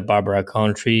Santa Barbara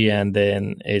Country, and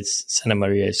then Santa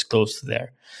Maria is close to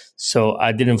there. So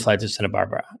I didn't fly to Santa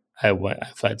Barbara. I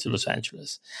flew to Los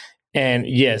Angeles. And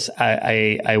yes,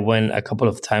 I went a couple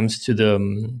of times to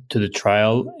the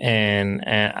trial, and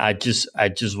I just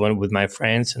went with my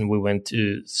friends, and we went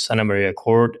to Santa Maria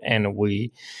Court, and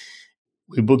we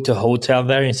booked a hotel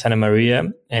there in Santa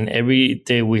Maria, and every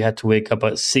day we had to wake up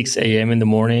at 6 a.m. in the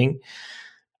morning,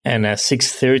 and at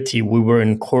 6:30 we were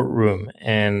in courtroom,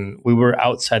 and we were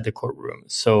outside the courtroom.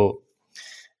 So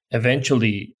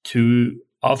eventually, 2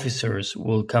 officers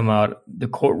will come out the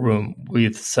courtroom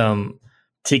with some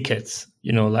tickets,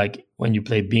 like when you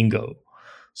play bingo,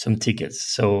 some tickets.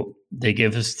 So they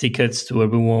gave us tickets to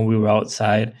everyone. We were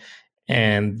outside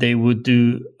and they would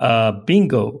do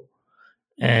bingo.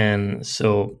 And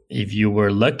so if you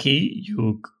were lucky,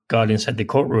 you got inside the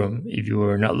courtroom. If you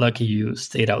were not lucky, you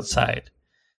stayed outside.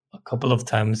 A couple of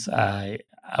times I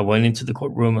went into the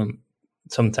courtroom and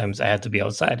sometimes I had to be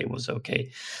outside. It was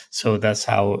okay. So that's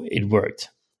how it worked.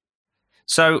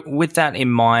 So with that in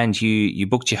mind, you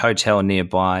booked your hotel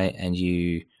nearby and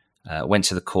you went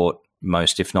to the court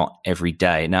most, if not every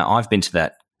day. Now, I've been to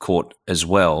that court as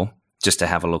well. just to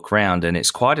have a look around, and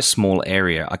it's quite a small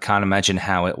area. I can't imagine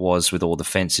how it was with all the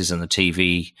fences and the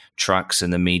TV trucks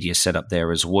and the media set up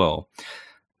there as well.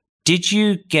 Did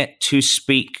you get to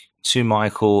speak to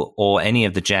Michael or any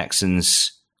of the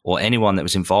Jacksons or anyone that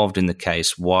was involved in the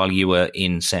case while you were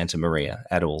in Santa Maria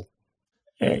at all?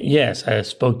 Yes, I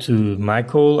spoke to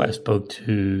Michael, I spoke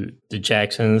to the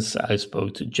Jacksons, I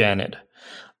spoke to Janet.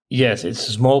 Yes, it's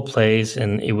a small place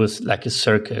and it was like a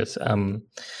circus.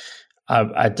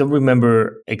 I don't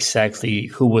remember exactly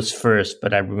who was first,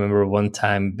 but I remember one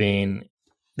time being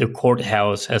the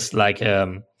courthouse has like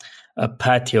a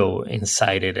patio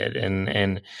inside it,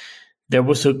 and there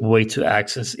was a way to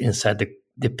access inside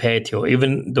the patio,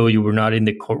 even though you were not in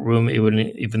the courtroom,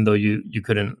 even though you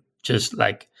couldn't just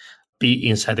like be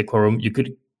inside the courtroom, you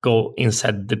could go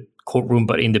inside the courtroom,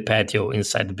 but in the patio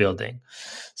inside the building.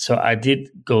 So I did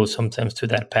go sometimes to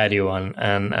that patio, and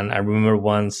I remember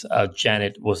once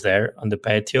Janet was there on the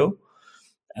patio.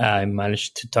 I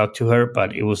managed to talk to her,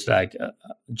 but it was like,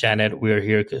 Janet, we are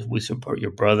here because we support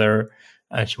your brother.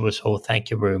 And she was, oh, thank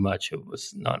you very much. It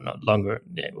was not longer.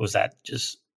 It was that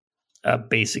just a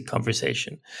basic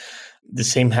conversation. The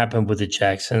same happened with the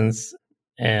Jacksons.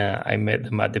 I met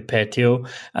them at the patio.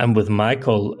 And with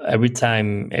Michael, every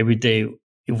day,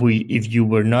 if you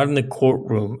were not in the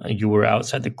courtroom and you were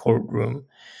outside the courtroom,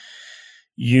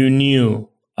 you knew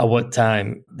at what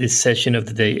time this session of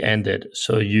the day ended.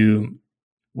 So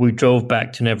we drove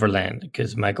back to Neverland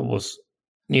because Michael was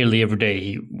nearly every day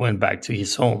he went back to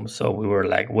his home. So we were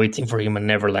like waiting for him in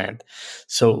Neverland.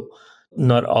 So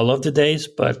not all of the days,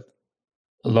 but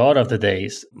a lot of the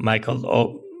days,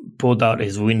 Michael pulled out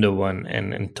his window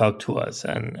and talked to us.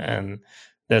 And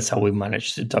that's how we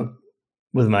managed to talk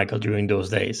with Michael during those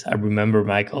days. I remember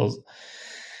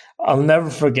I'll never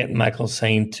forget Michael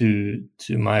saying to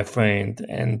my friend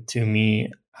and to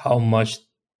me how much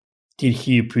did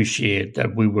he appreciate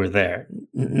that we were there.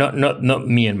 Not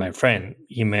me and my friend.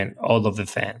 He meant all of the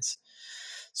fans.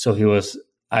 So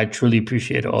I truly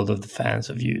appreciate all of the fans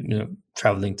of you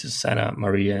traveling to Santa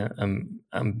Maria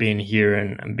and being here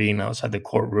and being outside the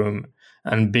courtroom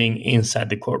and being inside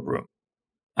the courtroom.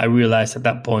 I realized at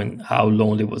that point how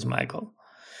lonely was Michael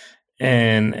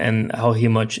and how he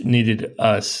much needed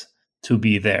us to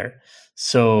be there.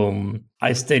 So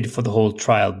I stayed for the whole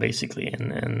trial basically,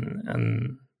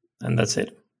 and that's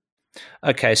it.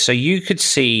 Okay, so you could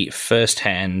see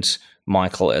firsthand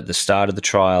Michael at the start of the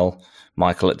trial,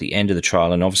 Michael at the end of the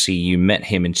trial, and obviously you met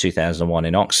him in 2001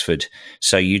 in Oxford.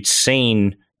 So you'd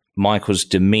seen Michael's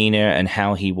demeanor and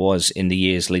how he was in the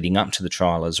years leading up to the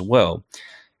trial as well.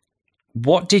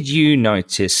 What did you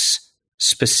notice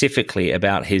specifically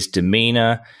about his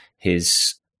demeanor,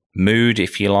 his mood,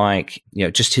 if you like,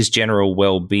 just his general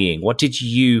well-being? What did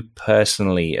you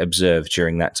personally observe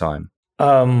during that time?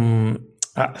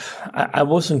 I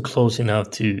wasn't close enough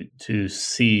to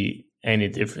see any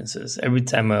differences. Every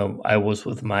time I was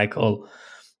with Michael,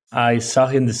 I saw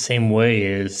him the same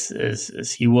way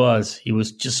as he was. He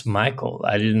was just Michael.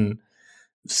 I didn't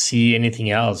see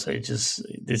anything else. This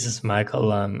is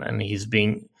Michael, and he's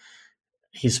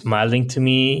smiling to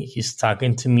me. He's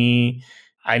talking to me.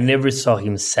 I never saw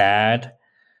him sad.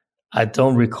 I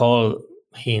don't recall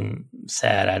him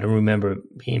sad. I don't remember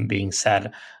him being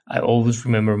sad. I always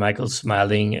remember Michael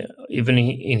smiling, even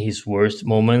in his worst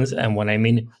moments. And when I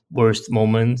mean worst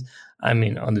moments, I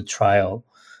mean on the trial.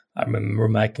 I remember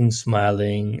Michael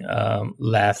smiling,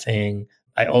 laughing.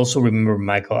 I also remember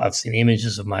Michael. I've seen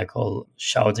images of Michael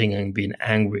shouting and being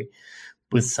angry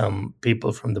with some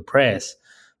people from the press,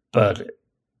 but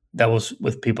that was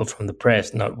with people from the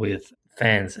press, not with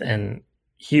fans. And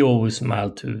he always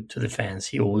smiled to the fans.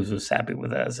 He always was happy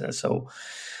with us. And so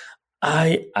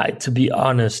I to be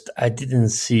honest, I didn't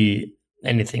see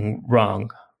anything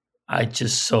wrong. I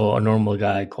just saw a normal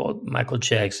guy called Michael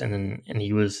Jackson, and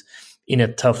he was in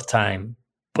a tough time.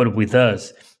 But with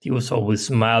us, he was always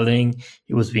smiling.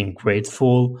 He was being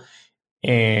grateful,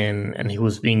 and he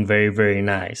was being very, very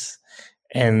nice.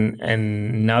 And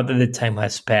now that the time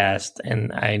has passed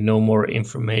and I know more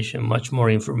information, much more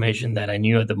information than I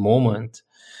knew at the moment,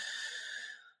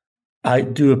 I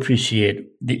do appreciate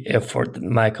the effort that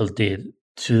Michael did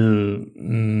to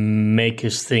make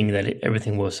us think that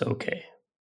everything was okay.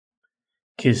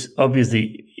 Because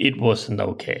obviously it wasn't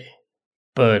okay,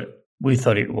 but we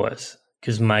thought it was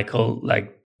because Michael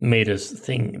made us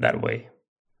think that way.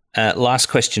 Last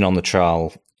question on the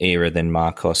trial era then,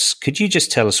 Marcos. Could you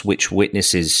just tell us which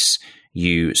witnesses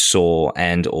you saw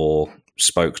and or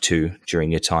spoke to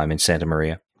during your time in Santa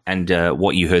Maria, and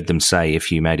what you heard them say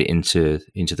if you made it into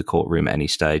the courtroom at any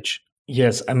stage?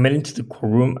 Yes, I made it into the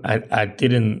courtroom. I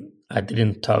I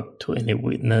didn't talk to any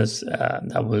witness.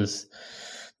 That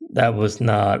was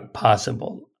not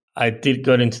possible. I did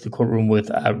go into the courtroom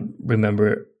with, I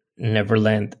remember,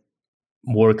 Neverland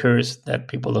workers, that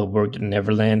people that worked in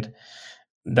Neverland.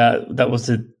 That was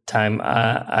the time.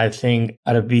 I think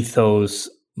Arabitho's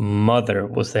mother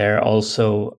was there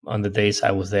also on the days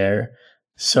I was there.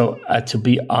 So to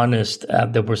be honest,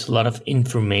 there was a lot of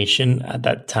information at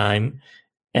that time,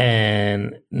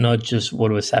 and not just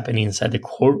what was happening inside the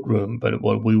courtroom, but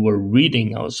what we were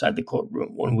reading outside the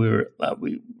courtroom when we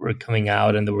were coming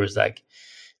out, and there was like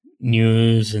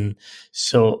news. And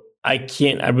so I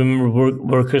remember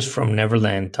workers from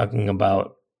Neverland talking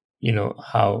about,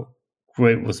 how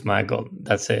great was Michael.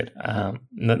 That's it.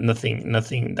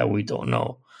 Nothing that we don't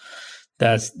know.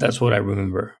 That's what I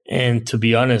remember. And to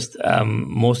be honest,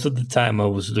 most of the time I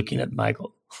was looking at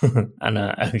Michael, and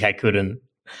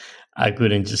I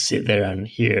couldn't just sit there and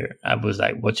hear. I was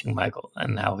like watching Michael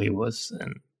and how he was,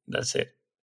 and that's it.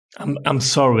 I'm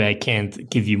sorry I can't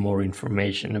give you more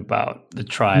information about the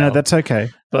trial. No, that's okay.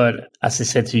 But as I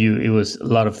said to you, it was a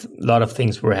lot of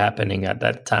things were happening at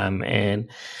that time, and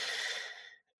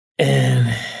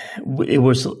it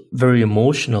was very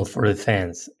emotional for the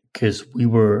fans, because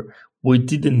we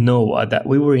didn't know that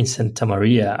we were in Santa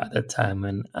Maria at that time,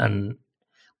 and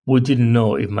we didn't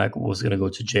know if Michael was going to go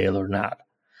to jail or not.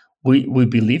 We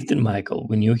believed in Michael.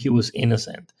 We knew he was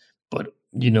innocent, but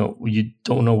you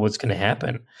don't know what's going to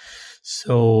happen.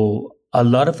 So a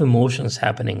lot of emotions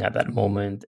happening at that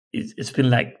moment. It's been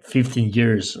like 15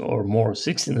 years or more,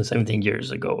 16 or 17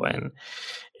 years ago,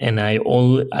 and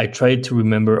I tried to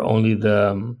remember only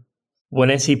when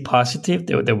I say positive,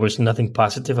 there was nothing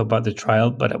positive about the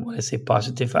trial, but when I say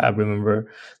positive, I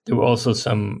remember there were also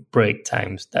some break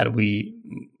times that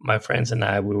my friends and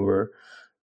I, we were,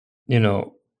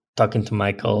 talking to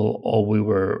Michael, or we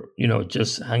were,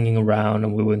 just hanging around,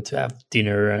 and we went to have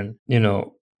dinner, and,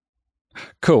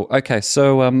 Cool. Okay.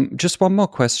 So just one more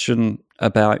question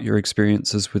about your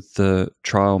experiences with the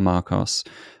trial, Marcos.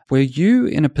 Were you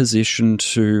in a position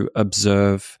to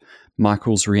observe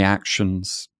Michael's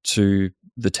reactions to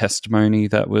the testimony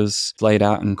that was laid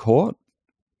out in court?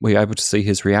 Were you able to see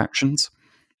his reactions?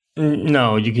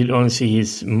 No, you could only see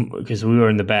because we were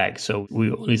in the back, so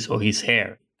we only saw his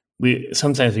hair.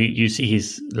 Sometimes you see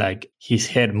his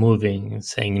head moving and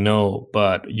saying no,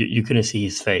 but you couldn't see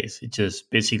his face. It just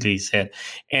basically his head.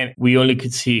 And we only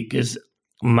could see, because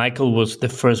Michael was the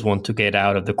first one to get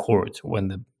out of the court when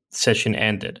the session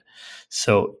ended.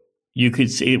 So you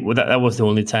could see, that was the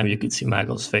only time you could see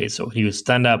Michael's face. So he would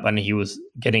stand up and he was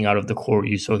getting out of the court.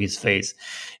 You saw his face.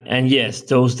 And yes,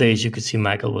 those days you could see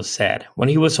Michael was sad. When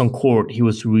he was on court, he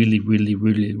was really, really,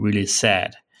 really, really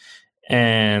sad.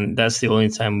 And that's the only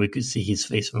time we could see his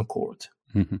face on court.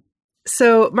 Mm-hmm.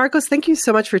 So, Marcos, thank you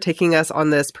so much for taking us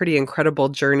on this pretty incredible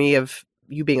journey of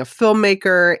you being a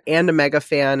filmmaker and a mega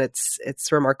fan.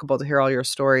 It's remarkable to hear all your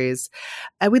stories.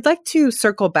 I would like to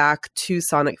circle back to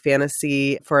Sonic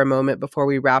Fantasy for a moment before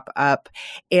we wrap up,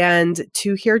 and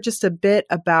to hear just a bit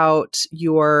about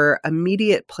your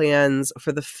immediate plans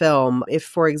for the film. If,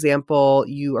 for example,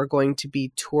 you are going to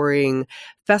be touring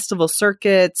festival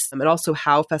circuits, and also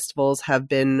how festivals have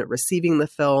been receiving the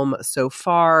film so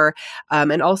far,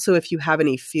 and also if you have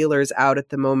any feelers out at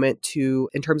the moment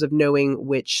in terms of knowing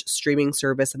which streaming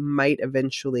service might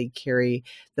eventually carry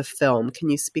the film.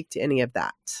 Can you speak to any of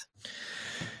that?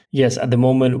 Yes, at the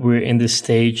moment we're in the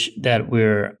stage that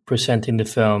we're presenting the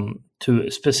film to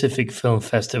specific film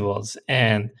festivals,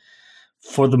 and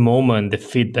for the moment the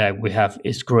feedback we have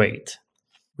is great.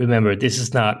 Remember, this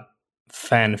is not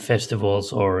fan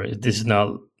festivals, or this is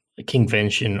not a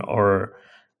convention or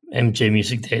MJ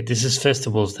Music Day. This is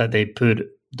festivals that they put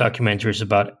documentaries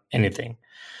about anything,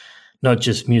 not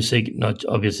just music, not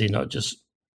just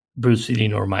Bruce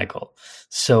Lee or Michael.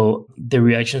 So the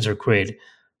reactions are great.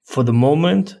 For the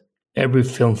moment, every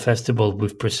film festival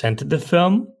we've presented the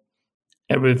film,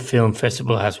 every film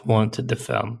festival has wanted the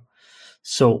film.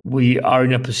 So we are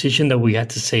in a position that we had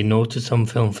to say no to some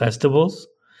film festivals,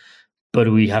 but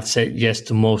we have said yes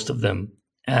to most of them.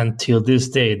 Until this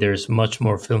day, there's much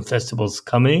more film festivals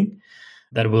coming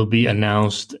that will be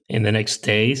announced in the next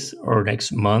days or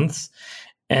next months.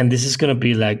 And this is going to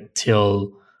be like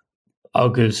till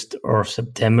August or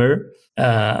September.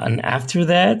 And after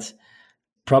that,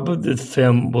 probably the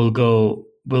film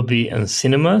will be in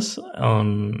cinemas,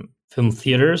 on film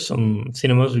theaters, on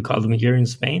cinemas, we call them here in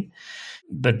Spain.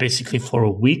 But basically for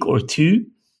a week or two,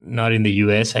 not in the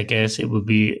US, I guess it will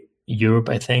be Europe,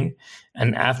 I think.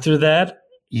 And after that,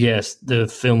 yes, the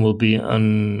film will be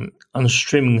on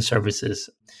streaming services.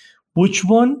 Which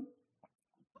one?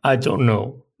 I don't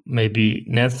know. Maybe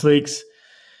Netflix,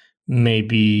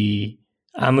 maybe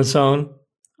Amazon.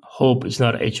 Hope it's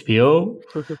not HBO,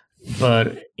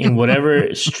 but in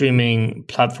whatever streaming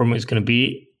platform it's going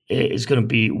to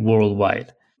be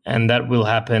worldwide. And that will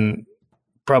happen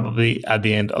probably at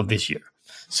the end of this year.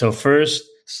 So first,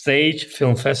 stage,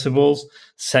 film festivals,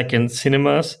 second,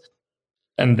 cinemas,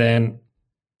 and then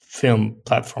film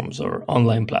platforms or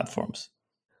online platforms.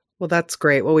 Well, that's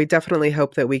great. Well, we definitely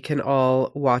hope that we can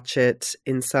all watch it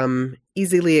in some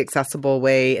easily accessible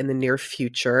way in the near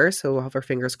future. So we'll have our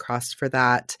fingers crossed for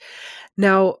that.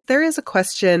 Now, there is a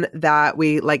question that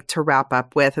we like to wrap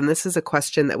up with, and this is a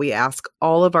question that we ask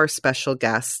all of our special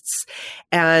guests.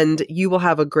 And you will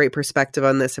have a great perspective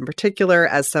on this in particular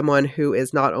as someone who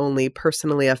is not only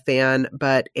personally a fan,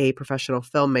 but a professional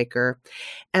filmmaker.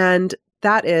 And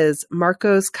that is,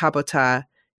 Marcos Cabotá,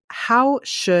 how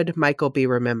should Michael be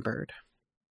remembered?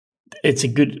 It's a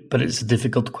good, but it's a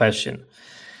difficult question.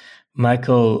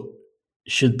 Michael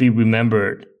should be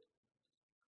remembered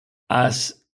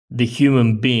as the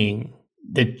human being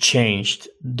that changed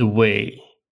the way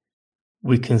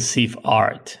we conceive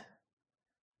art,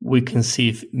 we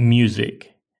conceive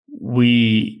music,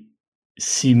 we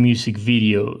see music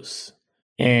videos,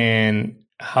 and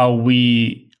how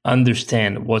we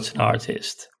understand what's an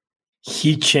artist.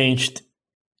 He changed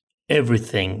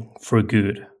everything for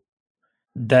good.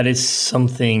 That is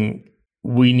something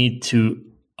we need to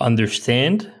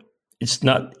understand. It's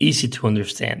not easy to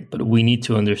understand, but we need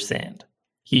to understand.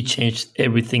 He changed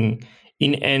everything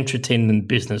in entertainment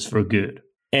business for good.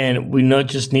 And we not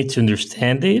just need to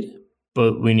understand it,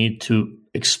 but we need to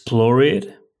explore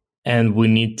it, and we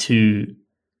need to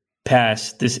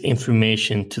pass this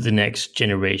information to the next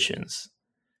generations.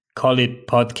 Call it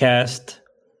podcast,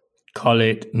 call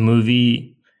it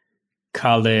movie,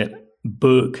 call it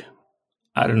book,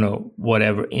 I don't know,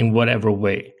 whatever, in whatever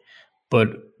way. But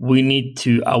we need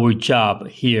to, our job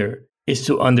here is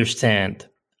to understand,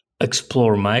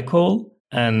 explore Michael,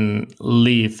 and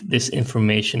leave this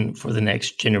information for the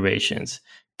next generations,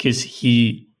 because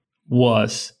he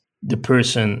was the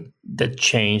person that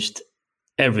changed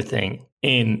everything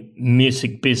in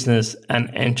music business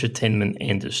and entertainment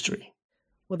industry.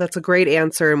 Well, that's a great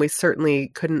answer, and we certainly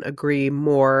couldn't agree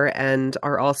more, and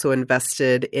are also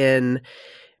invested in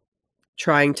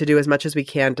trying to do as much as we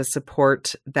can to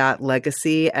support that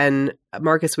legacy. And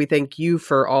Marcus, we thank you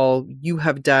for all you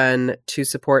have done to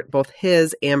support both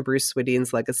his and Bruce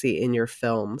Swedeen's legacy in your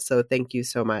film. So thank you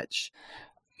so much.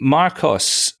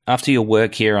 Marcos, after your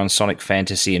work here on Sonic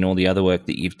Fantasy and all the other work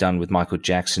that you've done with Michael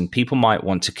Jackson, people might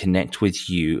want to connect with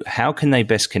you. How can they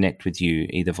best connect with you,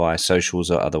 either via socials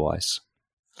or otherwise?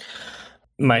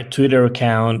 My Twitter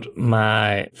account,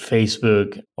 my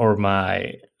Facebook, or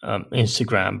my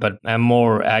Instagram, but I'm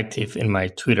more active in my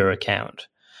Twitter account.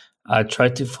 I try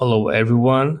to follow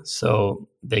everyone so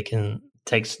they can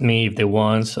text me if they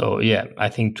want. So yeah, I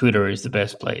think Twitter is the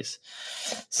best place.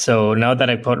 So now that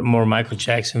I've got more Michael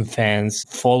Jackson fans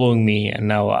following me, and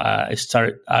now I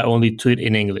only tweet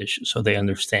in English so they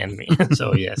understand me.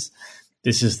 So yes,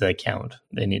 this is the account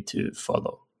they need to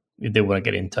follow if they want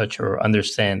to get in touch or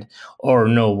understand or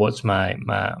know what's my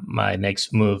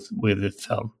next move with the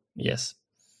film. Yes.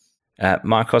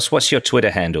 Marcos, what's your Twitter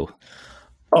handle?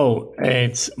 Oh,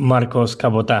 it's Marcos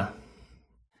Cabotá.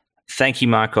 Thank you,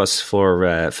 Marcos,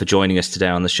 for joining us today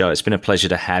on the show. It's been a pleasure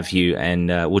to have you, and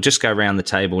we'll just go around the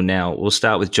table now. We'll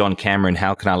start with John Cameron.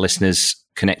 How can our listeners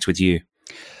connect with you?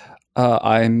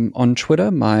 I'm on Twitter.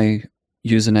 My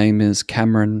username is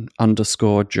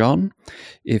Cameron_John.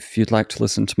 If you'd like to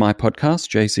listen to my podcast,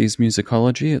 JC's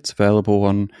Musicology, it's available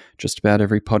on just about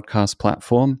every podcast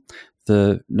platform.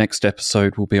 The next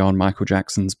episode will be on Michael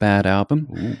Jackson's Bad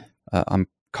album. I'm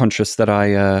conscious that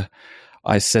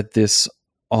I said this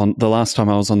on the last time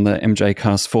I was on the MJ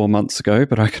Cast 4 months ago,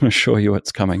 but I can assure you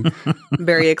it's coming.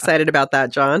 Very excited about that,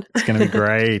 John. It's going to be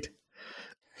great.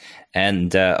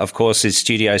 And of course, in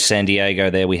Studio San Diego,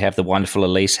 there we have the wonderful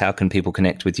Elise. How can people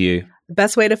connect with you? The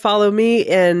best way to follow me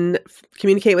and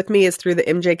communicate with me is through the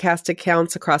MJCast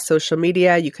accounts across social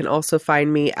media. You can also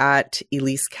find me at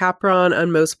Elise Capron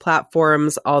on most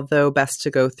platforms, although best to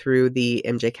go through the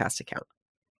MJCast account.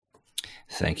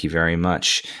 Thank you very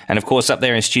much. And of course, up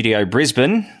there in Studio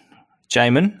Brisbane,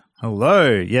 Jamin. Hello.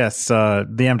 Yes, the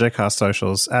MJCast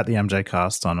socials, at the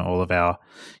MJCast on all of our,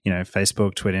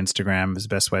 Facebook, Twitter, Instagram is the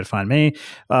best way to find me.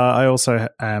 I also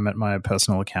am at my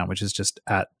personal account, which is just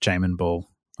at Jamin Ball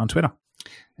on Twitter.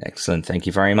 Excellent. Thank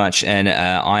you very much. And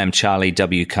I am Charlie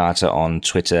W. Carter on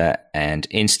Twitter and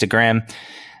Instagram.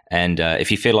 And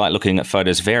if you feel like looking at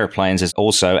photos of airplanes, there's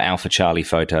also Alpha Charlie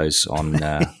photos on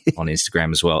on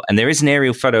Instagram as well. And there is an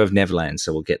aerial photo of Neverland,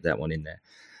 so we'll get that one in there.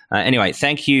 Anyway,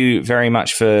 thank you very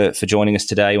much for joining us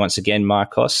today once again,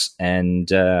 Marcos,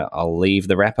 and I'll leave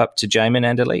the wrap up to Jamin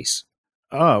and Elise.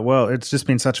 Oh, well, it's just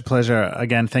been such a pleasure.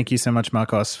 Again, thank you so much,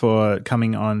 Marcos, for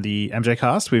coming on the MJ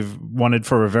Cast. We've wanted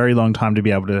for a very long time to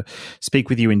be able to speak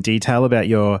with you in detail about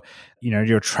your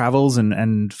travels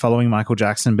and following Michael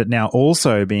Jackson, but now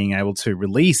also being able to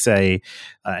release an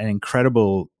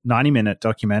incredible 90-minute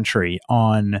documentary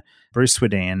on Bruce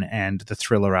Swedien and the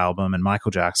Thriller album and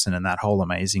Michael Jackson and that whole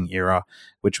amazing era,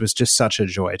 which was just such a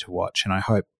joy to watch. And I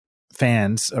hope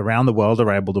fans around the world are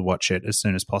able to watch it as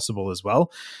soon as possible as well.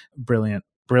 Brilliant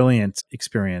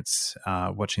experience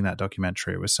watching that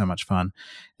documentary. It was so much fun.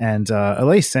 And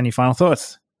Elise, any final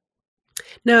thoughts?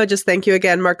 No, just thank you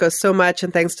again, Marcos, so much.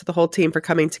 And thanks to the whole team for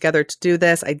coming together to do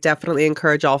this. I definitely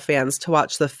encourage all fans to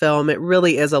watch the film. It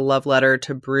really is a love letter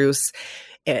to Bruce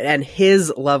and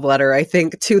his love letter, I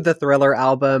think, to the Thriller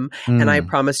album. And I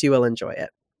promise you will enjoy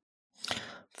it.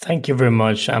 Thank you very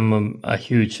much. I'm a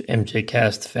huge MJ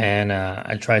Cast fan.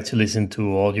 I try to listen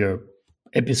to all your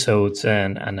episodes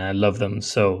and I love them.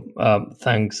 So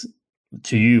thanks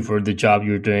to you for the job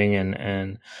you're doing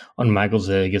and on Michael's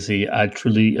legacy. I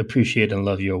truly appreciate and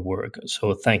love your work.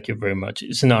 So thank you very much.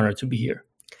 It's an honor to be here.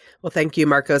 Well, thank you,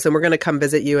 Marcos. And we're going to come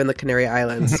visit you in the Canary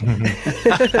Islands.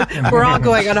 We're all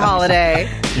going on holiday.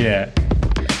 Yeah.